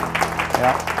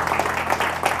 Yeah.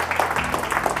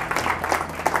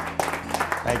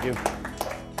 Thank you.